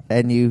 Yeah.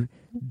 And you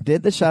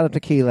did the shot of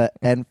tequila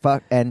and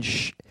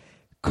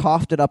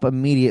coughed it up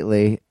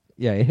immediately.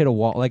 Yeah, it hit a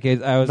wall.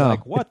 I was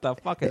like, what the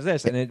fuck is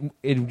this? And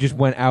it just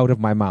went out of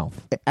my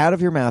mouth. Out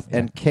of your mouth. Yeah.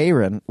 And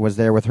Karen was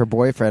there with her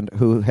boyfriend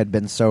who had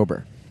been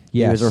sober.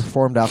 Yes. He was a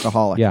reformed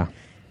alcoholic. Yeah.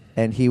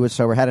 And he was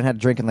sober, hadn't had a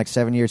drink in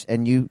 7 years,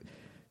 and you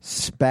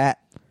spat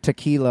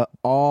tequila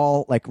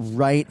all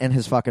right in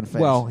his fucking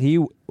face. Well, he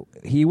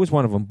was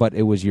one of them, but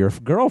it was your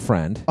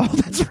girlfriend. Oh,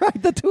 that's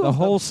right. The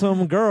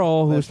wholesome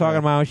girl who was talking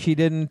about she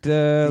didn't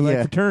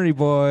like fraternity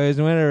boys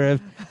and whatever.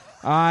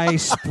 I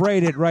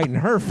sprayed it right in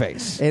her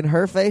face. In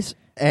her face?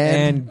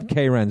 And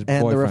K-Ren's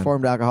boyfriend. And the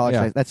reformed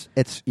alcoholic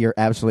face. You're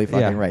absolutely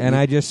fucking right. And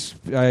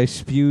I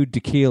spewed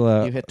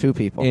tequila. You hit two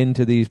people.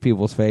 Into these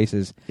people's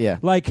faces. Yeah.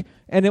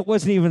 And it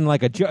wasn't even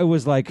like a joke. It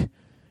was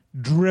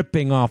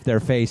dripping off their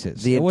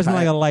faces. It wasn't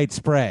like a light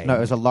spray. No, it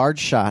was a large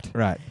shot.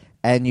 Right.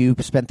 And you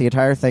spent the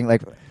entire thing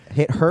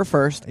hit her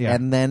first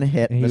and then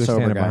hit he the was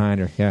sober standing guy. Behind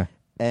her, yeah.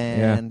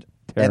 and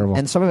terrible.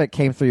 and some of it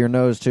came through your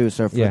nose too.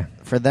 So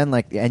for then,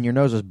 like, and your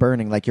nose was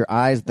burning, like your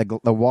eyes, the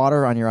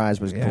water on your eyes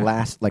was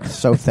glass, like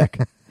so thick.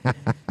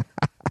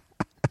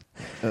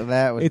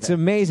 That was. It's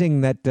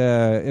amazing that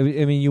I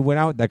mean, you went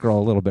out with that girl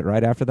a little bit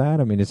right after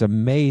that. I mean, it's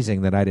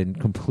amazing that I didn't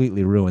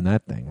completely ruin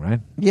that thing, right?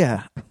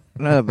 Yeah,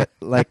 no, but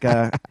like,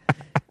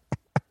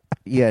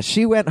 yeah,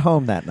 she went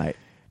home that night.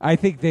 I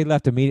think they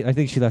left immediately. I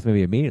think she left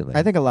maybe immediately.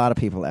 I think a lot of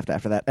people left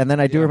after that, and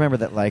then I do remember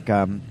that, like,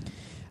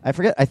 I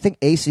forget. I think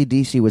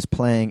AC/DC was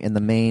playing in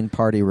the main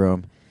party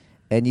room,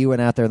 and you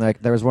went out there, and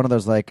like there was one of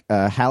those like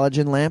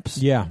halogen lamps.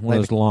 Yeah, one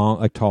of those long,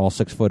 like tall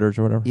 6-footers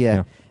or whatever.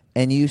 Yeah.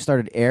 And you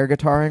started air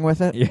guitaring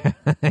with it.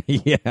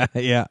 Yeah,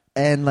 yeah.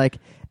 And like,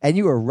 and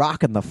you were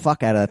rocking the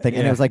fuck out of that thing,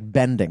 and it was like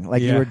bending,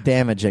 like you were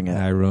damaging it.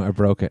 I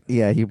broke it.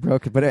 Yeah, you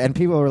broke it, and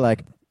people were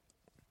like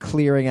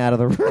clearing out of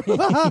the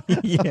room.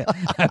 Yeah,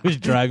 I was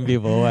driving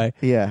people away.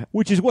 Yeah,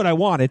 which is what I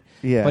wanted.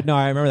 Yeah, but no,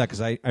 I remember that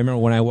because I remember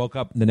when I woke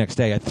up the next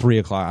day at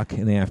 3:00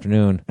 in the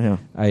afternoon. Yeah.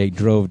 I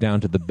drove down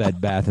to the Bed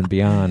Bath and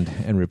Beyond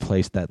and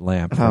replaced that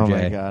lamp. For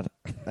Jay. My god,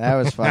 that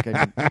was fucking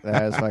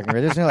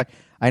ridiculous. Like,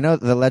 I know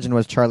the legend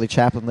was Charlie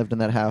Chaplin lived in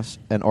that house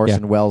and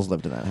Orson Welles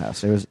lived in that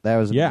house. It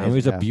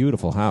was a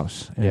beautiful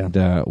house,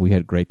 and we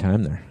had a great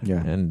time there.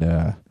 Yeah,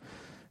 and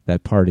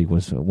that party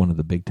was one of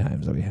the big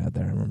times that we had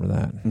there. I remember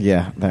that.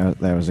 Yeah,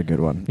 that was a good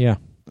one. Yeah.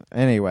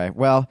 Anyway,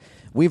 well,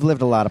 we've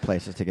lived a lot of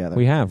places together.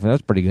 We have.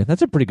 That's pretty good.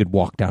 That's a pretty good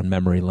walk down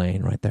memory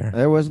lane right there.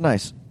 It was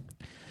nice.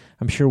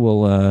 I'm sure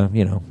we'll,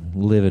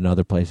 live in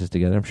other places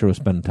together. I'm sure we'll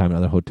spend time in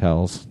other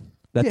hotels.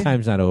 That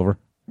time's not over.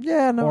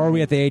 Yeah, no. Or are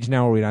we at the age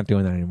now where we're not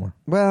doing that anymore?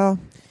 Well,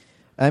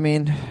 I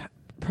mean,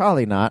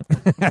 probably not.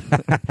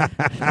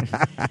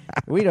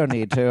 We don't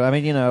need to. I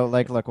mean,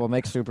 like, look, we'll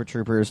make Super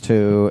Troopers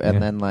 2,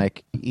 and then,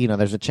 like,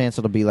 there's a chance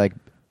it'll be like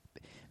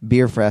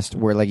Beer Fest,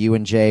 where, like, you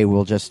and Jay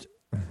will just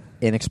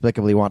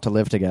inexplicably want to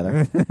live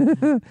together.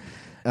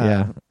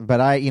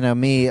 But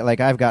me,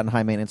 like, I've gotten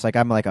high maintenance. Like,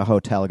 I'm like a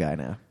hotel guy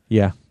now.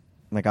 Yeah.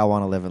 Like, I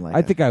want to live in like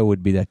I think I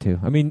would be that too.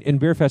 I mean, in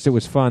Beer Fest, it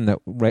was fun that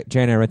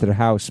Jay and I rented a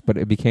house, but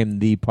it became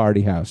the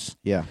party house.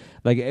 Yeah.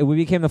 Like, we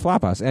became the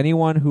flop house.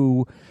 Anyone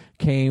who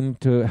came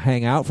to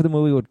hang out for the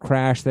movie would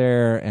crash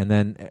there, and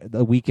then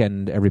the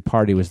weekend, every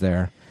party was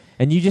there.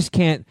 And you just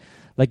can't,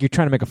 like, you're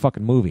trying to make a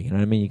fucking movie, you know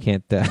what I mean? You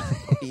can't,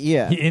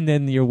 yeah. And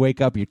then you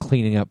wake up, you're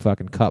cleaning up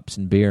fucking cups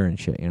and beer and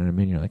shit, you know what I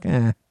mean? You're like,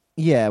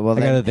 Yeah, well,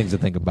 I got other things to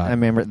think about. I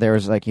remember there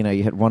was, like, you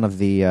had one of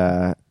the,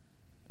 I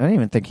don't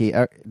even think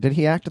did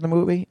he act in the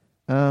movie?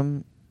 There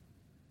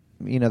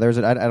was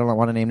I don't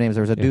want to name names.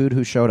 There was a dude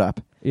who showed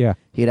up. Yeah.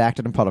 He had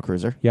acted in Puddle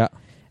Cruiser. Yeah.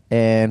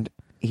 And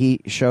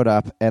he showed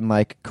up and,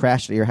 like,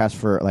 crashed at your house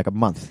for, like, a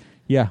month.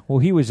 Yeah. Well,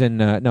 he was in,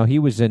 he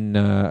was in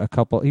a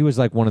couple, he was,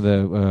 like, one of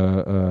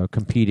the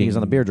competing. He was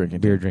on the beer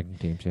drinking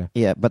teams, yeah.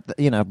 Yeah, but,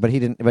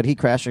 but he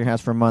crashed at your house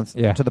for a month.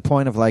 Yeah. To the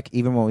point of, like,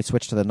 even when we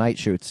switched to the night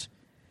shoots,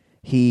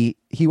 he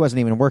wasn't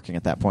even working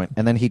at that point.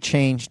 And then he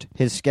changed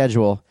his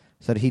schedule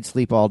so that he'd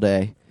sleep all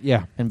day.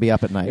 Yeah. And be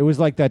up at night. It was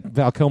like that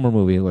Val Kilmer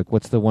movie. Like,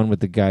 what's the one with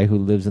the guy who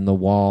lives in the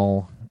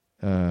wall?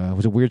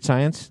 Was it Weird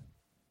Science?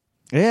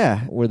 Yeah.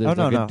 Where there's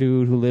a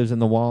dude who lives in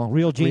the wall.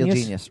 Real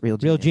Genius? Real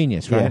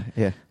Genius, right?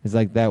 Yeah. It's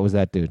like that was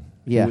that dude.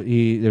 Yeah.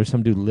 There was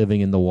some dude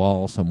living in the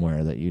wall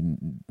somewhere that you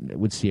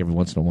would see every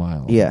once in a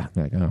while. Yeah.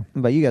 Like, oh.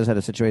 But you guys had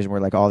a situation where,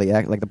 like,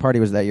 the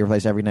party was at your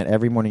place every night.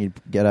 Every morning you'd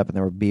get up and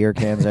there were beer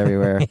cans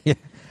everywhere. Yeah.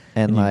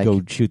 And like,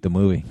 go shoot the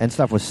movie. And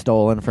stuff was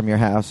stolen from your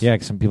house. Yeah,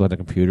 'cause some people had a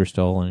computer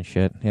stolen and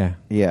shit. Yeah.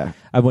 Yeah.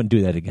 I wouldn't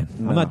do that again.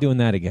 No. I'm not doing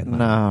that again.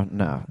 No.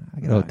 I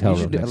got a hotel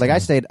room. Like, I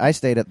stayed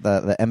at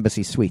the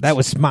Embassy Suites. That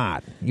was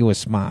smart. You were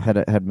smart.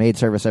 Had maid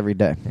service every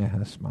day. Yeah,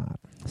 that's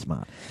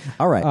smart.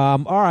 All right.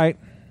 All right.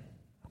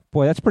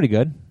 Boy, that's pretty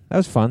good. That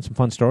was fun. Some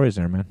fun stories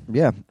there, man.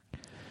 Yeah.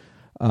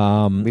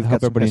 We've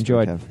hope everybody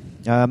enjoyed.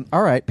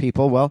 All right,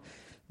 people. Well,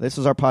 this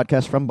is our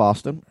podcast from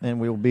Boston,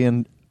 and we will be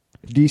in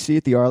D.C.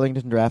 at the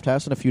Arlington Draft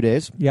House in a few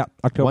days. Yeah,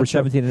 October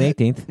 17th and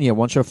 18th. Yeah,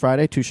 one show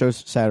Friday, 2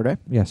 shows Saturday.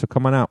 Yeah, so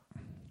come on out.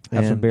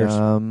 Have some beers.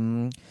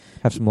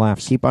 Have some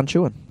laughs. Keep on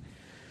chewing.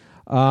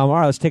 All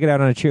right, let's take it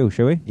out on a chew,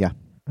 shall we? Yeah.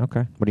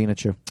 Okay. What are you going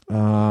to chew?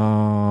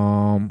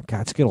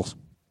 God, Skittles.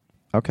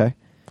 Okay.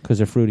 Because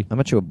they're fruity. I'm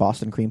going to chew a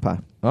Boston cream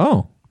pie.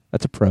 Oh,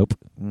 that's a probe.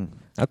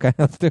 Okay,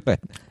 let's do it.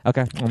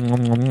 Okay.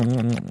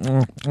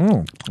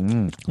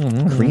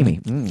 Creamy.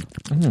 I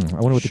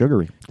wonder what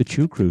sugary. The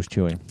chew crew's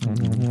chewing. Why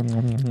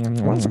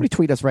don't somebody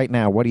tweet us right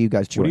now? What are you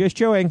guys chewing? What are you guys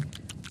chewing?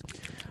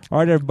 All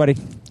right, everybody.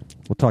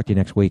 We'll talk to you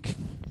next week.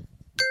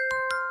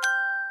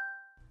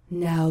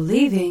 Now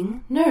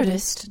leaving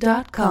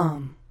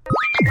Nerdist.com.